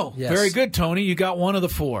 1-0. Yes. Very good, Tony. You got one of the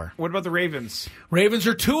 4. What about the Ravens? Ravens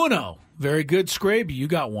are 2-0. Very good, Skraby. You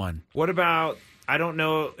got one. What about, I don't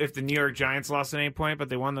know if the New York Giants lost at any point, but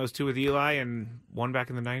they won those 2 with Eli and won back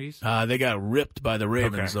in the 90s? They got ripped by the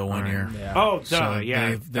Ravens, though, one year. Yeah. Oh, duh, So yeah.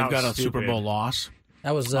 They've got a Super Bowl loss.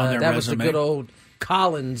 That was on their that was resume. the good old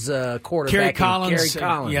Collins quarterback. Kerry Collins, Kerry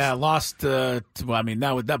Collins. yeah, lost.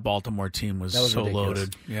 That Baltimore team was That was so ridiculous.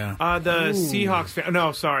 loaded. Yeah, The Seahawks.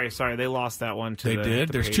 No, sorry. They lost that one to they the did.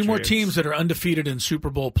 the There's 2 more Patriots. teams that are undefeated in Super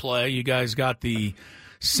Bowl play. You guys got the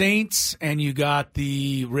Saints and you got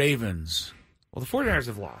the Ravens. Well, the 49ers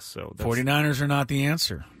have lost, so that's... 49ers are not the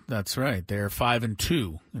answer. That's right. They're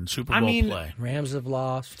 5-2 in Super Bowl play. Rams have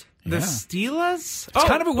lost. The Yeah. Steelers? It's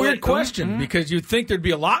kind of a weird question because you'd think there'd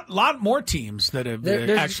be a lot more teams that have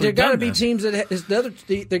actually there got to done be this. teams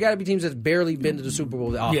that there got to be teams that's barely been to the Super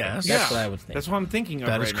Bowl. Yes. That's what I would think. That's what I'm thinking of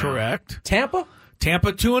That right is now. correct. Tampa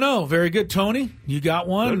 2-0. Very good, Tony. You got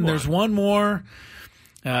one. Good one. There's one more.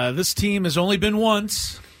 This team has only been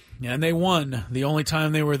once, and they won the only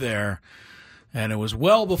time they were there. And it was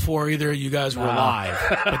well before either of you guys were alive.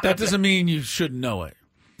 But that doesn't mean you shouldn't know it.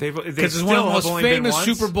 Because it's one of the most famous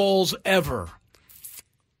Super Bowls ever.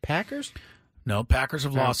 Packers? No, Packers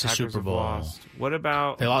have lost the Super Bowl. What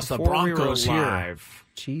about They lost the before we were Broncos here. live?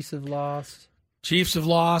 Chiefs have lost. Chiefs have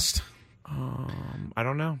lost. I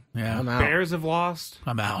don't know. Yeah, I'm out. Bears have lost.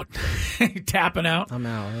 I'm out. Tapping out. I'm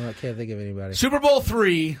out. I can't think of anybody. Super Bowl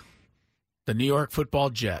III, the New York Football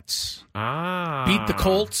Jets beat the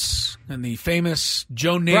Colts in the famous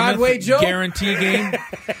Joe Namath Broadway Joe? guarantee game.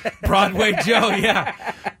 Broadway Joe,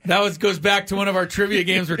 yeah. That goes back to one of our trivia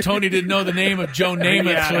games where Tony didn't know the name of Joe Namath,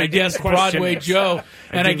 Yeah, so I he didn't guessed question Broadway it. Joe.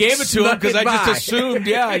 And I gave it to him snuck because it I just by. assumed,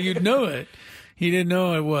 you'd know it. He didn't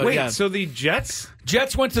know it was. Wait, yeah. so the Jets?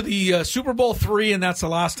 Jets went to the Super Bowl III, and that's the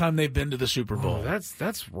last time they've been to the Super Bowl. Oh,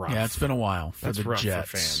 that's rough. Yeah, it's been a while for That's the rough Jets.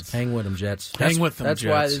 for fans. Hang with them, Jets. Hang with them, That's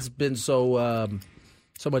Jets. why it's been so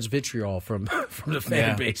much vitriol from the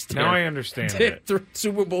fan base. There. Now I understand it.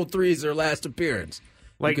 Super Bowl III is their last appearance.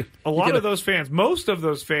 Like, a lot of those fans, most of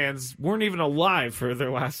those fans weren't even alive for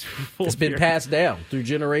their last Super Bowl. It's been passed down through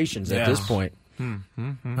generations at this point.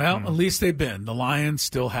 Well, at least they've been. The Lions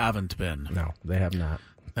still haven't been. No, they have not.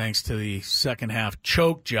 Thanks to the second half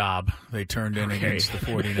choke job they turned in against the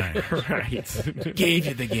 49ers. Right. Gave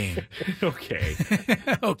you the game. Okay.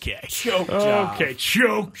 Okay. Choke job. Okay,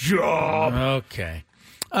 choke job. Okay.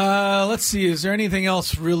 Let's see. Is there anything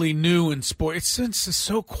else really new in sports? It's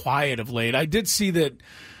so quiet of late. I did see that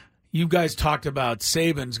you guys talked about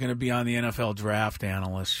Saban's going to be on the NFL Draft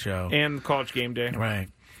Analyst show. And College Game Day. Right.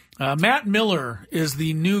 Matt Miller is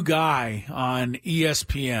the new guy on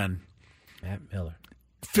ESPN. Matt Miller.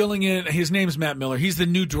 Filling in, his name's Matt Miller. He's the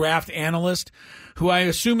new draft analyst, who I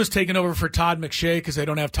assume has taken over for Todd McShay because they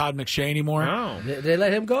don't have Todd McShay anymore. Oh. They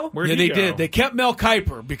let him go? Where'd yeah, he they go? did. They kept Mel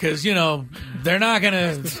Kiper because, they're not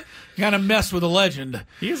going to mess with a legend.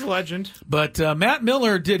 He is a legend. But Matt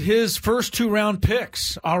Miller did his first 2-round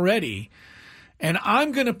picks already. And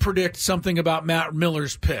I'm going to predict something about Matt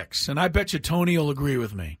Miller's picks. And I bet you Tony will agree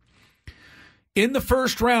with me. In the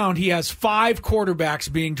first round, he has 5 quarterbacks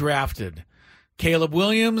being drafted. Caleb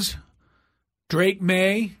Williams, Drake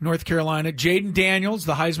May, North Carolina, Jaden Daniels,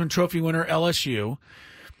 the Heisman Trophy winner, LSU.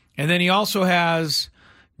 And then he also has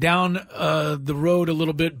down the road a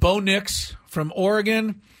little bit, Bo Nix from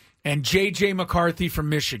Oregon and J.J. McCarthy from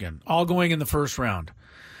Michigan, all going in the first round.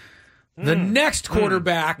 The next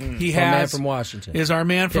quarterback he has Our man from Washington. is our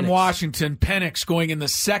man from Penix. Washington, Penix, going in the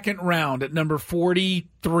second round at number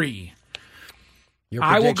 43.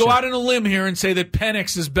 I will go out on a limb here and say that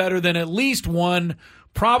Penix is better than at least one,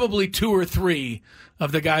 probably 2 or 3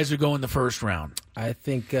 of the guys who go in the first round. I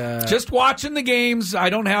think Just watching the games, I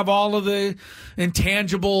don't have all of the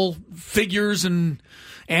intangible figures and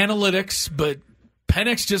analytics, but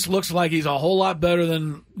Penix just looks like he's a whole lot better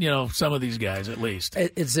than, some of these guys at least.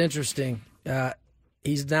 it's interesting.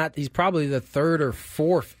 He's probably the 3rd or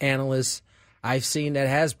 4th analyst I've seen that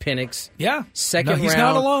has Penix. Yeah. Second he's round.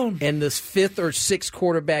 not alone. And this 5th or 6th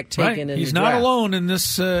quarterback taken in the draft. He's not alone in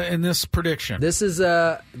this prediction. This is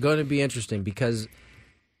going to be interesting because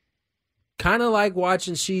kind of like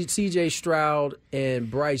watching C.J. Stroud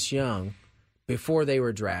and Bryce Young before they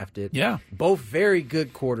were drafted. Yeah. Both very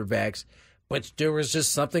good quarterbacks, but there was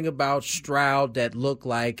just something about Stroud that looked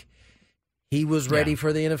like he was ready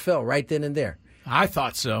for the NFL right then and there. I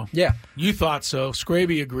thought so. Yeah. You thought so.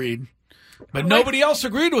 Skraby agreed. But nobody else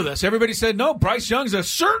agreed with us. Everybody said, no, Bryce Young's a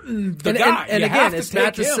certain guy. And You again, have to it's take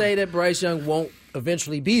not to him. say that Bryce Young won't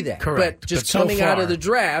eventually be that. Correct. But just But so coming out far, of the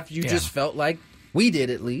draft, you just felt like we did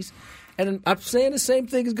at least. And I'm saying the same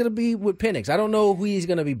thing is going to be with Penix. I don't know who he's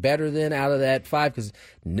going to be better than out of that 5 because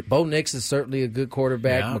Bo Nix is certainly a good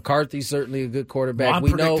quarterback. Yeah. McCarthy's certainly a good quarterback.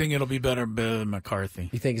 Well, I'm predicting it'll be better than McCarthy.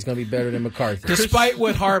 You think it's going to be better than McCarthy? Despite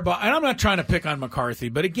what Harbaugh, and I'm not trying to pick on McCarthy,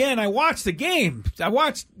 but again, I watched the game. I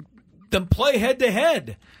watched them play head to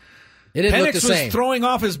head. It didn't look Penix the same. was throwing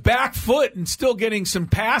off his back foot and still getting some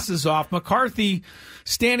passes off. McCarthy,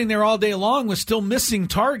 standing there all day long, was still missing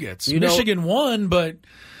targets. Michigan won, but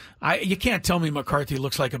you can't tell me McCarthy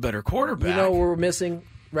looks like a better quarterback. You know what we're missing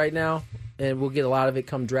right now, and we'll get a lot of it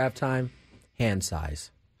come draft time? Hand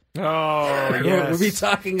size. Oh, yes. We'll be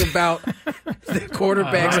talking about the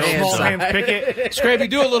quarterback's hand small size. hands picket. Scrappy,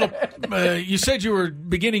 do a little. You said you were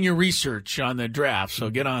beginning your research on the draft, so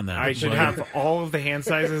get on that. I should have all of the hand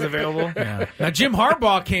sizes available. Yeah. Now, Jim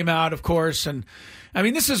Harbaugh came out, of course, and I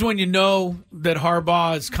mean, this is when you know that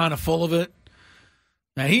Harbaugh is kind of full of it.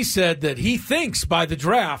 Now, he said that he thinks by the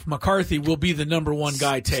draft McCarthy will be the number one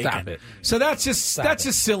guy taken. Stop it. So that's just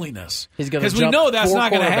silliness. He's going to because we jump know that's 4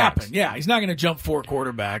 not going to quarterbacks. happen. Yeah, he's not going to jump 4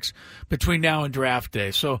 quarterbacks between now and draft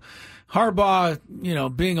day. So Harbaugh,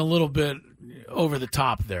 being a little bit over the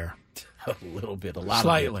top there. A little bit, a lot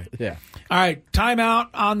Slightly. of it. Yeah. All right, timeout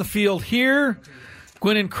on the field here.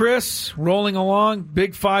 Gwynn and Chris rolling along.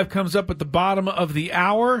 Big Five comes up at the bottom of the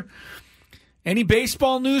hour. Any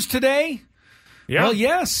baseball news today? Yeah. Well,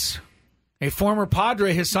 yes. A former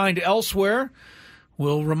Padre has signed elsewhere.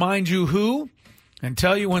 We'll remind you who and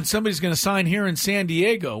tell you when somebody's going to sign here in San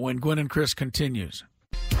Diego when Gwynn and Chris continues.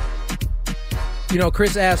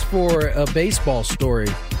 Chris asked for a baseball story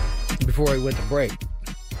before he went to break.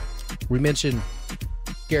 We mentioned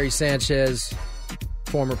Gary Sanchez,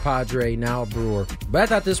 former Padre, now a Brewer. But I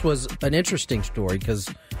thought this was an interesting story because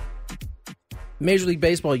Major League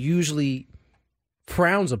Baseball usually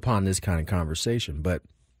frowns upon this kind of conversation. But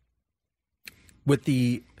with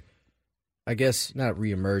the, I guess, not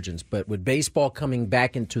reemergence, but with baseball coming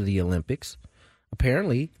back into the Olympics,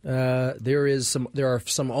 apparently there are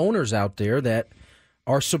some owners out there that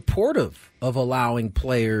are supportive of allowing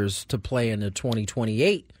players to play in the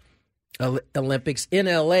 2028 Olympics in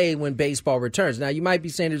LA when baseball returns. Now, you might be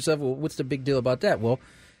saying to yourself, well, what's the big deal about that? Well,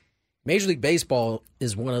 Major League Baseball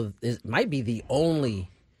might be the only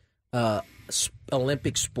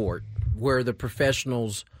Olympic sport where the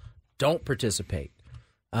professionals don't participate.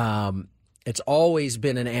 It's always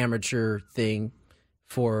been an amateur thing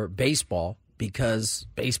for baseball because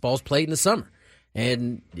baseball's played in the summer.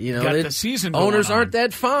 And, the season going owners on. aren't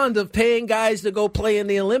that fond of paying guys to go play in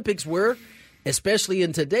the Olympics where, especially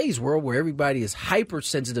in today's world where everybody is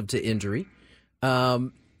hypersensitive to injury,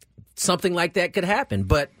 something like that could happen.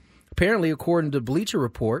 But apparently, according to Bleacher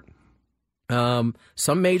Report,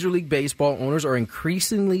 some Major League Baseball owners are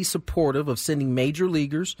increasingly supportive of sending major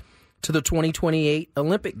leaguers to the 2028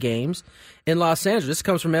 Olympic Games in Los Angeles. This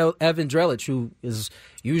comes from Evan Drellich, who is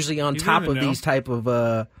usually on top of these type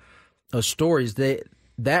of stories.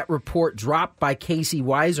 That report dropped by Casey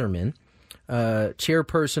Weiserman,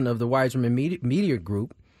 chairperson of the Weiserman Media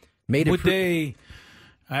Group.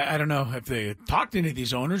 I don't know if they talked to any of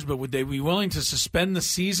these owners, but would they be willing to suspend the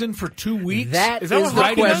season for 2 weeks? That is right the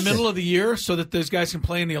in question. the middle of the year so that those guys can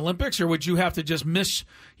play in the Olympics, or would you have to just miss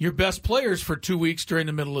your best players for 2 weeks during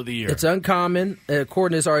the middle of the year? It's uncommon.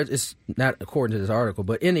 According to this article, it's not according to this article,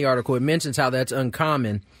 but in the article it mentions how that's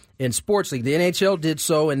uncommon in sports league. The NHL did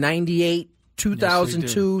so in 98,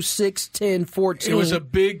 2002, 6, 10, 14. It was a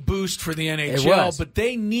big boost for the NHL, but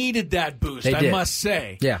they needed that boost, I must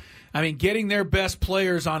say. Yeah. I mean, getting their best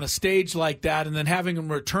players on a stage like that and then having them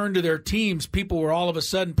return to their teams, people were all of a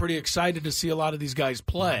sudden pretty excited to see a lot of these guys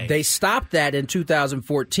play. They stopped that in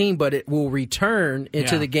 2014, but it will return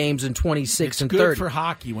into the games in 26 and 30. It's good for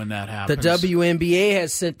hockey when that happens. The WNBA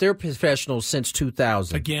has sent their professionals since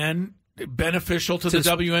 2000. Again, beneficial to the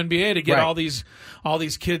WNBA to get all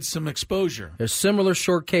these kids some exposure. A similar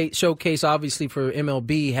showcase, obviously, for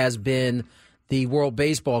MLB has been the World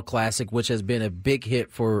Baseball Classic, which has been a big hit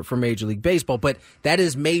for Major League Baseball, but that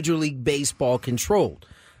is Major League Baseball controlled.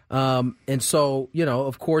 And so,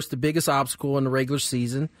 of course, the biggest obstacle in the regular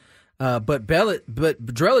season. But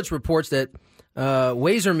Drellich reports that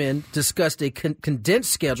Weiserman discussed a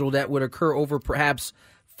condensed schedule that would occur over perhaps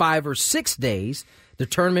 5 or 6 days. The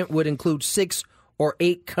tournament would include 6 or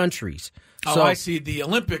 8 countries. Oh, So, I see. The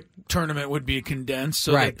Olympic tournament would be condensed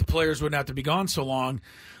so Right. that the players wouldn't have to be gone so long.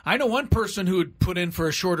 I know one person who would put in for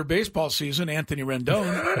a shorter baseball season, Anthony Rendon.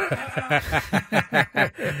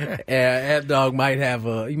 Ed Dog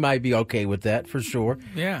he might be okay with that for sure.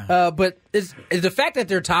 Yeah. But it's the fact that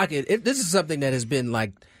they're talking, this is something that has been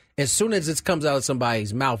like, as soon as it comes out of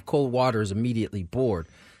somebody's mouth, cold water is immediately poured.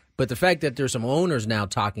 But the fact that there's some owners now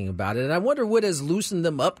talking about it, and I wonder what has loosened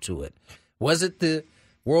them up to it. Was it the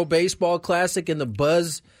World Baseball Classic and the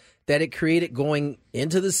buzz that it created going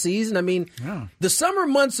into the season? I mean, the summer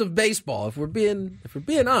months of baseball, if we're being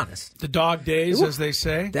honest, the dog days, as they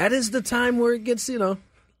say, that is the time where it gets, a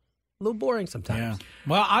little boring sometimes. Yeah.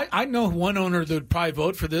 Well, I know one owner that would probably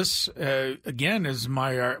vote for this again is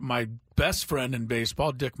my best friend in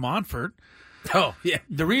baseball, Dick Monfort. Oh, yeah.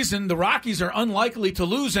 The reason the Rockies are unlikely to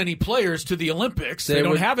lose any players to the Olympics, they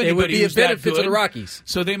don't have it would anybody be a who's that benefit good, to the Rockies.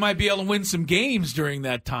 so they might be able to win some games during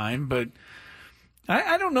that time. But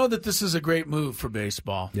I don't know that this is a great move for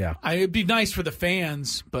baseball. Yeah. It'd be nice for the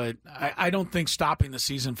fans, but I don't think stopping the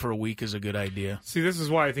season for a week is a good idea. See, this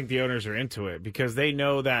is why I think the owners are into it, because they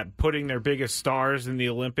know that putting their biggest stars in the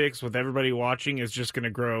Olympics with everybody watching is just going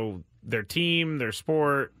to grow their team, their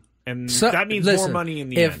sport, and that means more money in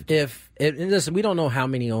the end. Listen, we don't know how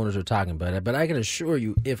many owners are talking about it, but I can assure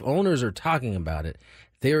you, if owners are talking about it,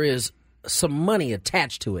 there is some money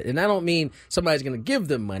attached to it. And I don't mean somebody's going to give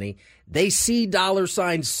them money. They see dollar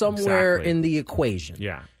signs somewhere in the equation.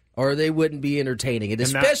 Yeah. Or they wouldn't be entertaining it,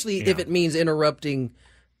 especially if it means interrupting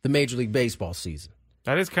the Major League Baseball season.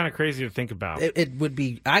 That is kind of crazy to think about. It would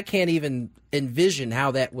be, I can't even envision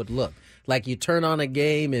how that would look. Like you turn on a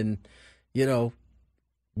game and,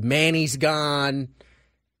 Manny's gone,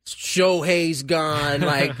 Shohei's gone.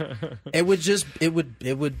 Like it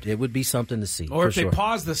would be something to see. Or if they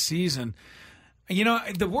pause the season,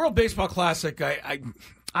 the World Baseball Classic,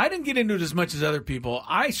 I didn't get into it as much as other people.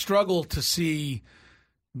 I struggle to see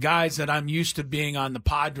guys that I'm used to being on the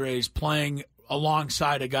Padres playing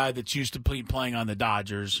alongside a guy that's used to playing on the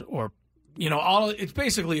Dodgers, or it's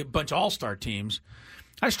basically a bunch of all-star teams.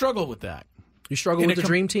 I struggle with that. You struggle with the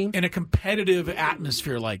dream team? In a competitive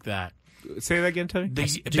atmosphere like that. Say that again, Tony. Do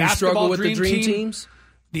you struggle with the dream teams?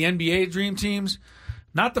 The NBA dream teams?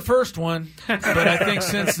 Not the first one, but I think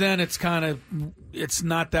since then it's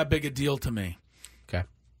not that big a deal to me. Okay.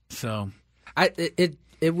 So it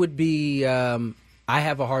would be I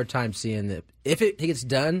have a hard time seeing that if it gets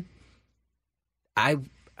done. I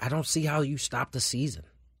don't see how you stop the season.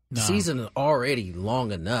 No. The season is already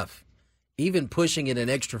long enough. Even pushing it an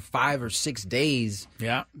extra 5 or 6 days.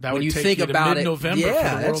 Yeah, that when would you take think you about to mid-November it,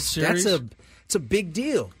 for the World Series. It's a big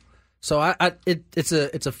deal. So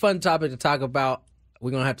it's a fun topic to talk about. We're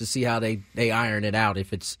gonna have to see how they iron it out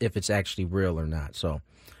if it's actually real or not. So,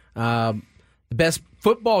 the best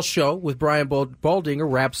football show with Brian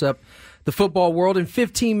Baldinger wraps up the football world in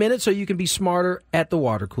 15 minutes, so you can be smarter at the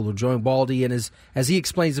water cooler. Join Baldy and as he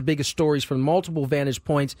explains the biggest stories from multiple vantage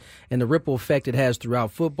points and the ripple effect it has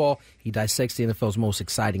throughout football. He dissects the NFL's most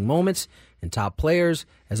exciting moments and top players,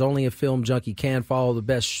 as only a film junkie can. Follow the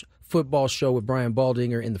best football show with Brian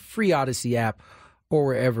Baldinger in the free Odyssey app or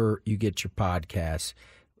wherever you get your podcasts.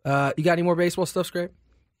 You got any more baseball stuff, Skraby?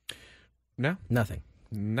 No. Nothing.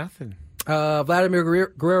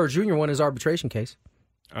 Vladimir Guerrero Jr. won his arbitration case.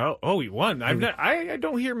 Oh, he won. I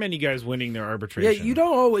don't hear many guys winning their arbitration. Yeah, you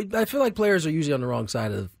don't always. I feel like players are usually on the wrong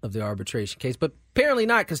side of the arbitration case, but apparently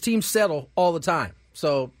not, because teams settle all the time.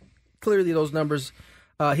 So clearly those numbers,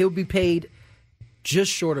 he'll be paid just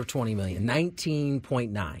short of $20 million,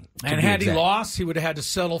 19.9. And had he lost, he would have had to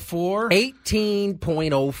settle for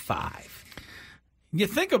 18.05. You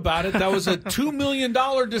think about it, that was a $2 million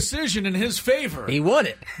decision in his favor. He won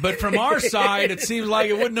it. But from our side, it seems like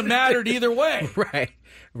it wouldn't have mattered either way.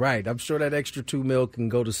 Right. I'm sure that extra $2 million can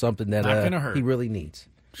go to something that he really needs.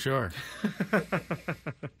 Sure.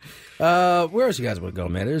 Where else you guys want to go,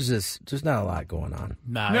 man? There's not a lot going on.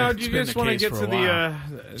 No, do you just want to get to the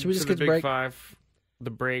should we just get the the Big break? Five,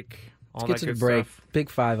 the break, all Let's that get to good the break. stuff? Big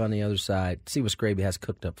Five on the other side. See what Skraby has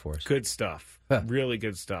cooked up for us. Good stuff. Really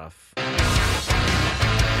good stuff.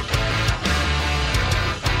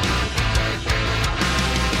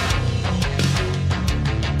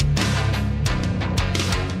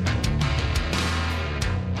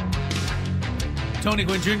 Tony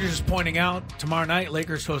Gwynn Jr. is pointing out tomorrow night,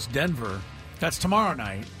 Lakers host Denver. That's tomorrow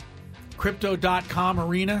night. Crypto.com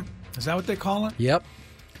Arena. Is that what they call it? Yep.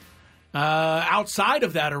 Outside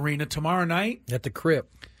of that arena tomorrow night. At the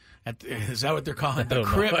Crypt. Is that what they're calling it? The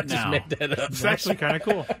Crypt now. Just made that up. It's actually kind of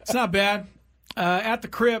cool. It's not bad. At the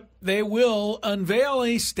Crypt, they will unveil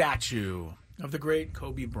a statue of the great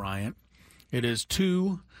Kobe Bryant. It is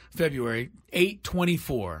 2 February,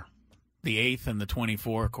 8/24. The 8th and the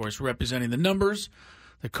 24, of course, representing the numbers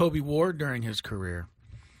that Kobe wore during his career.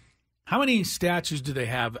 How many statues do they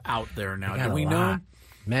have out there now? Do we know?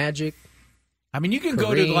 Magic. I mean, you can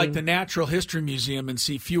go to like the Natural History Museum and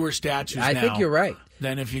see fewer statues now. I think you're right.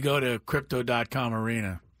 Than if you go to Crypto.com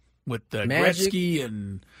Arena with the Magic. Gretzky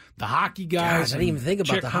and the hockey guys. I didn't even think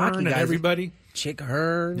about Chick the hockey Hearn guys. And everybody. Chick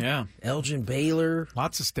Hearn. Yeah. Elgin Baylor.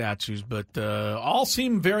 Lots of statues, but all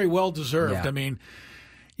seem very well deserved. Yeah. I mean,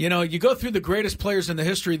 you know, you go through the greatest players in the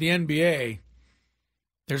history of the NBA.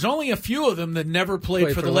 There's only a few of them that never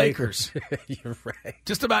played for the Lakers. You're right.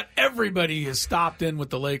 Just about everybody has stopped in with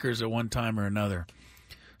the Lakers at one time or another.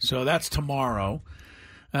 So that's tomorrow.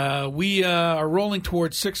 We are rolling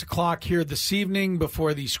towards 6 o'clock here this evening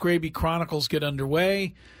before the Skraby Chronicles get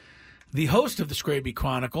underway. The host of the Skraby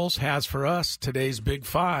Chronicles has for us today's Big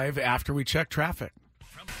Five after we check traffic.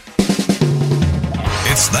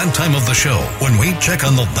 It's that time of the show when we check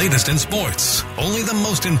on the latest in sports. Only the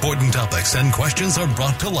most important topics and questions are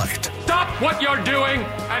brought to light. Stop what you're doing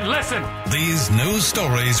and listen. These news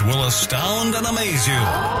stories will astound and amaze you.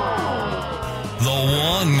 The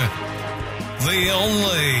one, the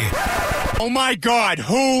only. Oh my God,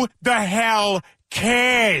 who the hell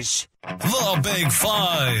cares? The Big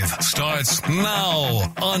Five starts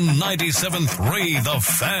now on 97.3 The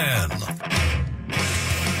Fan.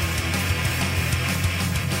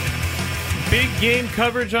 Big game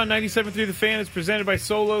coverage on 97.3 The Fan is presented by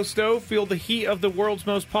Solo Stove. Feel the heat of the world's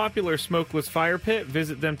most popular smokeless fire pit.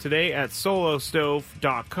 Visit them today at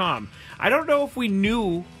solostove.com. I don't know if we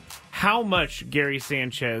knew how much Gary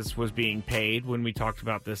Sanchez was being paid when we talked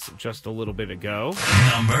about this just a little bit ago.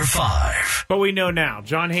 Number 5. But we know now.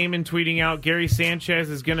 John Heyman tweeting out Gary Sanchez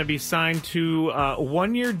is going to be signed to a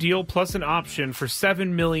 1-year deal plus an option for $7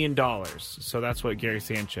 million. So that's what Gary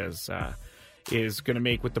Sanchez is going to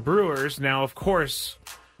make with the Brewers. Now, of course,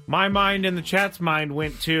 my mind and the chat's mind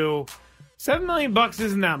went to $7 million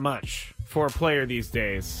isn't that much for a player these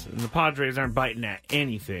days, and the Padres aren't biting at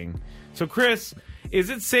anything. So, Chris,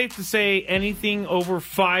 is it safe to say anything over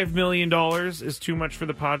 $5 million is too much for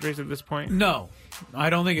the Padres at this point? No,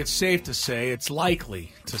 I don't think it's safe to say. It's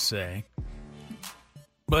likely to say.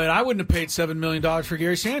 But I wouldn't have paid $7 million for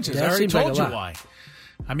Gary Sanchez. I already told you why.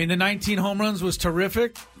 I mean, the 19 home runs was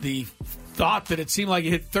terrific. The thought that it seemed like he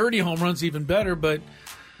hit 30 home runs even better, but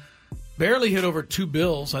barely hit over 2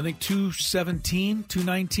 bills. I think 217,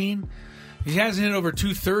 219. He hasn't hit over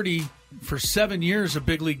 230 for 7 years of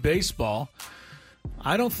big league baseball.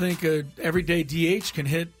 I don't think a everyday DH can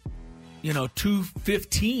hit,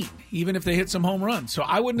 215, even if they hit some home runs. So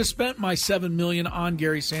I wouldn't have spent my $7 million on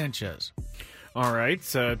Gary Sanchez. All right,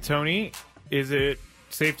 Tony, is it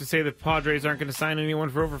safe to say the Padres aren't going to sign anyone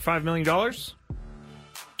for over $5 million?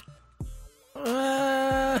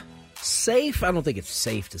 Safe? I don't think it's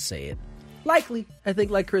safe to say it. Likely, I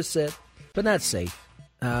think, like Chris said, but not safe.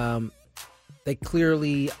 They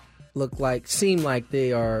clearly seem like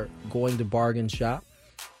they are going to bargain shop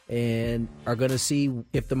and are going to see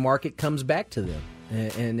if the market comes back to them.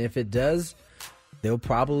 And if it does, they'll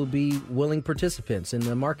probably be willing participants in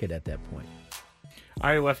the market at that point.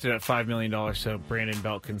 I left it at $5 million so Brandon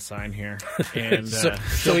Belt can sign here. And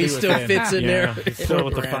so he still fits in there? He's still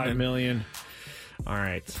with the $5 million. All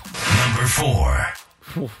right. Number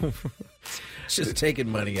 4. Just taking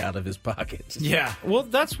money out of his pockets. Yeah. Well,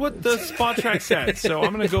 that's what the spot track said, so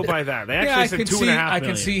I'm going to go by that. They actually said $2.5 million. I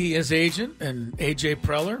can see his agent and A.J.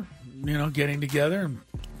 Preller, getting together and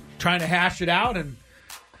trying to hash it out, and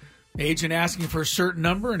agent asking for a certain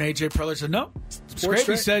number, and A.J. Preller said, no.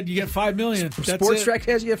 Skraby said you get $5 million. Sports Track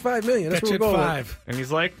has you get $5 million. That's what we're going with. And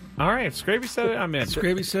he's like, all right, if Skraby said it, I'm in.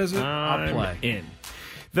 Skraby says it, I'll play. In.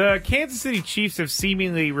 The Kansas City Chiefs have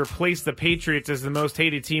seemingly replaced the Patriots as the most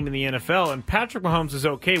hated team in the NFL, and Patrick Mahomes is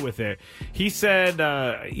okay with it. He said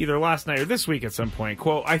either last night or this week at some point,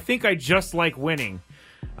 quote, I think I just like winning.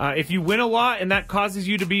 If you win a lot and that causes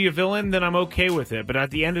you to be a villain, then I'm okay with it. But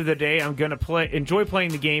at the end of the day, I'm going to enjoy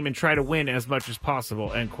playing the game and try to win as much as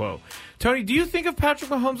possible, end quote. Tony, do you think of Patrick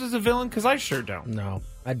Mahomes as a villain? Because I sure don't. No,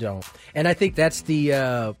 I don't. And I think that's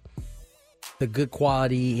the good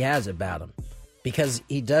quality he has about him. Because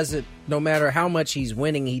he doesn't, no matter how much he's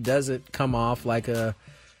winning, he doesn't come off like a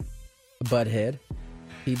butthead.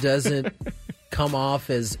 He doesn't come off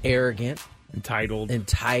as arrogant. Entitled.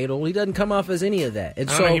 He doesn't come off as any of that. And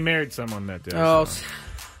he married someone that does. Oh,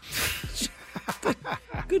 so.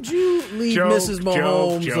 Could you leave Mrs.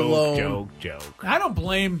 Mahomes alone? Joke. I don't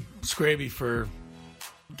blame Skraby for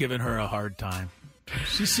giving her a hard time.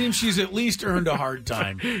 She seems she's at least earned a hard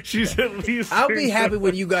time. She's at least. I'll be happy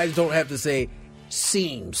when you guys don't have to say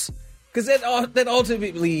seems. Because that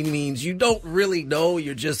ultimately means you don't really know.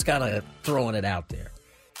 You're just kind of throwing it out there.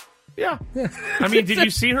 Yeah. I mean, did you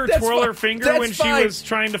see her twirl her finger when she was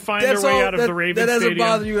trying to find her way out of the Ravens That doesn't Stadium?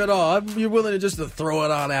 bother you at all. You're willing to throw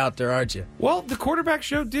it on out there, aren't you? Well, the quarterback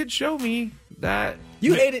show did show me that.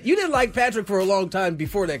 You hated. You didn't like Patrick for a long time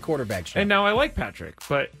before that quarterback show. And now I like Patrick.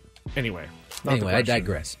 But anyway. I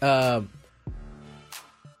digress.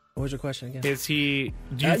 What was your question again? Do you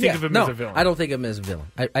think of him as a villain? I don't think of him as a villain.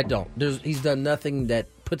 I don't. He's done nothing that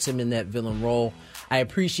puts him in that villain role. I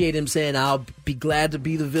appreciate him saying, I'll be glad to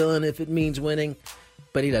be the villain if it means winning,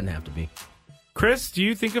 but he doesn't have to be. Chris, do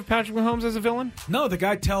you think of Patrick Mahomes as a villain? No, the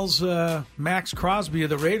guy tells Max Crosby of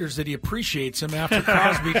the Raiders that he appreciates him after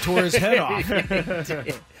Crosby tore his head off.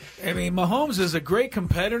 I mean, Mahomes is a great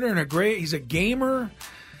competitor and he's a gamer.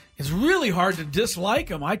 It's really hard to dislike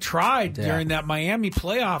him. I tried during that Miami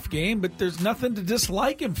playoff game, but there's nothing to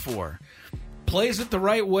dislike him for. Plays it the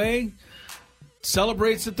right way,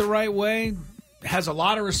 celebrates it the right way, has a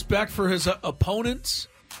lot of respect for his opponents.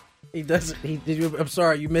 He doesn't. I'm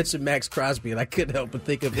sorry, you mentioned Max Crosby, and I couldn't help but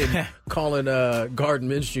think of him calling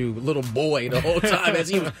Gardner Minshew little boy the whole time as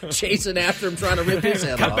he was chasing after him, trying to rip his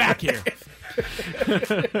head off. Come back here.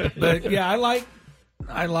 But yeah, I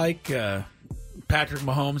like Patrick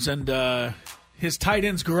Mahomes, and his tight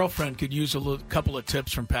end's girlfriend could use a couple of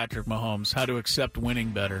tips from Patrick Mahomes, how to accept winning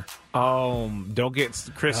better. Don't get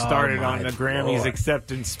Chris started on the Grammys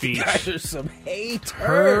acceptance speech. There's some haters.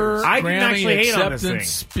 Her I didn't actually hate on this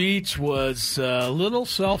acceptance thing. speech was a little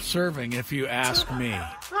self-serving, if you ask me.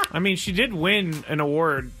 I mean, she did win an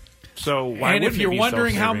award, so why And wouldn't if you're it be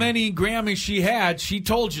wondering how self-serving? many Grammys she had, she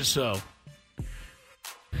told you so.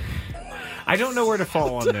 I don't know where to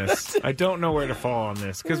fall on this.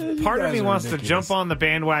 Because part of me wants to jump on the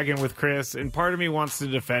bandwagon with Chris, and part of me wants to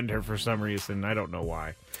defend her for some reason. I don't know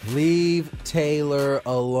why. Leave Taylor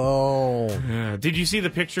alone. Did you see the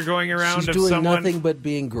picture going around She's of doing someone? nothing but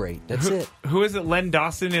being great. That's it. Who is it? Len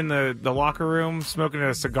Dawson in the locker room smoking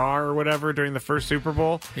a cigar or whatever during the first Super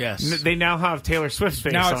Bowl? Yes. They now have Taylor Swift's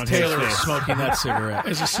face Now on it's his Taylor face. smoking that cigarette.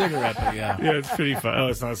 It's a cigarette, but yeah. Yeah, it's pretty fun. Oh,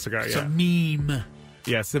 it's not a cigar. It's yeah. a meme.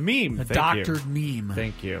 Yes, a meme. A doctored meme.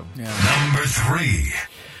 Thank you. Yeah. Number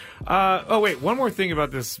 3. Wait, one more thing about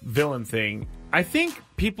this villain thing. I think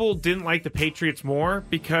people didn't like the Patriots more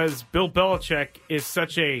because Bill Belichick is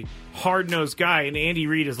such a hard-nosed guy and Andy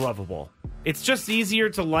Reid is lovable. It's just easier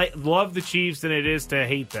to love the Chiefs than it is to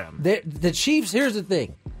hate them. The Chiefs, here's the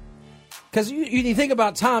thing. Because you think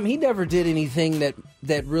about Tom, he never did anything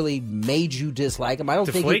that really made you dislike him. I don't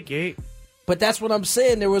think Deflategate. But that's what I'm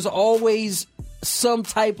saying. There was always some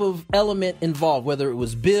type of element involved, whether it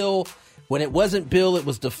was Bill. When it wasn't Bill, it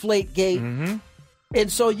was Deflategate. Mm-hmm.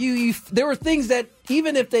 And so there were things that,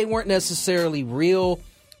 even if they weren't necessarily real,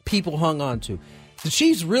 people hung on to. The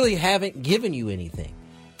Chiefs really haven't given you anything.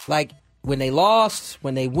 Like, when they lost,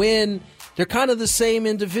 when they win, they're kind of the same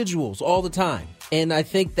individuals all the time. And I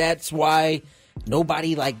think that's why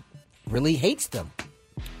nobody, really hates them.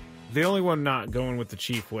 The only one not going with the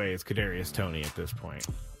Chief way is Kadarius Toney at this point.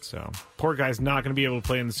 So, poor guy's not going to be able to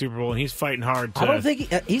play in the Super Bowl, and he's fighting hard to... I don't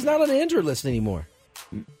think he's not on the injured list anymore.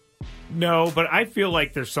 No, but I feel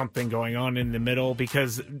like there's something going on in the middle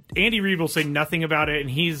because Andy Reid will say nothing about it, and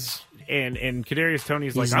and Kadarius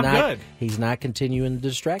Toney's like, I'm good. He's not continuing the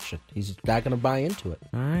distraction. He's not going to buy into it.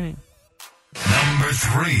 All right. Number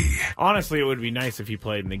 3. Honestly, it would be nice if he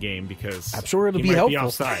played in the game because I'm sure it'll he be might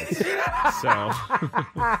helpful. Be offsides.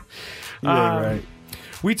 So, right.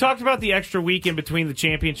 We talked about the extra week in between the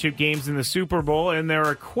championship games and the Super Bowl, and there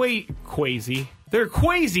are crazy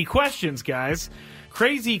questions, guys.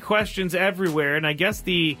 Crazy questions everywhere, and I guess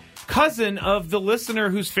the cousin of the listener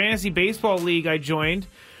whose fantasy baseball league I joined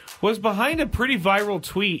was behind a pretty viral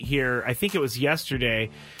tweet here. I think it was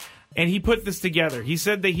yesterday. And he put this together. He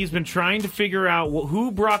said that he's been trying to figure out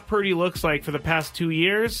who Brock Purdy looks like for the past 2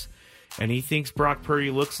 years. And he thinks Brock Purdy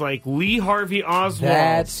looks like Lee Harvey Oswald.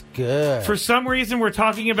 That's good. For some reason, we're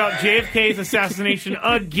talking about JFK's assassination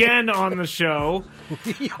again on the show.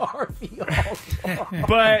 Lee Harvey Oswald.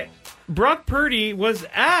 But Brock Purdy was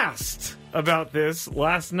asked about this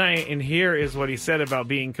last night, and here is what he said about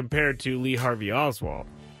being compared to Lee Harvey Oswald.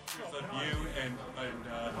 You and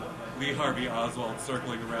Lee Harvey Oswald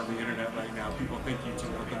circling around the internet right now. People think you two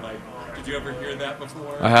look alike. Did you ever hear that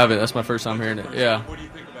before? I haven't. That's my first time hearing it. Yeah. What do you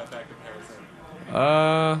think about that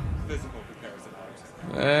comparison? Physical comparison,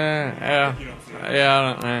 obviously. Yeah. Yeah,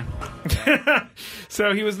 I don't know.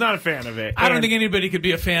 So he was not a fan of it. I don't think anybody could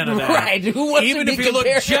be a fan of that. Right. Who wants Even to if be he looked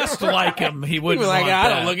compared? just like him, he He wouldn't was like, want I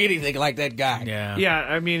that. don't look anything like that guy. Yeah. Yeah,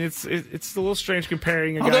 I mean, it's a little strange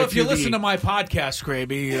comparing a guy Although if you to listen the... to my podcast,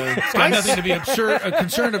 Skraby, it's got nothing to be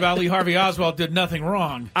concerned about. Lee Harvey Oswald did nothing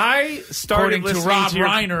wrong. I started according to listening Rob to your...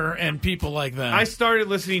 Reiner and people like that. I started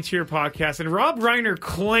listening to your podcast, and Rob Reiner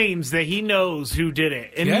claims that he knows who did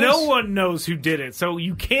it, and Yes. no one knows who did it. So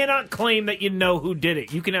you cannot claim that you know who did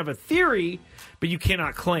it. You can have a theory, but you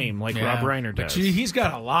cannot claim like Rob Reiner But does. he's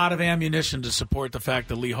got a lot of ammunition to support the fact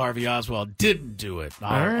that Lee Harvey Oswald didn't do it.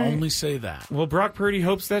 I'll All right. only say that. Well, Brock Purdy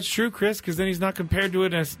hopes that's true, Chris, because then he's not compared to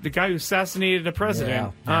it as the guy who assassinated a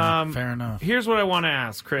president. Yeah, fair enough. Here's what I want to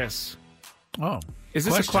ask, Chris. Oh, Is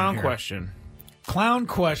this a question clown here. question? Clown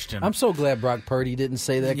question. I'm so glad Brock Purdy didn't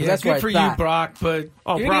say that. 'Cause Yeah, that's good what for I thought. you, Brock. But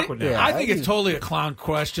Brock would never. I think it's totally a clown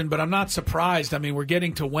question, but I'm not surprised. I mean, we're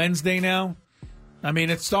getting to Wednesday now. I mean,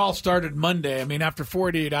 it's all started Monday. I mean, after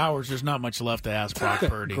 48 hours, there's not much left to ask Brock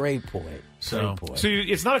Purdy. Great point. So, So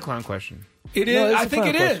it's not a clown question. it is. No, it's I a think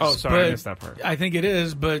clown it is. question. Oh, sorry, I but missed that part. I think it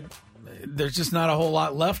is, but there's just not a whole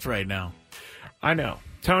lot left right now. I know.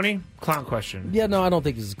 Tony, clown question. Yeah, no, I don't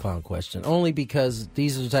think it's a clown question. Only because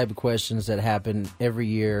these are the type of questions that happen every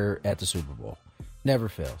year at the Super Bowl. Never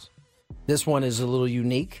fails. This one is a little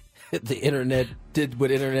unique. The internet did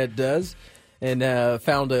what internet does and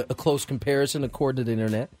found a close comparison, according to the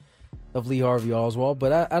internet, of Lee Harvey Oswald.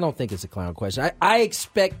 But I don't think it's a clown question. I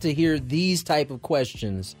expect to hear these type of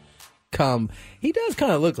questions come. He does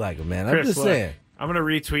kind of look like him, man. I'm Chris, just look, saying. I'm going to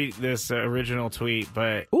retweet this original tweet,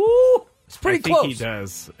 but Ooh, it's pretty I think close. he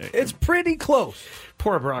does. It's pretty close.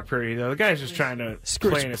 Poor Brock Purdy, though. The guy's just trying to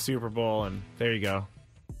play in a Super Bowl, and there you go.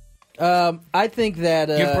 I think that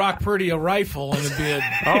Give Brock Purdy a rifle and it'd be a...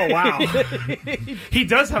 Oh, wow. He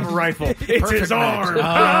does have a rifle. It's Perfect his arm. match.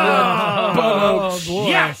 Oh, boy.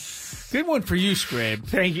 Yes. Good one for you, Scrabe.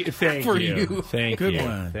 Thank you. Thank For you. you. Thank Good you.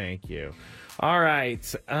 one. Thank you. All right.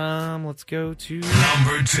 Let's go to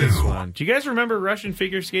Number 2. this one. Do you guys remember Russian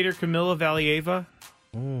figure skater Kamila Valieva?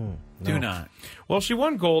 Do not. Well, she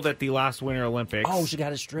won gold at the last Winter Olympics. Oh, she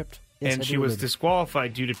got it stripped. Yes, and I she do was remember.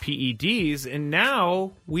 disqualified due to PEDs, and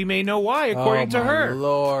now we may know why, according to her.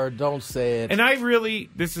 Lord, don't say it. And I really,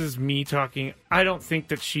 this is me talking, I don't think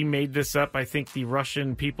that she made this up. I think the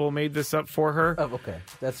Russian people made this up for her. Oh, okay,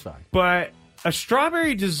 that's fine. But a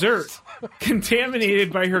strawberry dessert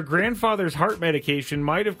contaminated by her grandfather's heart medication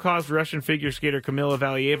might have caused Russian figure skater Kamila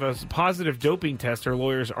Valieva's positive doping test, her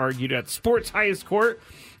lawyers argued at sport's highest court,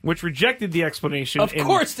 which rejected the explanation. Of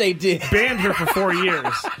course they did. Banned her for 4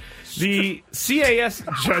 years. The CAS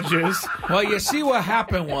judges... Well, you see what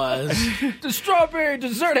happened was... The strawberry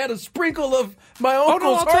dessert had a sprinkle of my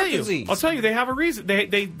uncle's heart disease. I'll tell you, they have a reason.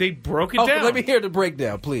 They broke it down. Let me hear the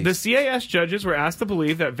breakdown, please. The CAS judges were asked to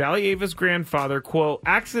believe that Valieva's grandfather, quote,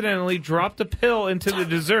 accidentally dropped a pill into the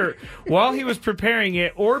dessert while he was preparing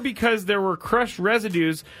it, or because there were crushed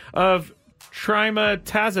residues of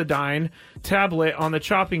trimetazidine tablet on the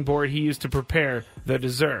chopping board he used to prepare the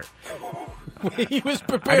dessert. He was I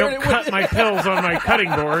preparing don't cut my pills on my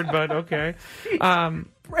cutting board, but okay.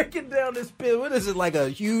 Breaking down this pill. What is it, like a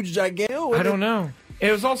huge gigantic? I don't know.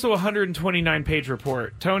 It was also a 129-page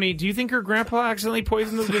report. Tony, do you think her grandpa accidentally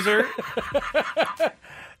poisoned the dessert?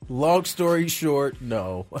 Long story short,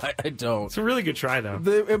 no, I don't. It's a really good try, though.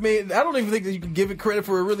 I mean, I don't even think that you can give it credit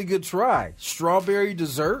for a really good try. Strawberry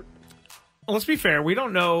dessert? Well, let's be fair. We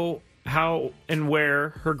don't know how and where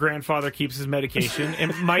her grandfather keeps his medication.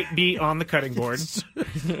 It might be on the cutting board.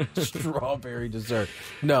 Strawberry dessert.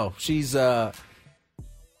 No, she's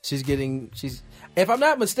getting. If I'm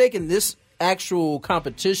not mistaken, this actual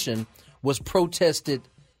competition was protested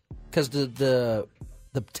because the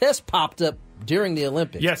test popped up during the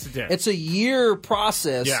Olympics. Yes, it did. It's a year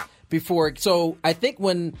process before. So I think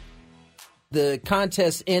when the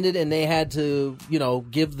contest ended and they had to,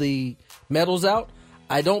 give the medals out,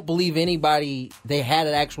 I don't believe they had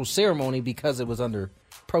an actual ceremony because it was under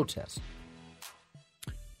protest.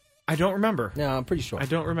 I don't remember. No, I'm pretty sure. I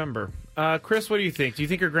don't remember. Chris, what do you think? Do you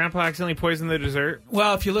think her grandpa accidentally poisoned the dessert?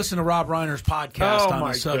 Well, if you listen to Rob Reiner's podcast on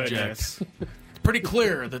my the subject, goodness. it's pretty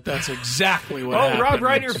clear that that's exactly what Oh, happened. Rob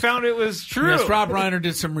Reiner found it was true. Yes, Rob Reiner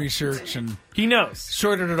did some research and he knows.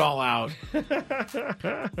 Sorted it all out.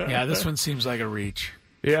 Yeah, this one seems like a reach.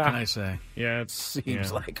 Yeah. What can I say? Yeah, it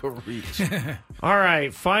seems like a reach. All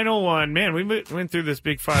right, final one. Man, we went through this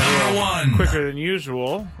big file quicker than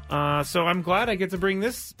usual. So I'm glad I get to bring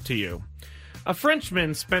this to you. A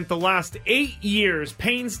Frenchman spent the last 8 years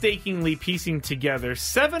painstakingly piecing together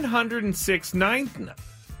 706 I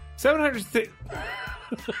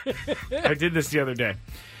did this the other day.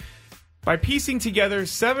 by piecing together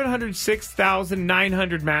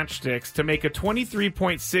 706,900 matchsticks to make a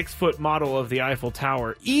 23.6-foot model of the Eiffel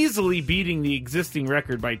Tower, easily beating the existing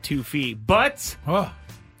record by 2 feet. But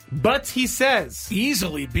he says...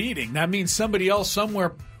 Easily beating. That means somebody else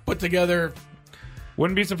somewhere put together...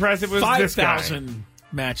 Wouldn't be surprised if it was this guy. 5,000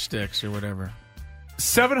 matchsticks or whatever.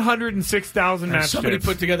 706,000 matchsticks. Somebody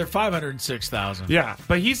put together 506,000. Yeah,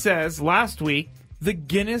 but he says last week, the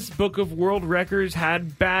Guinness Book of World Records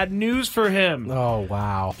had bad news for him. Oh,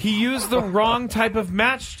 wow. He used the wrong type of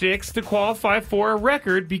matchsticks to qualify for a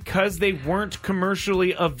record because they weren't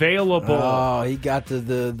commercially available. Oh, he got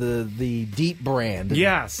the deep brand.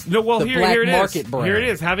 Yes. No, well, the here black it is. market brand. Here it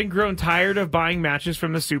is. Having grown tired of buying matches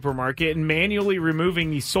from the supermarket and manually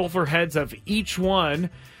removing the sulfur heads of each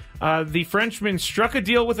one, the Frenchman struck a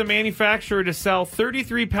deal with a manufacturer to sell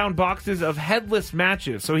 33-pound boxes of headless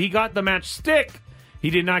matches. So he got the match stick. He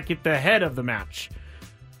did not get the head of the match.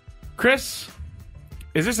 Chris,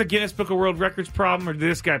 is this a Guinness Book of World Records problem, or did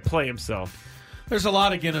this guy play himself? There's a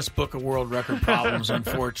lot of Guinness Book of World Record problems,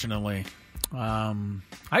 unfortunately. I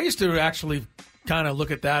used to actually kind of look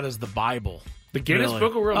at that as the Bible. The Guinness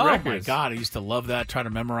Book of World Records? Oh, my God. I used to love that, try to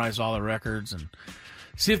memorize all the records and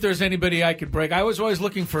see if there's anybody I could break. I was always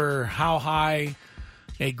looking for how high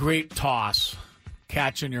a great toss,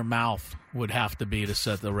 catch in your mouth, would have to be to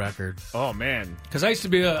set the record. Oh, man. Because I used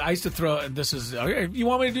to throw, and this is, okay, you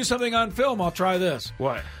want me to do something on film, I'll try this.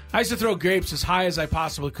 What? I used to throw grapes as high as I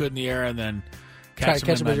possibly could in the air and then catch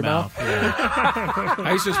them in my mouth. Yeah.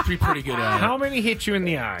 I used to be pretty good at it. How many hit you in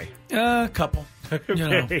the eye? A couple. You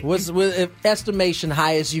know. What's estimation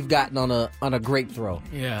highest you've gotten on a grape throw?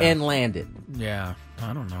 Yeah. And landed? Yeah.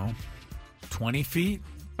 I don't know. 20 feet?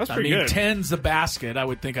 That's pretty good. 10's the basket. I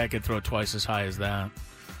would think I could throw twice as high as that.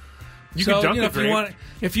 You can dunk if you want,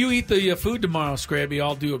 if you eat the food tomorrow, Skraby,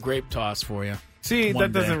 I'll do a grape toss for you. See,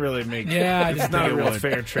 that doesn't really make sense. Yeah, it's not a real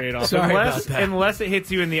fair trade-off. Sorry about that. Unless it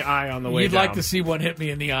hits you in the eye on the way You'd down. like to see one hit me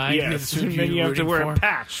in the eye. Yes, and then you have to wear a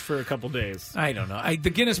patch for a couple days. I don't know. The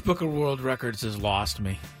Guinness Book of World Records has lost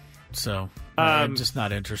me, so I'm just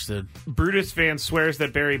not interested. Brutus fan swears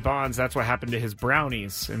that Barry Bonds, that's what happened to his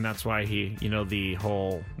brownies, and that's why he, the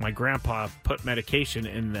whole, my grandpa put medication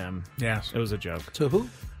in them. Yes. It was a joke. To who?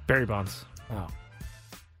 Barry Bonds. Oh.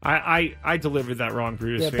 I delivered that wrong,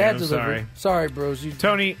 Brutus fan. Bad I'm delivery. sorry. Sorry, bros.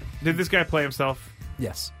 Tony, did this guy play himself?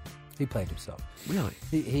 Yes. He played himself. Really?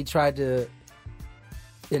 He tried to,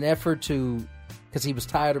 in effort to, because he was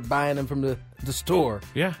tired of buying them from the store.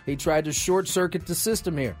 Yeah. He tried to short circuit the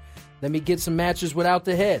system here. Let me get some matches without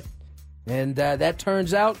the head. And that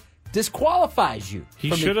turns out disqualifies you.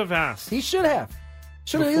 He should have asked. He should have.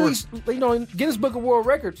 Should have at least, in Guinness Book of World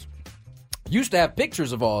Records, used to have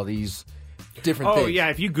pictures of all these different things. Oh, yeah,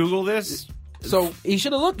 if you Google this. So he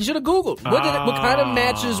should have looked. He should have Googled. What kind of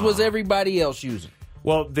matches was everybody else using?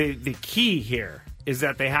 Well, the key here is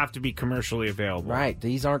that they have to be commercially available. Right.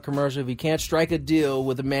 These aren't commercial. If you can't strike a deal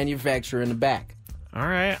with a manufacturer in the back. All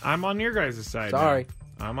right. I'm on your guys' side Sorry.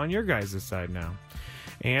 now. I'm on your guys' side now.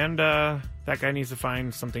 And that guy needs to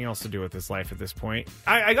find something else to do with his life at this point.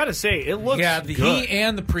 I got to say, it looks good. He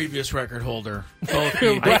and the previous record holder both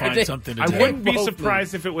need to find something to do. I wouldn't be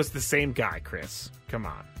surprised if it was the same guy, Chris. Come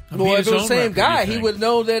on. Well, if it was the same guy, he would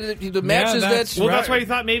know that the matches that's why he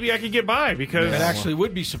thought maybe I could get by. Because it actually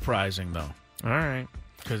would be surprising, though. All right.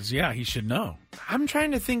 Because, he should know. I'm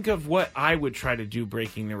trying to think of what I would try to do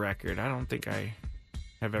breaking the record. I don't think I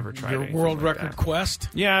have ever tried your anything world like record that. quest?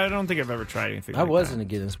 Yeah, I don't think I've ever tried anything I like was that. in a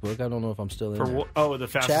Guinness book. I don't know if I'm still in there. Oh, the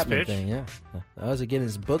fastest Chapman pitch? thing, yeah. I was a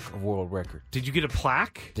Guinness Book of World Record. Did you get a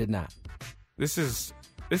plaque? Did not. This is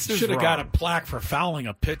should have got a plaque for fouling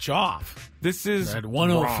a pitch off. This is at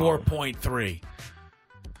 104.3.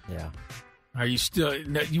 Yeah. Are you still?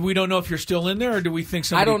 We don't know if you're still in there, or do we think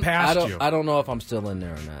somebody passed you? I don't know if I'm still in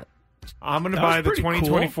there or not. I'm going to buy the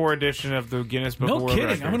 2024 edition of the Guinness Book of World Records. No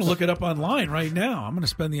kidding. I'm going to look it up online right now. I'm going to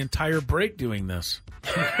spend the entire break doing this.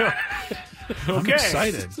 I'm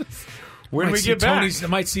excited. When we get back, I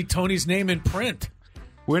might see Tony's name in print.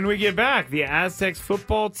 When we get back, the Aztecs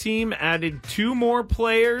football team added 2 more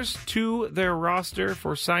players to their roster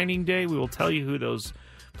for signing day. We will tell you who those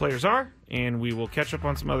players are, and we will catch up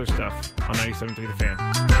on some other stuff on 97.3 The Fan.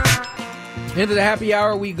 Into the happy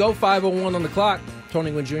hour we go, 5:01 on the clock.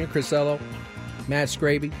 Tony Gwynn Jr., Chris Ello, Matt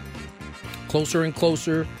Skraby. Closer and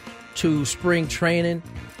closer to spring training,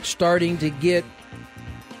 starting to get,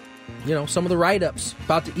 some of the write-ups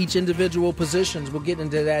about each individual positions. We'll get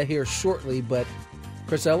into that here shortly, but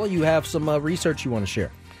Chris Ello, you have some research you want to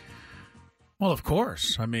share. Well, of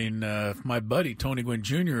course. I mean, if my buddy Tony Gwynn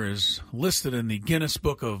Jr. is listed in the Guinness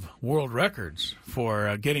Book of World Records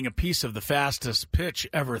for getting a piece of the fastest pitch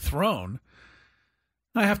ever thrown,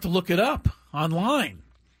 I have to look it up online.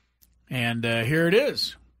 And here it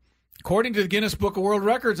is. According to the Guinness Book of World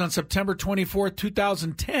Records, on September 24th,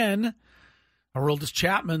 2010, Aroldis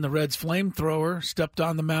Chapman, the Reds' flamethrower, stepped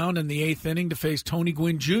on the mound in the 8th inning to face Tony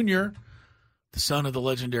Gwynn Jr., the son of the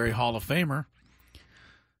legendary Hall of Famer.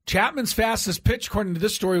 Chapman's fastest pitch, according to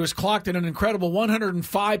this story, was clocked at an incredible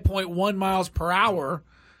 105.1 miles per hour,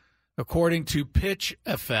 according to Pitch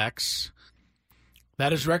Effects.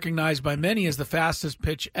 That is recognized by many as the fastest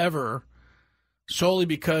pitch ever, solely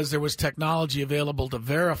because there was technology available to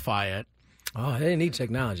verify it. Oh, I didn't need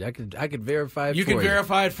technology. I could verify it for you. You can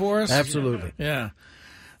verify it for us? Absolutely. Yeah.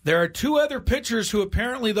 There are two other pitchers who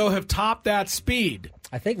apparently, though, have topped that speed.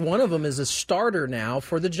 I think one of them is a starter now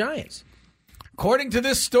for the Giants. According to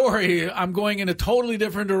this story, I'm going in a totally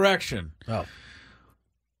different direction. Oh.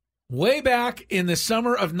 Way back in the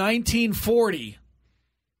summer of 1940,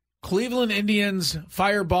 Cleveland Indians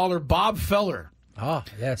fireballer Bob Feller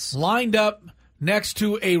lined up next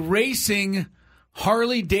to a racing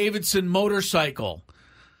Harley-Davidson motorcycle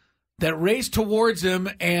that raced towards him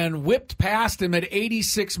and whipped past him at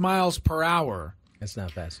 86 miles per hour. That's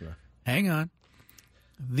not fast enough. Hang on.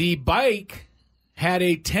 The bike had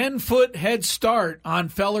a 10-foot head start on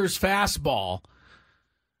Feller's fastball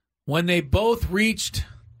when they both reached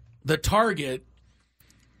the target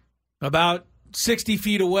about 60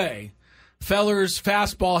 feet away. Feller's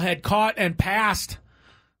fastball had caught and passed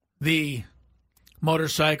the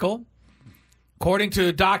motorcycle. According to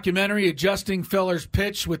a documentary adjusting Feller's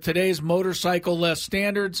pitch with today's motorcycle-less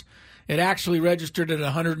standards, it actually registered at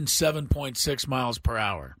 107.6 miles per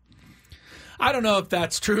hour. I don't know if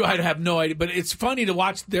that's true. I have no idea. But it's funny to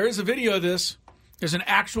watch. There is a video of this. There's an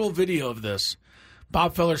actual video of this.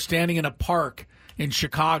 Bob Feller standing in a park in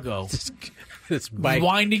Chicago. This bike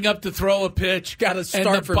winding up to throw a pitch. Got to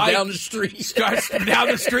start from down the street. Starts down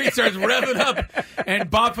the street, starts revving up. And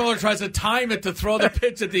Bob Feller tries to time it to throw the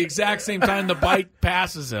pitch at the exact same time the bike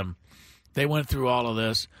passes him. They went through all of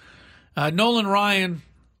this. Nolan Ryan,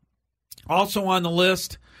 also on the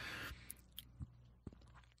list.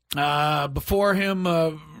 Before him,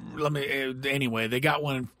 anyway, they got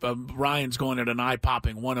one. Ryan's going at an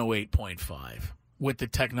eye-popping 108.5 with the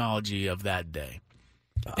technology of that day.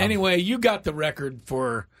 Anyway, you got the record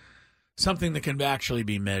for something that can actually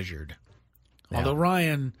be measured. Yeah. Although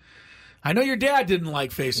Ryan, I know your dad didn't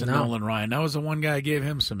like facing Nolan Ryan. That was the one guy who gave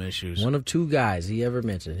him some issues. One of two guys he ever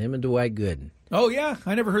mentioned, him and Dwight Gooden. Oh, yeah?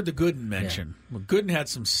 I never heard the Gooden mention. Yeah. Well, Gooden had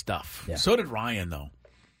some stuff. Yeah. So did Ryan, though.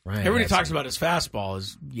 Everybody talks about his fastball.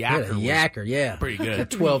 His yacker. Yacker, pretty good.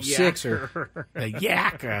 12-6er. The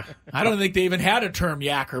yacker. I don't think they even had a term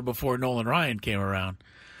yacker before Nolan Ryan came around.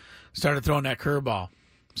 Started throwing that curveball.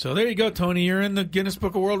 So there you go, Tony. You're in the Guinness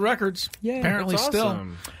Book of World Records. Yeah, apparently that's still.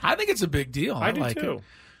 Awesome. I think it's a big deal. I do like too.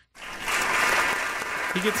 It.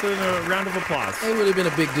 He gets a round of applause. It would have been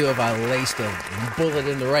a big deal if I laced a bullet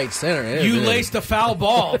in the right center. You laced a foul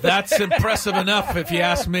ball. That's impressive enough, if you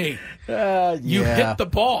ask me. You hit the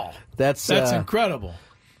ball. That's incredible.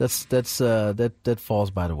 That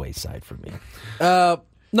falls by the wayside for me.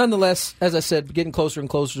 Nonetheless, as I said, getting closer and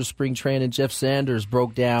closer to spring training. Jeff Sanders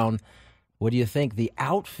broke down. What do you think? The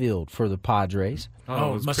outfield for the Padres.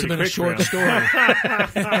 Oh, it must have been a short story.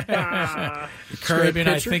 Skraby and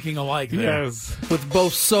I thinking alike there. Yes. With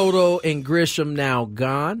both Soto and Grisham now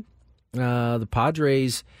gone, the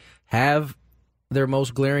Padres have their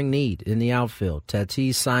most glaring need in the outfield.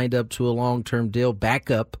 Tatis signed up to a long-term deal.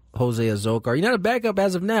 Backup Jose Azocar. You're not a backup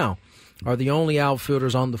as of now. Are the only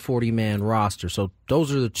outfielders on the 40-man roster. So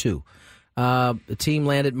those are the two. The team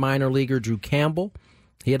landed minor leaguer Drew Campbell.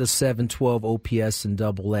 He had a 712 OPS in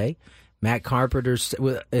Double-A. Matt Carpenter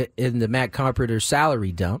in the Matt Carpenter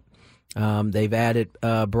salary dump. They've added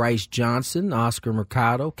Bryce Johnson, Oscar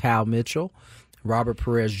Mercado, Cal Mitchell, Robert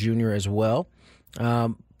Perez Jr. as well.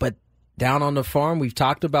 But down on the farm, we've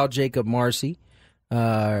talked about Jacob Marcy,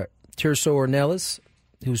 Tirso Ornelas,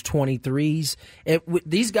 who's 23s.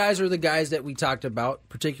 These guys are the guys that we talked about,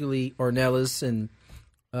 particularly Ornelas and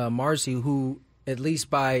Marcy, who, at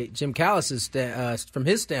least by Jim Callis's from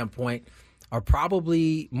his standpoint, are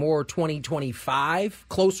probably more 2025,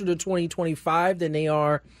 closer to 2025 than they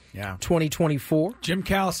are 2024. Jim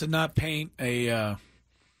Callis did not paint a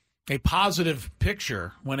positive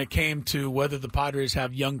picture when it came to whether the Padres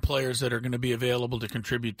have young players that are going to be available to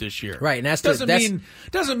contribute this year. Right, and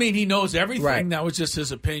doesn't mean he knows everything. Right. That was just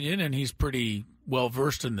his opinion, and he's pretty well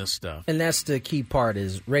versed in this stuff. And that's the key part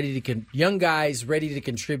is young guys ready to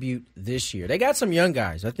contribute this year. They got some young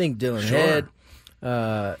guys. I think Dylan Head,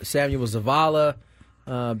 Samuel Zavala,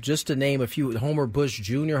 just to name a few. Homer Bush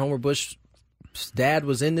Jr., Homer Bush's dad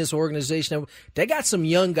was in this organization. They got some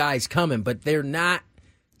young guys coming, but they're not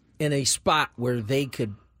in a spot where they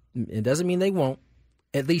could, it doesn't mean they won't,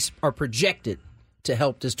 at least are projected to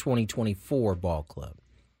help this 2024 ball club.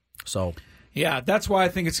 So, yeah, that's why I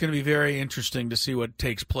think it's going to be very interesting to see what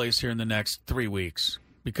takes place here in the next 3 weeks.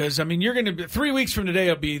 Because, I mean, you're going to be 3 weeks from today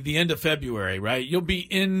will be the end of February, right? You'll be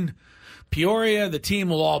in Peoria. The team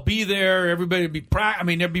will all be there. Everybody will be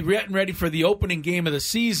they'll be getting ready for the opening game of the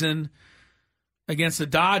season against the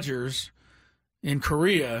Dodgers in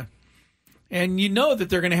Korea. And you know that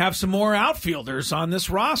they're going to have some more outfielders on this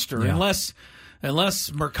roster, unless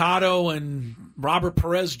Mercado and Robert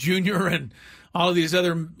Perez Jr. and all of these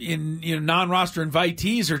other non-roster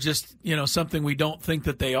invitees are just something we don't think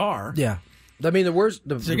that they are. Yeah, I mean they're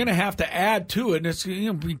going to have to add to it, and it's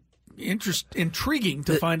be intriguing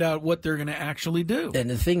to find out what they're going to actually do. And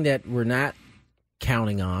the thing that we're not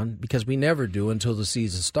counting on, because we never do until the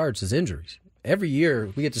season starts, is injuries. Every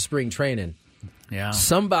year we get to spring training. Yeah.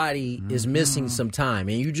 Somebody is missing some time,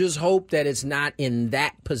 and you just hope that it's not in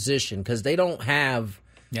that position because they don't have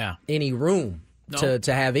any room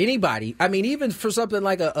to have anybody. I mean, even for something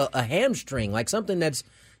like a hamstring, like something that's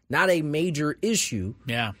not a major issue,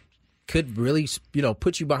 could really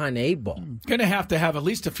put you behind the 8 ball. Going to have at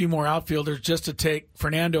least a few more outfielders just to take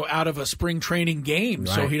Fernando out of a spring training game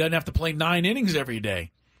so he doesn't have to play 9 innings every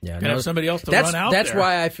day. Yeah, have somebody else to run out. That's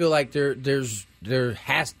why I feel like there's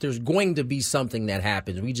going to be something that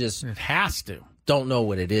happens. We just has to don't know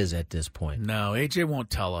what it is at this point. No, AJ won't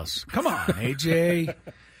tell us. Come on, AJ.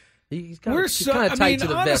 He's kind of tight to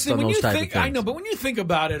the vest on those type of things. I know, but when you think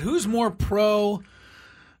about it, who's more pro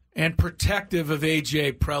and protective of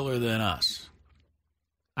AJ Preller than us?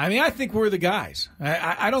 I mean, I think we're the guys.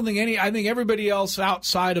 I don't think I think everybody else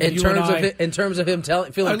outside of you and I. In terms of him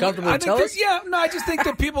feeling comfortable to tell us? I just think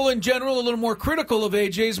that people in general are a little more critical of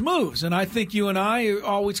AJ's moves. And I think you and I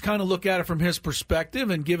always kind of look at it from his perspective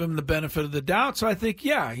and give him the benefit of the doubt. So I think,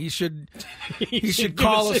 he should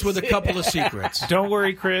call us with a couple of secrets. Don't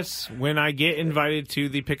worry, Chris. When I get invited to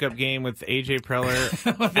the pickup game with AJ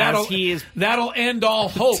Preller, that'll end all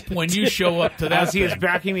hope when you show up to that. As he is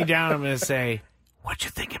backing me down, I'm going to say, what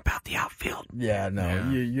you think about the outfield? Yeah,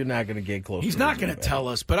 no, you're not going to get close. He's not going to tell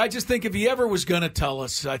us, but I just think if he ever was going to tell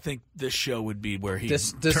us, I think this show would be where he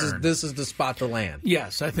this is the spot to land.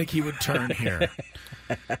 Yes, I think he would turn here.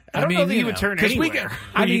 I don't know that he would turn anywhere.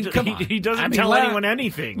 Come on. He doesn't tell anyone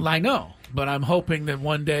anything. I know, but I'm hoping that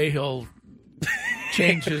one day he'll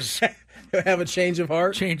change his have a change of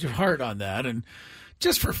heart on that, and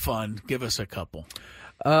just for fun, give us a couple.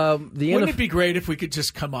 Wouldn't it be great if we could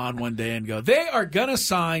just come on one day and go, they are going to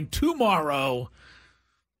sign tomorrow?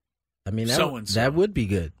 I mean, that would be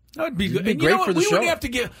good. That would be good. It'd be great for the show. Wouldn't have to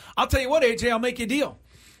give. I'll tell you what, AJ, I'll make you a deal.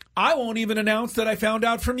 I won't even announce that I found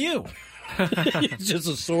out from you. Just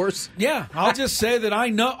a source? Yeah, I'll just say that I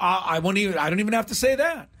know. I don't even have to say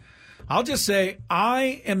that. I'll just say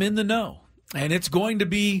I am in the know, and it's going to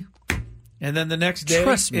be, and then the next day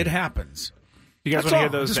it happens. You guys want to hear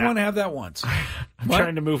those? Just want to have that once. I'm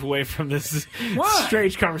trying to move away from this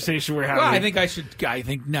strange conversation we're having. Well, I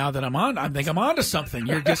think now that I'm on, I'm onto something.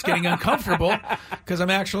 You're just getting uncomfortable because I'm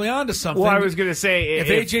actually onto something. Well, I was going to say, if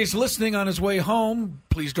AJ's listening on his way home,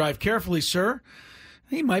 please drive carefully, sir.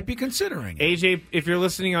 He might be considering it. AJ, if you're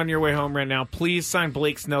listening on your way home right now, please sign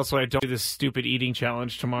Blake Snell so I don't do this stupid eating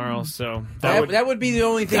challenge tomorrow. So that would be the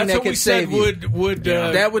only thing that could save you.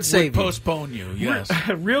 That would save you. Postpone you. Yes.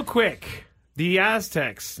 Real quick. The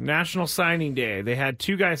Aztecs, National Signing Day. They had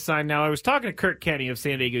 2 guys sign. Now, I was talking to Kurt Kenny of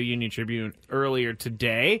San Diego Union Tribune earlier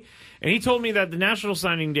today, and he told me that the National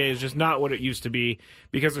Signing Day is just not what it used to be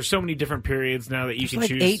because there's so many different periods now that you can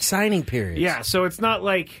choose. 8 signing periods. Yeah, so it's not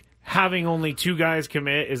like having only 2 guys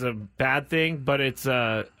commit is a bad thing, but it's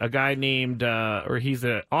a guy named, he's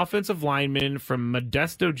an offensive lineman from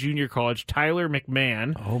Modesto Junior College, Tyler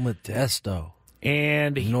McMahon. Oh, Modesto.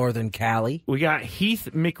 And Northern Cali. We got Heath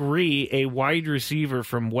McRee, a wide receiver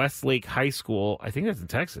from Westlake High School. I think that's in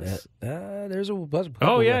Texas. There's a buzz.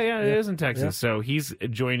 It is in Texas. Yeah. So he's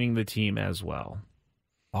joining the team as well.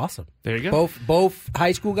 Awesome. There you go. Both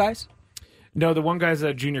high school guys? No, the one guy's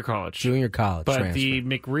at junior college. But transfer. The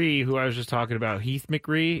McRee, who I was just talking about, Heath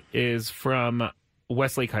McRee, is from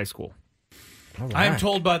Westlake High School. Right. I am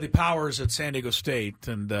told by the powers at San Diego State,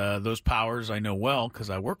 and those powers I know well because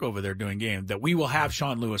I work over there doing games, that we will have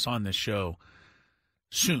Sean Lewis on this show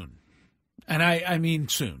soon. And I mean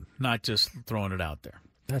soon, not just throwing it out there.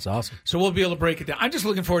 That's awesome. So we'll be able to break it down. I'm just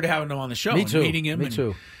looking forward to having him on the show. Me too. Meeting him. Me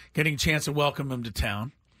too. Getting a chance to welcome him to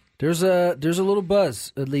town. There's a little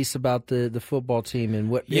buzz, at least, about the football team and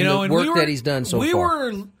what and work that he's done so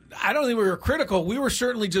far. I don't think we were critical. We were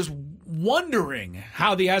certainly just wondering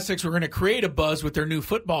how the Aztecs were going to create a buzz with their new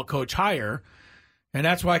football coach hire. And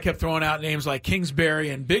that's why I kept throwing out names like Kingsbury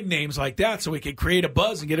and big names like that so we could create a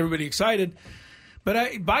buzz and get everybody excited.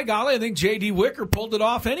 But by golly, I think J.D. Wicker pulled it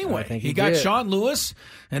off anyway. He got Sean Lewis,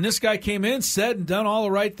 and this guy came in, said and done all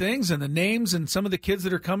the right things, and the names and some of the kids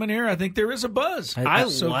that are coming here, I think there is a buzz. I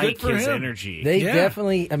like his energy. They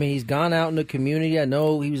definitely, he's gone out in the community. I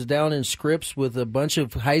know he was down in Scripps with a bunch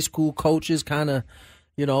of high school coaches kind of,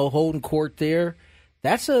 holding court there.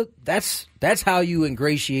 That's how you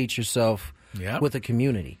ingratiate yourself with a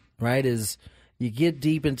community, right? Is you get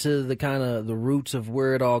deep into the kind of the roots of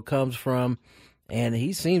where it all comes from. And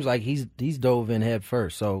he seems like he's dove in head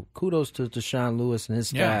first. So kudos to Sean Lewis and his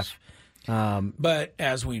staff. Yes. But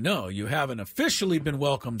as we know, you haven't officially been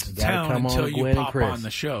welcomed to town until you Gwynn pop on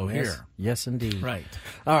the show here. Yes, indeed. Right.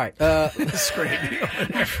 All right.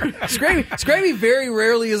 Skraby very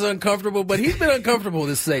rarely is uncomfortable, but he's been uncomfortable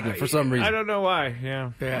this segment for some reason. I don't know why.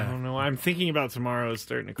 Yeah. I don't know why. I'm thinking about tomorrow. It's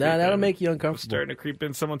starting to creep that'll in. make you uncomfortable. It's starting to creep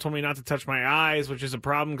in. Someone told me not to touch my eyes, which is a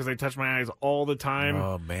problem because I touch my eyes all the time.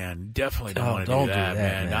 Oh, man. Definitely don't want to do that,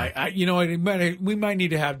 man. We might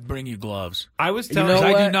need to bring you gloves. I was telling you.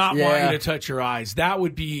 I do not want you to touch your eyes. That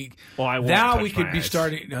would be. Well, I won't now touch we could my be eyes.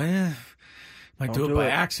 starting. Might do it by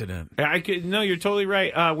accident. No, you're totally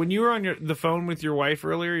right. When you were on the phone with your wife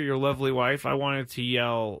earlier, your lovely wife, I wanted to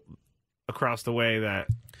yell across the way that.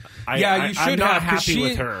 You should I'm not have happy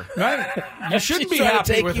with her. Right? You shouldn't be trying to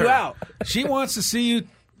happy take with you her. out. She wants to see you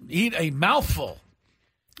eat a mouthful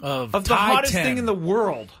of the hottest thing in the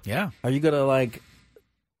world. Yeah. Are you gonna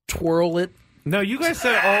twirl it? No, you guys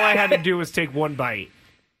said all I had to do was take one bite.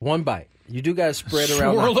 One bite. You do got to spread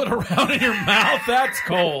around. Swirl it around in your mouth. That's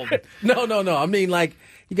cold. No. I mean,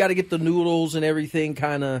 you got to get the noodles and everything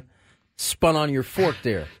kind of spun on your fork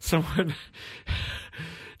there. Someone,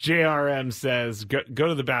 JRM says, go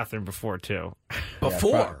to the bathroom before 2.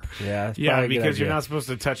 Before? Yeah, because you're not supposed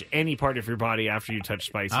to touch any part of your body after you touch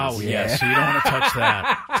spices. Oh, yes. So you don't want to touch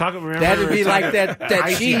that. That would be like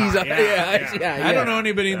that cheese. I don't know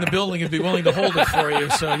anybody in the building who'd be willing to hold it for you.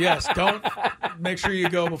 So, yes, don't. Make sure you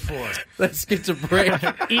go before. Let's get to break.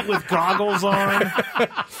 Eat with goggles on.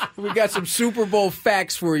 We got some Super Bowl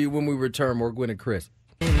facts for you when we return. More Gwynn and Chris.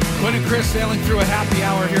 Gwynn and Chris sailing through a happy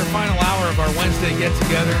hour here, final hour of our Wednesday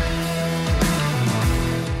get-together.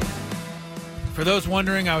 For those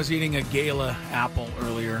wondering, I was eating a Gala apple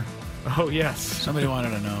earlier. Oh, yes. Somebody wanted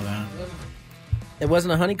to know that. It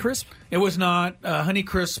wasn't a Honey Crisp? It was not. Honey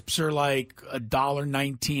Crisps are like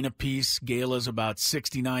 $1.19 a piece. Gala's about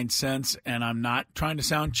 69 cents, and I'm not trying to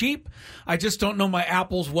sound cheap. I just don't know my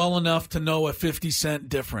apples well enough to know a 50-cent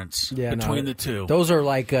difference between the two. Those are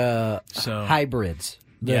like hybrids.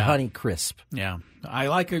 The Honey Crisp. Yeah. I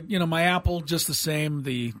like my apple just the same,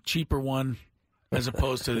 the cheaper one as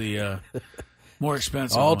opposed to the more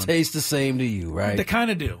expensive All one. taste the same to you, right? They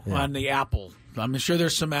kind of do on the apple. I'm sure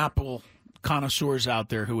there's some apple connoisseurs out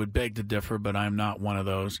there who would beg to differ, but I'm not one of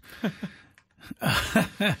those.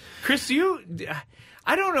 Chris,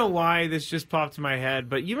 I don't know why this just popped in my head,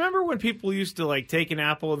 but you remember when people used to take an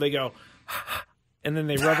apple and they go, and then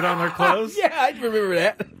they rub it on their clothes? Yeah, I remember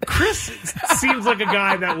that. Chris seems like a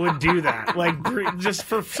guy that would do that. Just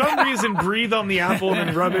for some reason, breathe on the apple and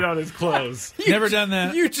then rub it on his clothes. Never done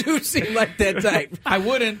that. You do seem like that type. I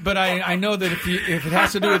wouldn't, but I know that if it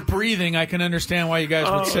has to do with breathing, I can understand why you guys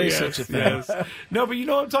would say such a thing. Yes. No, but you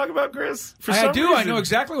know what I'm talking about, Chris? I do. I know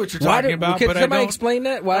exactly what you're talking about. Can but somebody explain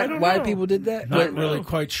that? Why know. people did that? Not really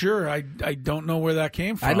quite sure. I don't know where that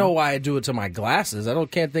came from. I know why I do it to my glasses.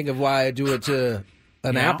 Can't think of why I do it to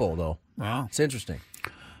an apple, though. Wow. It's interesting.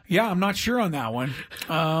 Yeah, I'm not sure on that one.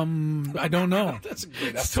 I don't know. That's a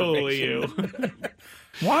great It's totally you.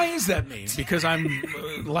 Why is that me? Because I'm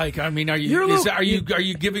are you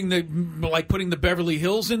giving putting the Beverly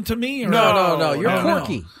Hills into me? Or? No. You're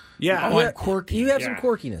quirky. Yeah. Oh, I'm quirky. You have some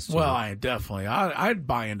quirkiness. Well, I definitely. I'd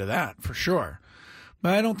buy into that for sure.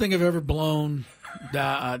 But I don't think I've ever blown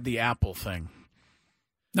the apple thing.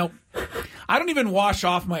 Nope. I don't even wash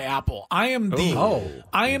off my apple. I am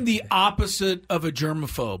the opposite of a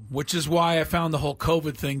germaphobe, which is why I found the whole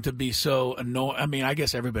COVID thing to be so annoying. I mean, I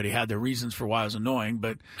guess everybody had their reasons for why it was annoying,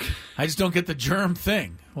 but I just don't get the germ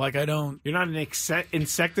thing. I don't. You're not an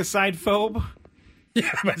insecticide phobe? Yeah,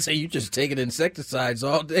 I'm about to say you just taking insecticides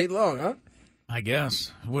all day long, huh? I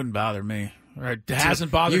guess. It wouldn't bother me. Or it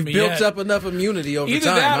hasn't bothered me You've yet. built up enough immunity over Either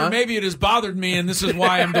time, that huh? or maybe it has bothered me, and this is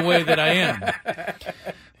why I'm the way that I am.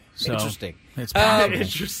 So Interesting. It's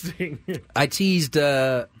Interesting. I teased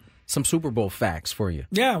some Super Bowl facts for you.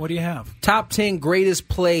 Yeah, what do you have? Top 10 greatest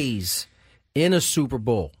plays in a Super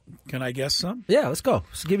Bowl. Can I guess some? Yeah, let's go.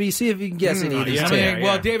 See if you can guess any of these.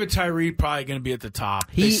 Well, David Tyree probably going to be at the top.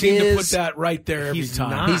 He they seem to put is- that right there every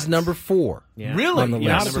time. He's number 4. Yeah. Really? on the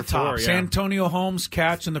Not list. at the top. 4, yeah. San Antonio Holmes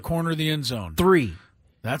catch in the corner of the end zone. 3.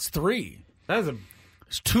 That's 3. That is a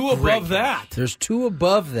There's 2 above that. There's 2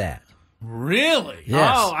 above that. Really?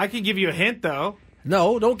 Yes. Oh, I can give you a hint though.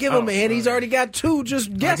 No, don't give him a hint. He's already got 2.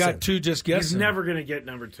 Just guess. I got 2 just He's guessing. never going to get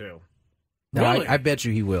number 2. No, Really? I bet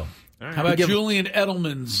you he will. How about Julian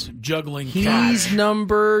Edelman's juggling He's catch?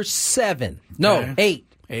 number 7. No, Okay.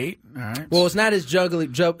 8. 8? All right. Well, it's not his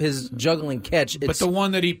juggling catch. It's, But the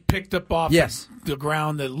one that he picked up off Yes. the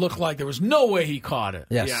ground that looked like there was no way he caught it.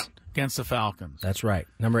 Yes. Yeah. Against the Falcons. That's right.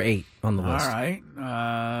 Number 8 on the All list. right.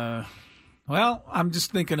 Well, I'm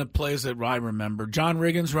just thinking of plays that I remember. John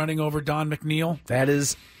Riggins running over Don McNeil. That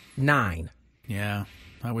is 9. Yeah.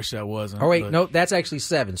 I wish that wasn't. Oh, wait. but- No, that's actually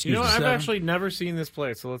 7. Excuse You know, me. I've 7? actually never seen this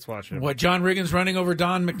play, so let's watch it. What, John Riggins running over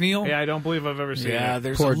Don McNeil? Yeah, I don't believe I've ever seen Yeah, it.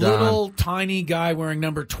 there's Poor a little tiny guy wearing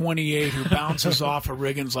number 28 who bounces off of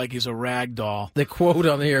Riggins like he's a rag doll. The quote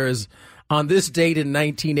on here is, on this date in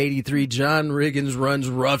 1983, John Riggins runs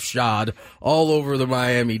roughshod all over the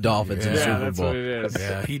Miami Dolphins in Yeah, Super that's Bowl. what it is.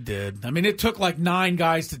 Yeah, he did. I mean, it took like 9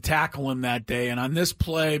 guys to tackle him that day, and on this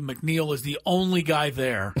play, McNeil is the only guy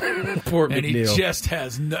there. Poor And he McNeil. just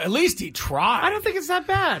has no, at least he tried. I don't think it's that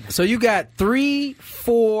bad. So you got 3,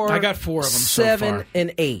 4, I got 4 of them so 7, far.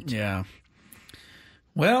 and 8. Yeah.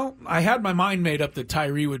 Well, I had my mind made up that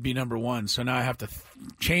Tyree would be number 1, so now I have to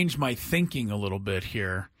change my thinking a little bit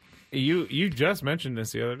here. You just mentioned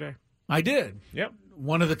this the other day. I did. Yep.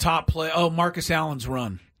 One of the top play. Oh, Marcus Allen's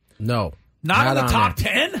run. No. Not in the on top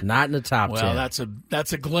there. 10? Not in the top 10. Well,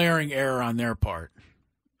 that's a glaring error on their part.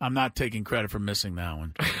 I'm not taking credit for missing that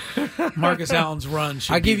one. Marcus Allen's run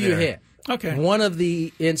should I'll give be you a there. hint. Okay. One of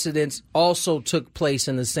the incidents also took place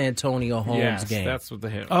in the San Antonio Holmes Yes, game. that's what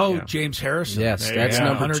the hint. Oh, yeah. James Harrison. Yes, There that's you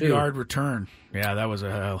go. number 2. 100-yard return. Yeah, that was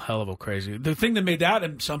a hell of a crazy. The thing that made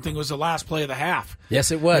that something was the last play of the half.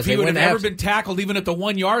 Yes, it was. If he They would have went never after- been tackled, even at the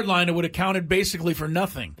 1-yard line, it would have counted basically for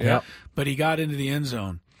nothing. Yep. But he got into the end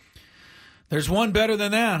zone. There's one better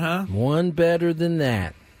than that, huh? One better than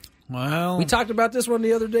that. Well, We talked about this one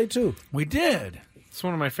the other day, too. we did. It's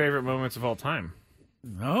one of my favorite moments of all time.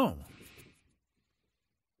 No.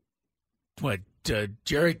 What,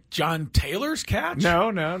 Jerry John Taylor's catch?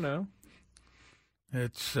 No.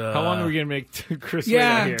 It's How long are we going to make Chris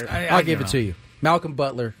yeah, wait out here? I'll give it to you. Malcolm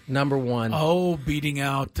Butler, number 1. Oh, beating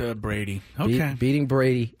out Brady. Okay. Beating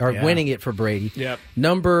Brady, or Yeah. winning it for Brady. Yep.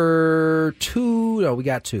 Number 2, no, we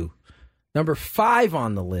got 2. Number 5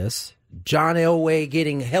 on the list, John Elway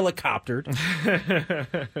getting helicoptered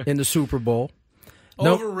in the Super Bowl.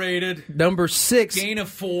 Overrated. Number 6. Gain of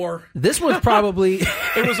 4. This was probably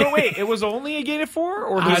It was only a gain of 4?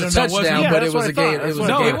 Or it I was don't a know, touchdown, wasn't it? but Yeah, it was a that's what I gain. thought. It was That's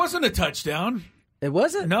a No, gain. it wasn't a touchdown. It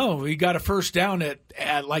wasn't? No, he got a first down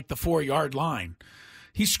at like the 4-yard line.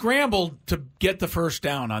 He scrambled to get the first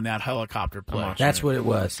down on that helicopter play. That's what it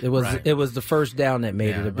was. It was Right. It was the first down that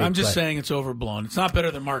made it a big I'm just play. saying it's overblown. It's not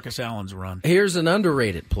better than Marcus Allen's run. Here's an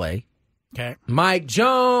underrated play. Okay. Mike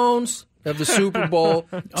Jones of the Super Bowl,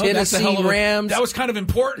 Oh, that's a Tennessee hell of a- Rams. That was kind of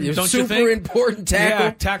important, don't you super think? important tackle.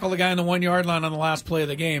 Yeah, tackle the guy on the 1-yard line on the last play of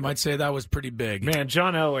the game. I'd say that was pretty big. Man,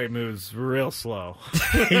 John Elway moves real slow.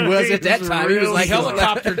 He was at that time. He was real like slow.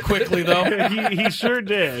 Helicoptered quickly, though. he sure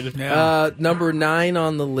did. Yeah. Number 9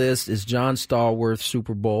 on the list is John Stallworth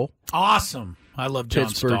Super Bowl. Awesome. I love John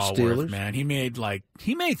Pittsburgh Stallworth, Steelers. man.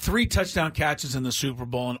 He made 3 touchdown catches in the Super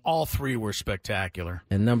Bowl, and all 3 were spectacular.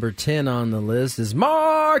 And number 10 on the list is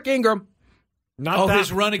Mark Ingram.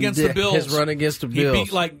 His run against the Bills. His run against the Bills.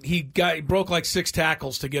 He broke 6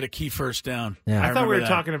 tackles to get a key first down. Yeah. I thought we remember were that.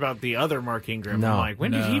 talking about the other Mark Ingram. No. I'm like,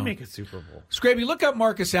 when did he No. make a Super Bowl? Skraby, look up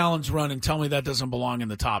Marcus Allen's run and tell me that doesn't belong in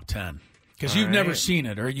the top 10. Because All you've never right. seen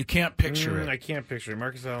it or you can't picture I it. can't picture it.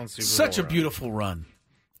 Marcus Allen's Super Such Bowl a beautiful run.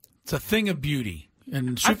 It's a thing of beauty.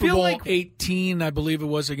 And I Super feel Bowl like- 18, I believe it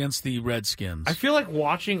was against the Redskins. I feel like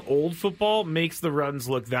watching old football makes the runs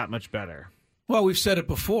look that much better. Well, we've said it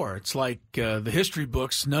before. It's like the history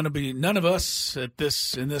books. None of us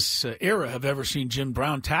in this era have ever seen Jim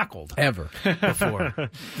Brown tackled Ever. before.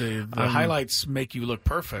 The highlights make you look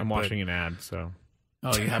perfect. I'm but- watching an ad, so.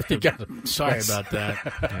 Oh, you have to. Sorry about that.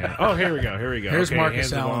 Yeah. Oh, here we go. Here's Okay, Marcus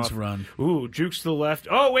hands him Allen's off. run. Ooh, jukes to the left.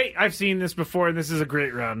 Oh, wait, I've seen this before, and this is a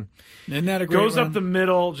great run. Isn't that a great Goes run? up the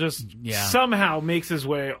middle, just Yeah. somehow makes his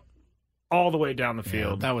way all the way down the Yeah,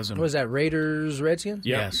 field. that was What was that, Raiders, Redskins?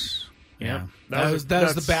 Yep. Yes. Yep. Yeah. That was the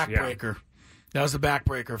that's- backbreaker. That was the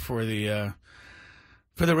backbreaker for the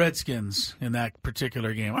Redskins in that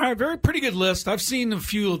particular game. All right, pretty good list. I've seen a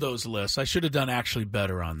few of those lists. I should have done actually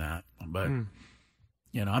better on that, but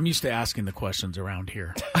I'm used to asking the questions around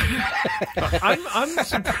here. I'm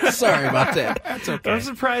surprised. Sorry about that. That's okay. I'm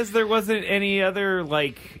surprised there wasn't any other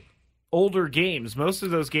older games. Most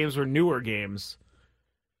of those games were newer games.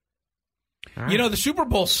 The Super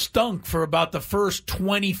Bowl stunk for about the first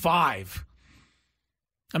 25.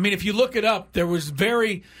 I mean, if you look it up, there was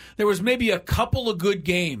maybe a couple of good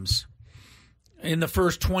games in the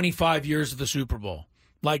first 25 years of the Super Bowl,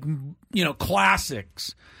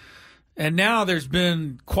 classics. And now there's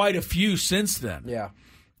been quite a few since then. Yeah.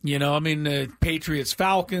 Patriots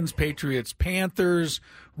Falcons, Patriots Panthers,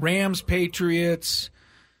 Rams Patriots,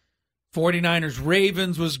 49ers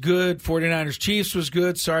Ravens was good, 49ers Chiefs was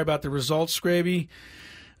good. Sorry about the results, Skraby.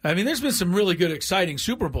 There's been some really good, exciting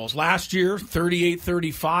Super Bowls. Last year,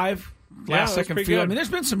 38-35, last second field. Good. There's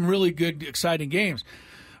been some really good, exciting games.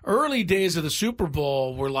 Early days of the Super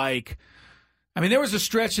Bowl were there was a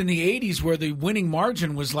stretch in the 80s where the winning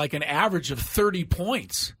margin was an average of 30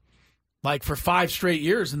 points, for 5 straight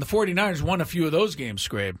years. And the 49ers won a few of those games,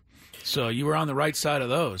 Scrabe. So you were on the right side of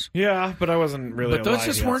those. Yeah, but I wasn't really But those alive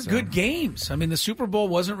just yet, weren't so. good games. The Super Bowl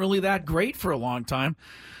wasn't really that great for a long time.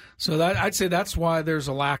 So I'd say that's why there's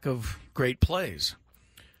a lack of great plays.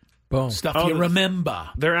 Boom. Stuff you remember.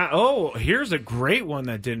 Here's a great one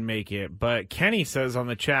that didn't make it. But Kenny says on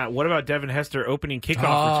the chat, what about Devin Hester opening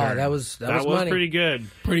kickoff return? That was was pretty good.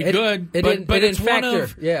 Pretty good. It but it's didn't one factor.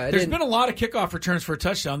 of, Yeah, there's been a lot of kickoff returns for a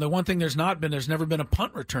touchdown. The one thing there's never been a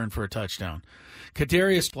punt return for a touchdown.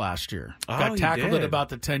 Kadarius last year got tackled at about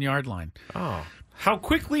the 10-yard line. Oh, how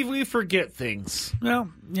quickly we forget things. Well,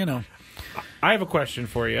 I have a question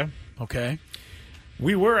for you. Okay.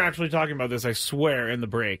 We were actually talking about this, I swear, in the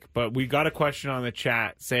break, but we got a question on the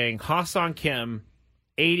chat saying Ha-Seong Kim,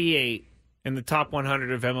 88 in the top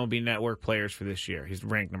 100 of MLB Network players for this year. He's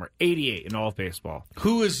ranked number 88 in all of baseball.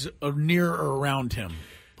 Who is near or around him?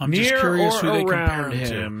 I'm near just curious who they compare around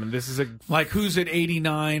him to. This is who's at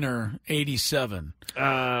 89 or 87?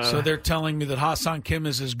 So they're telling me that Ha-Seong Kim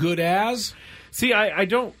is as good as? See, I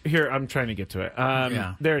don't... Here, I'm trying to get to it.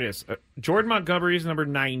 There it is. Jordan Montgomery is number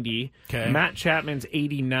 90. Okay. Matt Chapman's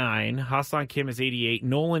 89. Ha-Seong Kim is 88.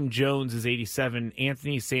 Nolan Jones is 87.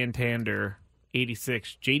 Anthony Santander,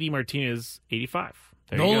 86. J.D. Martinez, 85.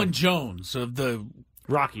 Nolan Jones of the...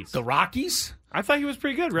 Rockies. The Rockies? I thought he was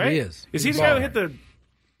pretty good, right? He is. Is he the guy who hit the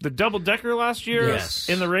double-decker last year Yes.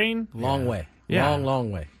 in the rain? Long way. Yeah.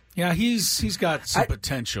 Long way. Yeah, he's got some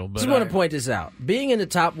potential. But I just want to point this out. Being in the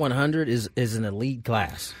top 100 is an elite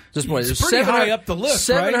class. Just point. It's pretty high up the list,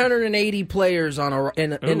 780 players in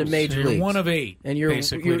the major so you're leagues. one of 8, and you're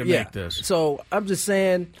basically to make this. So I'm just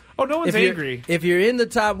saying. Oh, no one's angry. If you're in the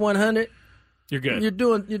top 100, you're good. You're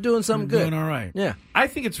doing something good. Doing all right. Yeah. I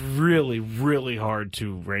think it's really, really hard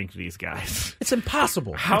to rank these guys. It's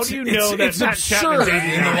impossible. How do you know that it's Matt absurd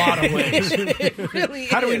Chapman's in a lot of ways? It really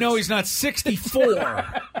How do we is. know he's not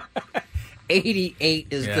 64? 88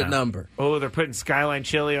 is the number. Oh, they're putting Skyline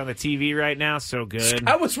Chili on the TV right now. So good.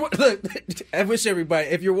 I wish everybody,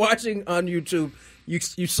 if you're watching on YouTube,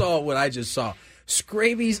 you saw what I just saw.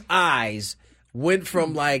 Skraby's eyes went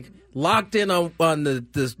from locked in on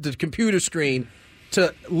the computer screen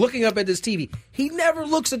to looking up at this TV. He never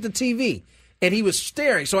looks at the TV. And he was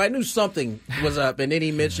staring, so I knew something was up. And then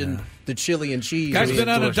he mentioned the chili and cheese. Guy's been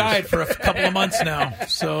on a diet for a couple of months now,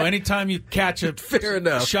 so anytime you catch a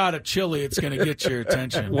shot of chili, it's going to get your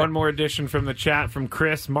attention. One more addition from the chat from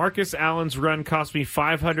Chris. Marcus Allen's run cost me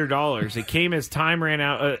 $500. It came as time ran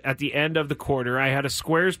out at the end of the quarter. I had a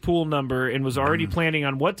squares pool number and was already planning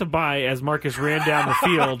on what to buy as Marcus ran down the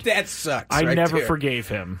field. That sucks. I right never there. forgave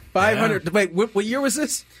him. 500. Wait, what year was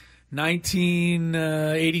this?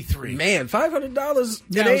 1983. Man, $500 in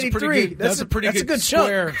Yeah, '83. that's a pretty good chunk.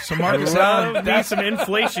 square. So Marcus Love Allen, me some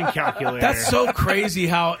inflation calculator. that's so crazy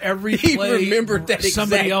how every He play remembered that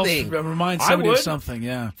somebody exact else thing. reminds I somebody of would. something.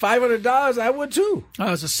 Yeah, $500, I would too. it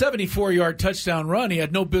was a 74-yard touchdown run. He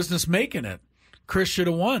had no business making it. Chris should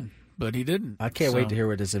have won, but he didn't. I can't So- wait to hear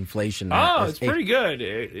what this inflation. Oh, is. it's pretty good.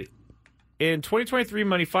 In 2023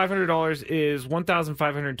 money, $500 is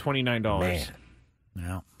 $1,529. Man.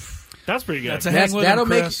 Yeah. That's pretty good. That's a hang with him,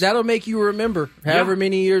 Chris. That'll make you remember however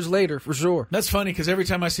many years later for sure. That's funny because every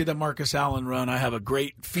time I see that Marcus Allen run, I have a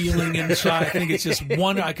great feeling inside. I think it's just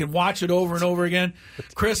one. I can watch it over and over again.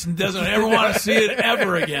 Chris doesn't ever want to see it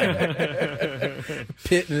ever again.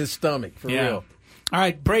 Pit in his stomach for real. All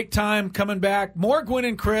right, break time. Coming back. More Gwynn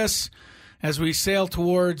and Chris as we sail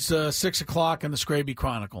towards 6 o'clock in the Skraby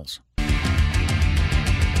Chronicles.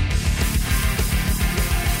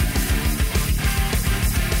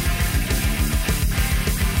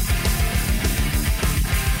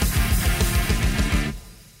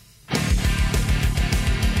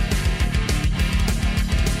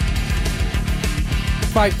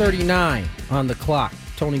 5:39 on the clock.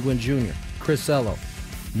 Tony Gwynn Jr., Chris Ello,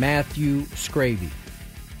 Matthew Skraby.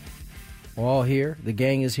 We're all here. The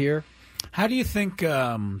gang is here. How do you think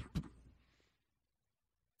our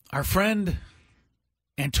friend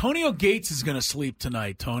Antonio Gates is going to sleep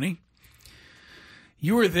tonight, Tony?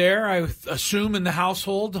 You were there, I assume, in the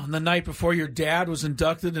household on the night before your dad was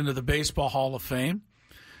inducted into the Baseball Hall of Fame.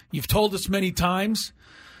 You've told us many times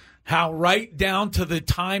how right down to the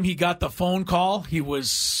time he got the phone call, he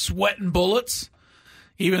was sweating bullets,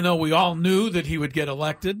 even though we all knew that he would get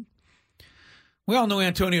elected. We all know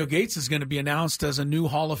Antonio Gates is going to be announced as a new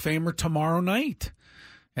Hall of Famer tomorrow night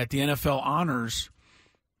at the NFL Honors.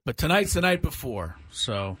 But tonight's the night before,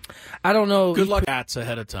 so I don't know. Good luck bats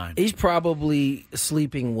ahead of time. He's probably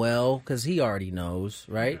sleeping well because he already knows,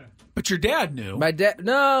 right? But your dad knew. My dad,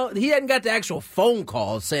 no, he hadn't got the actual phone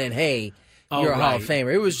call saying, "Hey, you're a Hall of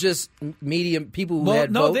Famer." It was just media people who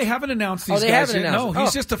had votes. They haven't announced these guys yet. No,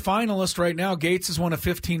 he's just a finalist right now. Gates is one of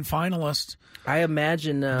 15 finalists. I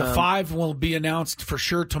imagine the 5 will be announced for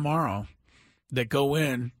sure tomorrow that go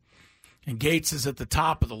in. And Gates is at the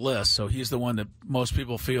top of the list, so he's the one that most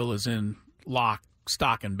people feel is in lock,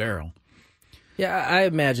 stock, and barrel. Yeah, I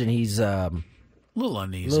imagine he's a little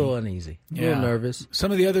uneasy. A little nervous.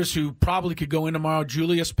 Some of the others who probably could go in tomorrow,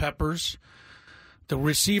 Julius Peppers, the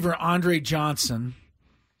receiver Andre Johnson,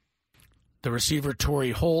 the receiver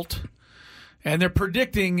Torrey Holt, and they're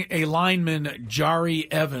predicting a lineman, Jari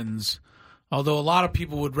Evans, although a lot of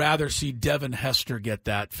people would rather see Devin Hester get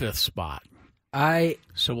that 5th spot.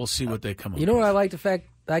 So we'll see what they come up with. You know what I like the fact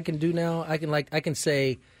I can do now? I can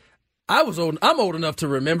say I'm old enough to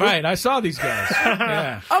remember. Right, I saw these guys.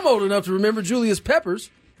 Yeah. I'm old enough to remember Julius Peppers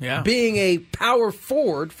being a power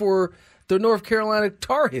forward for the North Carolina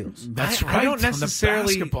Tar Heels. That's right. I don't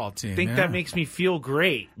necessarily basketball team, think that makes me feel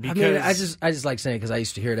great. Because I mean, I just like saying it because I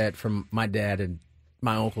used to hear that from my dad and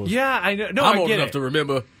my uncles. Yeah, I know. No, I'm I old get enough it. to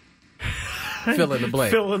remember. Fill in the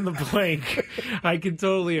blank. Fill in the blank. I can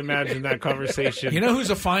totally imagine that conversation. You know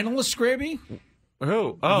who's a finalist, Skraby?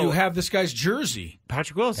 Who? Oh, you have this guy's jersey,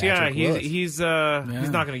 Patrick Willis. He's not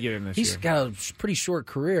going to get in this year. He's got a pretty short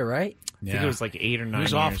career, right? I think it was like 8 or 9 He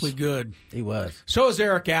was years. awfully good. He was. So is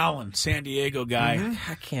Eric Allen, San Diego guy.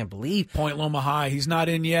 I can't believe Point Loma High. He's not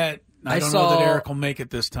in yet. I don't know that Eric will make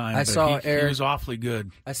it this time. I saw Eric. He was awfully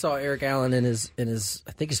good. I saw Eric Allen and his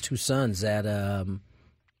I think his 2 sons at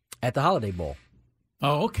the Holiday Bowl.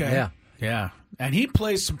 Oh, okay. Yeah. And he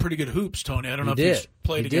plays some pretty good hoops, Tony. I don't know if you've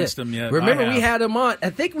played against him yet. Remember, we had him on.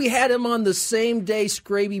 I think we had him on the same day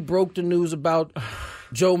Skraby broke the news about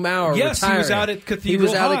Joe Mauer Yes, retiring. he was out at Cathedral He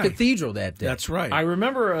was out High. at Cathedral that day. That's right. I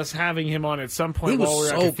remember us having him on at some point He was while we were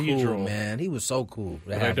so at Cathedral. cool, man. He was so cool.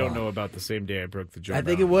 But I don't know about the same day I broke the Joe I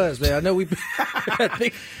think Mauer. it was, man. I know we. I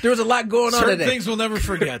think there was a lot going on Certain today. things we'll never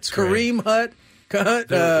forget. Kareem Hunt,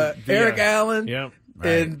 Eric Allen,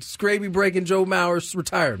 and Skraby breaking Joe Mauer's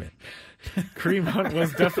retirement. Kareem Hunt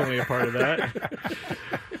was definitely a part of that.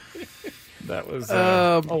 That was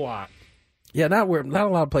a lot. Yeah, not a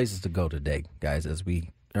lot of places to go today, guys, as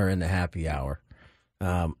we are in the happy hour.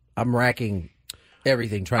 I'm racking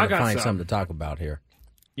everything trying to find something to talk about here.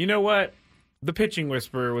 You know what? The Pitching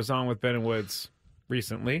Whisperer was on with Ben and Woods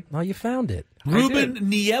recently. Oh, you found it. Ruben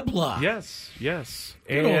Niebla. Yes.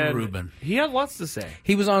 Good old Ruben. He had lots to say.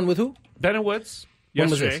 He was on with who? Ben and Woods. When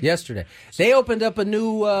was this? Yesterday. They opened up a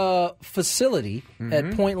new facility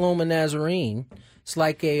at Point Loma Nazarene. It's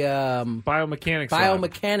like a biomechanics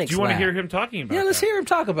lab. Do you want to hear him talking about it? Yeah, let's hear him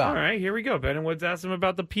talk about All right, here we go. Ben and Woods asked him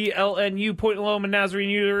about the PLNU, Point Loma Nazarene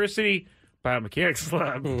University Biomechanics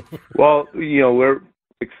Lab. Well, we're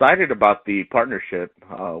excited about the partnership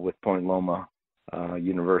with Point Loma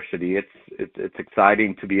University. It's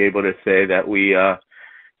exciting to be able to say that we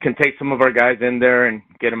can take some of our guys in there and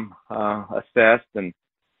get them assessed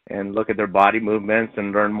and look at their body movements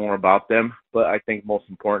and learn more about them. But I think most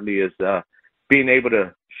importantly is being able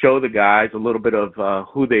to show the guys a little bit of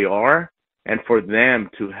who they are and for them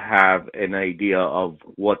to have an idea of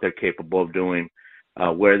what they're capable of doing,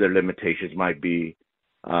 where their limitations might be,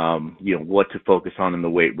 what to focus on in the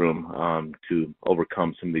weight room to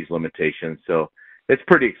overcome some of these limitations. So it's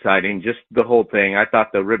pretty exciting, just the whole thing. I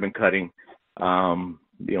thought the ribbon cutting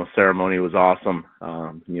ceremony was awesome.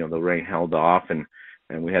 The rain held off and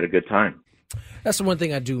we had a good time. That's the one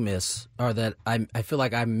thing I do miss, or that I feel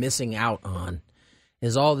like I'm missing out on,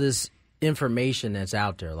 is all this information that's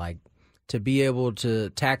out there. Like, to be able to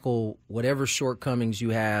tackle whatever shortcomings you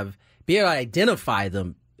have, be able to identify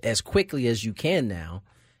them as quickly as you can now,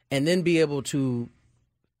 and then be able to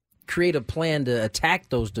create a plan to attack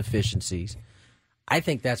those deficiencies. I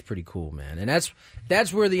think that's pretty cool, man. And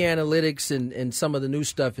that's where the analytics and some of the new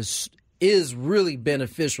stuff is is really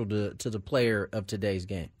beneficial to the player of today's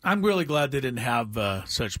game. I'm really glad they didn't have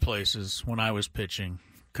such places when I was pitching,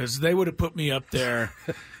 because they would have put me up there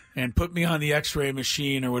and put me on the X-ray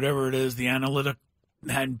machine or whatever it is, the analytic,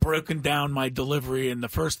 had broken down my delivery, and the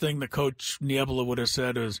first thing the coach Niebla would have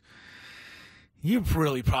said was, "You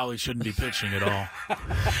really probably shouldn't be pitching at all."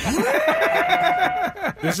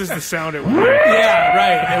 This is the sound it would. Yeah,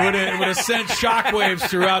 right. It would have sent shockwaves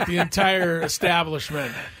throughout the entire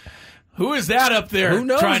establishment. Who is that up there? Who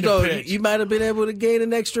knows, trying though? to pitch? You might have been able to gain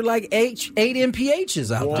an extra like eight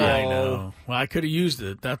MPHs out there. I know. Well, I could have used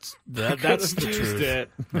it. That's the truth.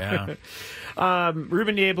 It. Yeah.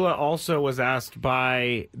 Ruben Niebla also was asked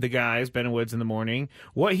by the guys, Ben and Woods in the morning,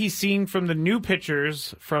 what he's seen from the new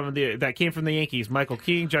pitchers that came from the Yankees, Michael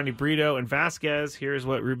King, Johnny Brito, and Vasquez. Here's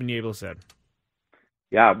what Ruben Niebla said.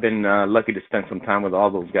 Yeah, I've been lucky to spend some time with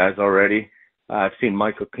all those guys already. I've seen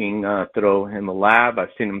Michael King throw in the lab.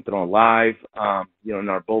 I've seen him throw live, in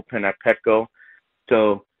our bullpen at Petco.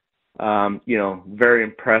 So, very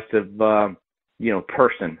impressive,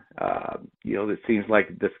 person. It seems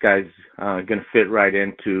like this guy's going to fit right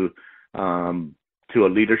into to a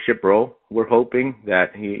leadership role. We're hoping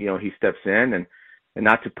that he steps in and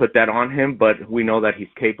not to put that on him, but we know that he's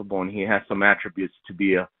capable and he has some attributes to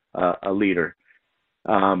be a leader.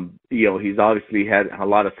 He's obviously had a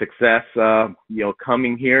lot of success,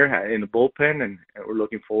 coming here in the bullpen, and we're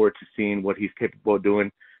looking forward to seeing what he's capable of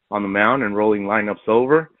doing on the mound and rolling lineups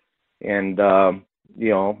over. And,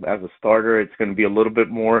 as a starter, it's going to be a little bit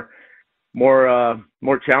more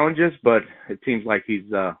challenges, but it seems like he's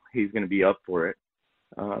going to be up for it.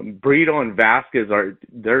 Brito and Vasquez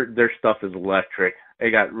their stuff is electric. They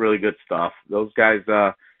got really good stuff. Those guys,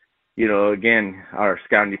 again, our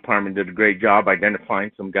scouting department did a great job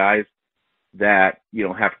identifying some guys that,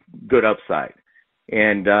 have good upside.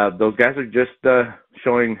 And those guys are just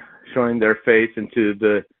showing their face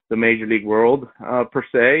into the major league world, per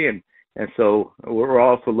se. And so we're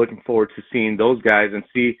also looking forward to seeing those guys and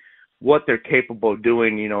see what they're capable of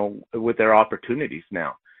doing, with their opportunities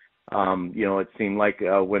now. It seemed like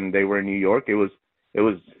when they were in New York, it was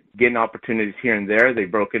getting opportunities here and there. They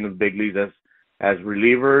broke into the big leagues as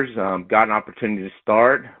relievers, got an opportunity to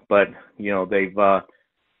start, but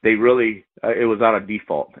they really it was out of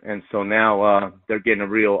default, and so now they're getting a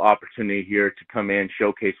real opportunity here to come in,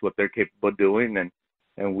 showcase what they're capable of doing,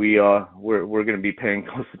 and we're going to be paying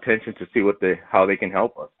close attention to see how they can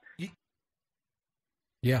help us.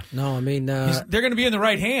 Yeah, no, I mean they're going to be in the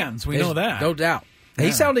right hands. We know that, no doubt. Yeah.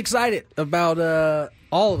 He sounded excited about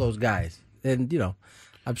all of those guys, and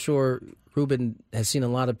I'm sure Ruben has seen a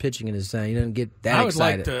lot of pitching in his time. He doesn't get that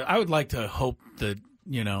excited. I would like to hope that,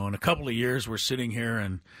 in a couple of years we're sitting here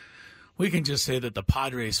and we can just say that the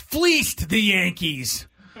Padres fleeced the Yankees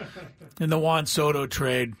in the Juan Soto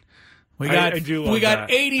trade. We got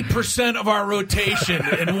 80% of our rotation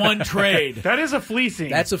in one trade. That is a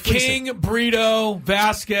fleecing. That's a fleecing. King, Brito,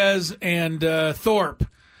 Vasquez, and Thorpe.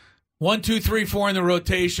 1, 2, 3, 4 in the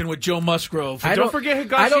rotation with Joe Musgrove. Don't forget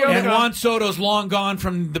Higashioka. And Juan Soto's long gone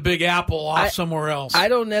from the Big Apple off somewhere else. I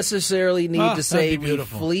don't necessarily need to say we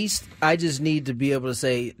fleeced. I just need to be able to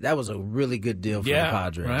say that was a really good deal for the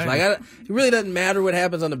Padres. Right. It really doesn't matter what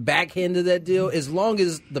happens on the back end of that deal. As long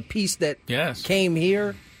as the piece that came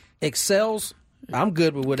here excels, I'm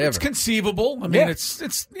good with whatever. It's conceivable. I mean,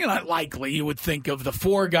 it's not likely. You would think of the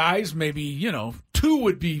 4 guys, maybe 2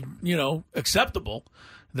 would be acceptable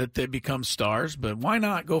that they become stars, but why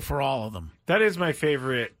not go for all of them? That is my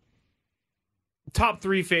favorite. Top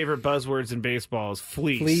 3 favorite buzzwords in baseball is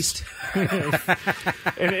fleeced.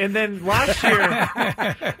 and then last year,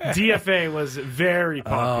 DFA was very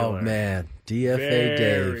popular. Oh, man. DFA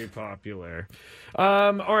very Dave. popular.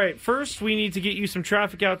 All right, first we need to get you some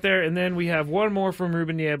traffic out there, and then we have one more from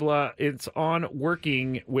Ruben Niebla. It's on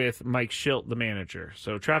working with Mike Schilt, the manager.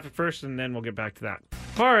 So traffic first, and then we'll get back to that.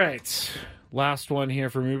 All right. Last one here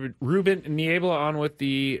from Ruben Niebla on with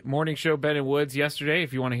the morning show Ben and Woods yesterday.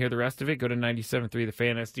 If you want to hear the rest of it, go to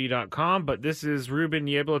 97.3thefansd.com. But this is Ruben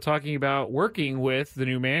Niebla talking about working with the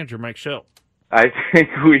new manager, Mike Schilt. I think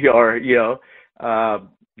we are,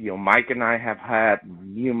 Mike and I have had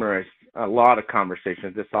a lot of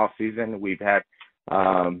conversations this offseason. We've had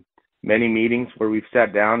many meetings where we've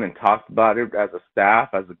sat down and talked about it as a staff,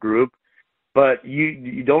 as a group. But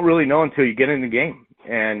you don't really know until you get in the game.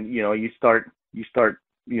 And you start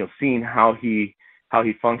seeing how he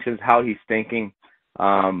functions, how he's thinking.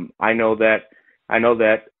 I know that I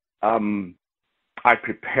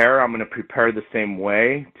prepare. I'm going to prepare the same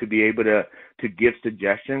way to be able to give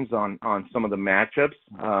suggestions on some of the matchups.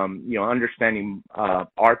 Understanding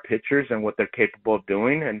our pitchers and what they're capable of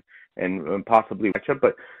doing, and possibly matchup.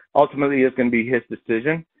 But ultimately, it's going to be his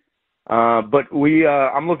decision. But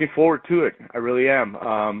I'm looking forward to it. I really am.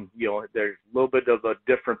 There's a little bit of a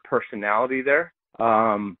different personality there.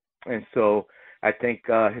 And so I think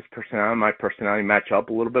his personality and my personality match up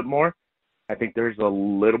a little bit more. I think there's a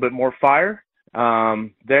little bit more fire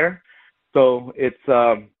there. So it's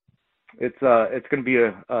going to be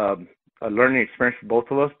a learning experience for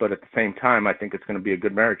both of us, but at the same time, I think it's going to be a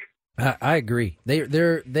good marriage. I agree.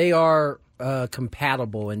 They are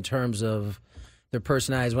compatible in terms of their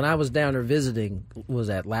personalities. When I was down there visiting, was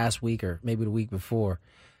that last week or maybe the week before,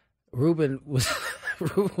 Ruben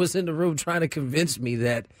was in the room trying to convince me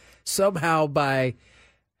that somehow by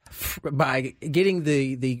getting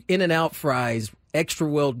the In-N-Out fries extra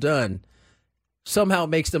well done somehow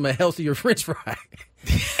makes them a healthier French fry.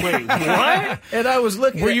 Wait, what? And I was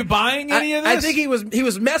looking. Were you buying any of this? I think he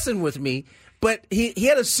was messing with me, but he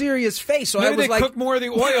had a serious face. So Maybe I was they like, cook more of the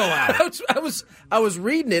oil out. I was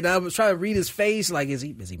reading it. And I was trying to read his face. Like, is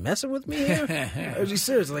he messing with me here? Or is he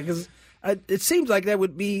serious? Like, it seems like that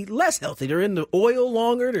would be less healthy. They're in the oil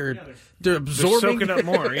longer. They're absorbing. They're soaking up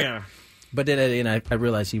more. Yeah. But then I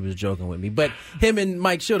realized he was joking with me. But him and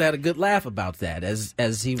Mike Schild had a good laugh about that as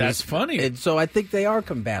he was. That's funny. And so I think they are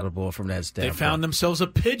compatible from that standpoint. They found themselves a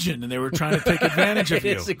pigeon, and they were trying to take advantage of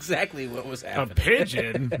you. That's exactly what was happening. A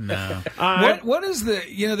pigeon? No. What is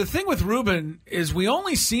the thing with Ruben is we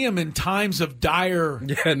only see him in times of dire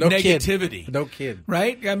negativity. No kid.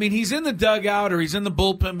 Right? I mean, he's in the dugout or he's in the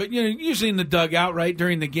bullpen, but usually in the dugout, right,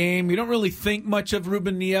 during the game. You don't really think much of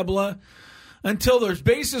Ruben Niebla until there's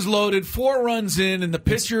bases loaded, 4 runs in, and the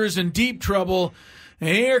pitcher is in deep trouble.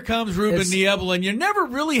 And here comes Ruben Niebla, and you're never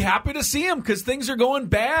really happy to see him because things are going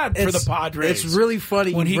bad for the Padres. It's really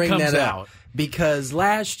funny when you bring he comes that out. up because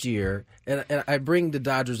last year, and I bring the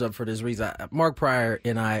Dodgers up for this reason. Mark Pryor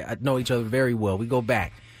and I know each other very well. We go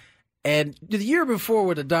back. And the year before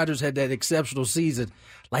when the Dodgers had that exceptional season,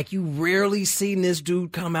 like you rarely seen this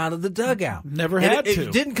dude come out of the dugout. Never had to.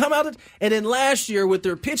 It didn't come out of, and then last year with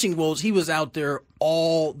their pitching woes, he was out there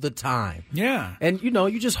all the time. Yeah. And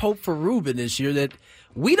you just hope for Ruben this year that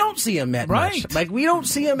we don't see him that right. much. Like we don't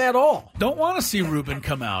see him at all. Don't want to see Ruben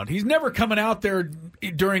come out. He's never coming out there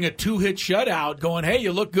during a 2-hit shutout going, "Hey,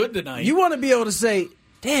 you look good tonight." You want to be able to say,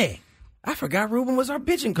 "Dang, I forgot Ruben was our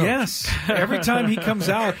pitching coach." Yes. Every time he comes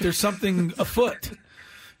out, there's something afoot.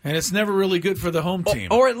 And it's never really good for the home team.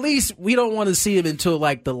 Or at least we don't want to see him until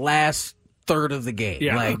like the last third of the game.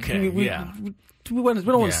 Yeah, like, okay. We don't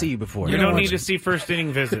want to see you before. You don't need to see first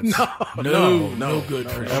inning visits. No good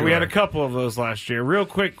for sure. We had a couple of those last year. Real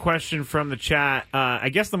quick question from the chat. I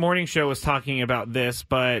guess the morning show was talking about this,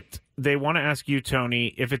 but they want to ask you, Tony,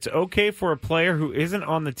 if it's okay for a player who isn't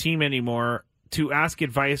on the team anymore to ask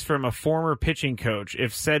advice from a former pitching coach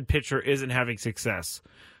if said pitcher isn't having success.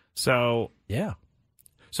 So yeah.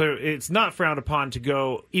 So it's not frowned upon to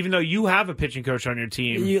go, even though you have a pitching coach on your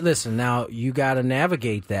team. Listen, now you got to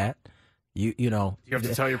navigate that. You have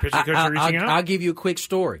to tell your pitching coach you're reaching out? I'll give you a quick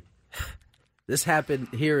story. This happened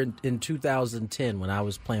here in 2010 when I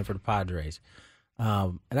was playing for the Padres.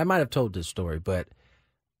 And I might have told this story, but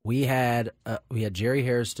we had Jerry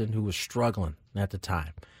Hairston who was struggling at the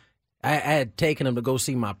time. I had taken him to go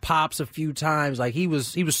see my pops a few times. Like he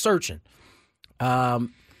was searching.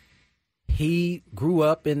 He grew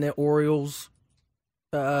up in the Orioles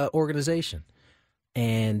organization,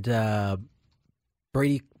 and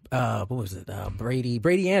Brady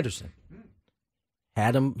Anderson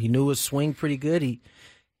had him. He knew his swing pretty good.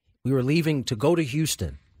 We were leaving to go to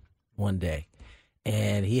Houston one day,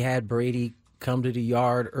 and he had Brady come to the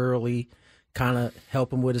yard early, kind of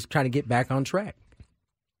help him with his trying to get back on track.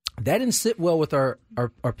 That didn't sit well with our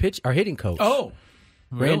hitting coach. Oh,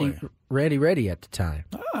 really? Randy Reddy at the time.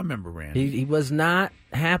 Oh, I remember Randy. He was not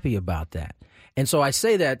happy about that. And so I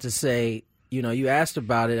say that to say, you asked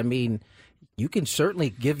about it. I mean, you can certainly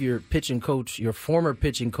give your former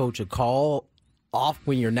pitching coach a call off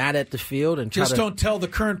when you're not at the field and just don't tell the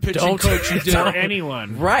current pitching coach you did. Tell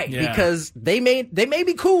anyone. Right, yeah. Because they may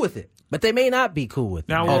be cool with it, but they may not be cool with it.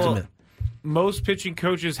 Now, ultimately. Most pitching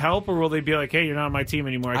coaches help, or will they be like, "Hey, you're not on my team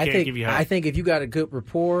anymore. I can't give you help"? I think if you got a good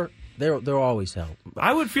rapport, they'll always help.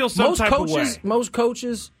 I would feel some type of way. Most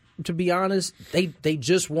coaches, to be honest, they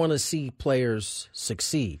just want to see players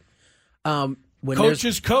succeed.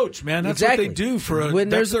 Coaches coach, man. That's exactly. what they do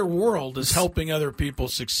that's their world is helping other people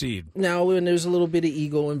succeed. Now, when there's a little bit of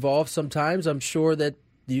ego involved, sometimes I'm sure that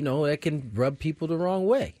that can rub people the wrong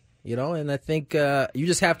way. And I think you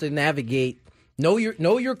just have to navigate. Know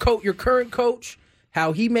your current coach,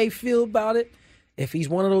 how he may feel about it. If he's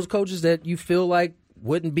one of those coaches that you feel like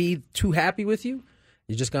wouldn't be too happy with you,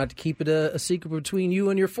 You just got to keep it a secret between you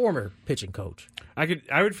and your former pitching coach.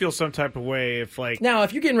 I would feel some type of way if Now,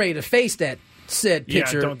 if you're getting ready to face that said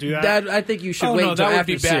pitcher, don't do that. I think you should wait until that would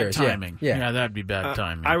after be bad series. timing. Yeah, that'd be bad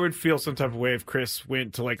timing. I would feel some type of way if Chris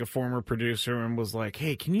went to a former producer and was like,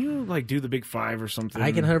 "Hey, can you do the Big Five or something?"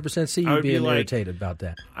 I can 100% see you being irritated about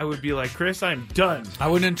that. I would be like, "Chris, I'm done." I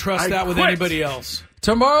wouldn't entrust that with anybody else.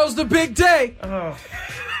 Tomorrow's the big day. Oh.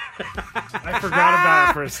 I forgot about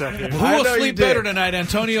it for a second. Who will sleep better tonight,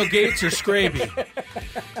 Antonio Gates or Skraby?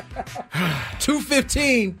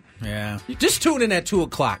 2:15. Yeah. Just tune in at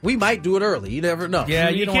 2:00. We might do it early. You never know. Yeah,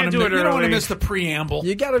 you don't want to miss the preamble.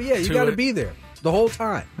 You gotta be there the whole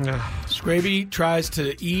time. Skraby tries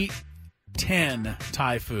to eat 10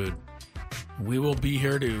 Thai food. We will be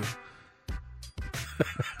here to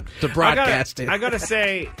broadcast I gotta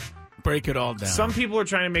say, break it all down. Some people are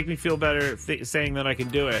trying to make me feel better saying that I can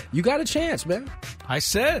do it. You got a chance, man. I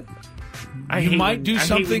said. I hate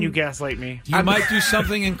when you gaslight me. You might do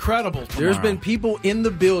something incredible tomorrow. There's been people in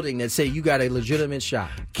the building that say you got a legitimate shot.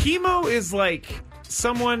 Chemo is like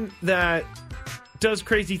someone that does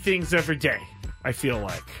crazy things every day, I feel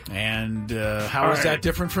like. And how is that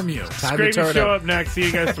different from you? Skraby show up next. See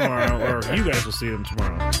you guys tomorrow. Or you guys will see them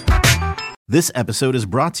tomorrow. This episode is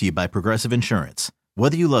brought to you by Progressive Insurance.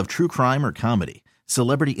 Whether you love true crime or comedy,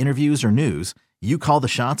 celebrity interviews or news, you call the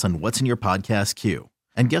shots on what's in your podcast queue.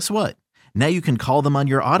 And guess what? Now you can call them on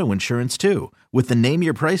your auto insurance too with the Name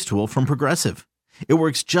Your Price tool from Progressive. It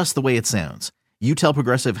works just the way it sounds. You tell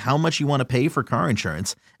Progressive how much you want to pay for car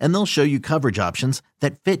insurance, and they'll show you coverage options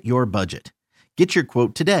that fit your budget. Get your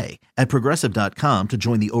quote today at Progressive.com to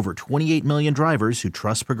join the over 28 million drivers who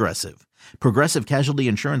trust Progressive. Progressive Casualty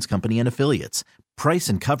Insurance Company and Affiliates. Price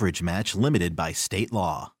and coverage match limited by state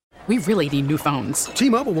law. We really need new phones.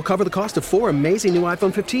 T-Mobile will cover the cost of 4 amazing new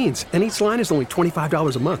iPhone 15s, and each line is only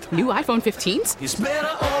 $25 a month. New iPhone 15s? It's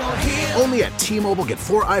better over here. Only at T-Mobile, get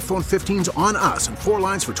 4 iPhone 15s on us and 4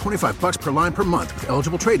 lines for $25 per line per month with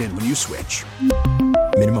eligible trade-in when you switch.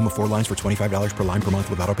 Minimum of 4 lines for $25 per line per month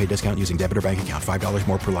with autopay discount using debit or bank account. $5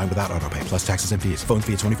 more per line without autopay, plus taxes and fees. Phone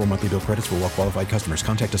fee at 24 monthly bill credits for well-qualified customers.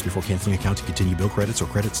 Contact us before canceling account to continue bill credits or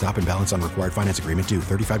credit stop and balance on required finance agreement due.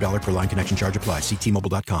 $35 per line connection charge applies. See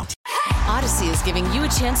T-Mobile.com. Odyssey is giving you a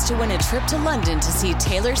chance to win a trip to London to see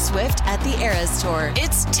Taylor Swift at the Eras Tour.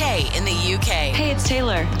 It's Tay in the UK. Hey, it's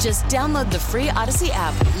Taylor. Just download the free Odyssey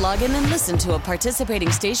app, log in and listen to a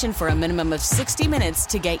participating station for a minimum of 60 minutes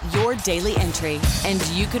to get your daily entry. And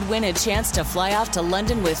you could win a chance to fly off to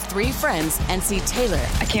London with 3 friends and see Taylor.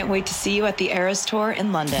 I can't wait to see you at the Eras Tour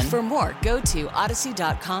in London. For more, go to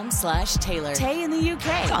odyssey.com/Taylor. Tay in the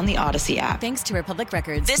UK. It's on the Odyssey app. Thanks to Republic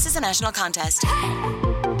Records. This is a national contest.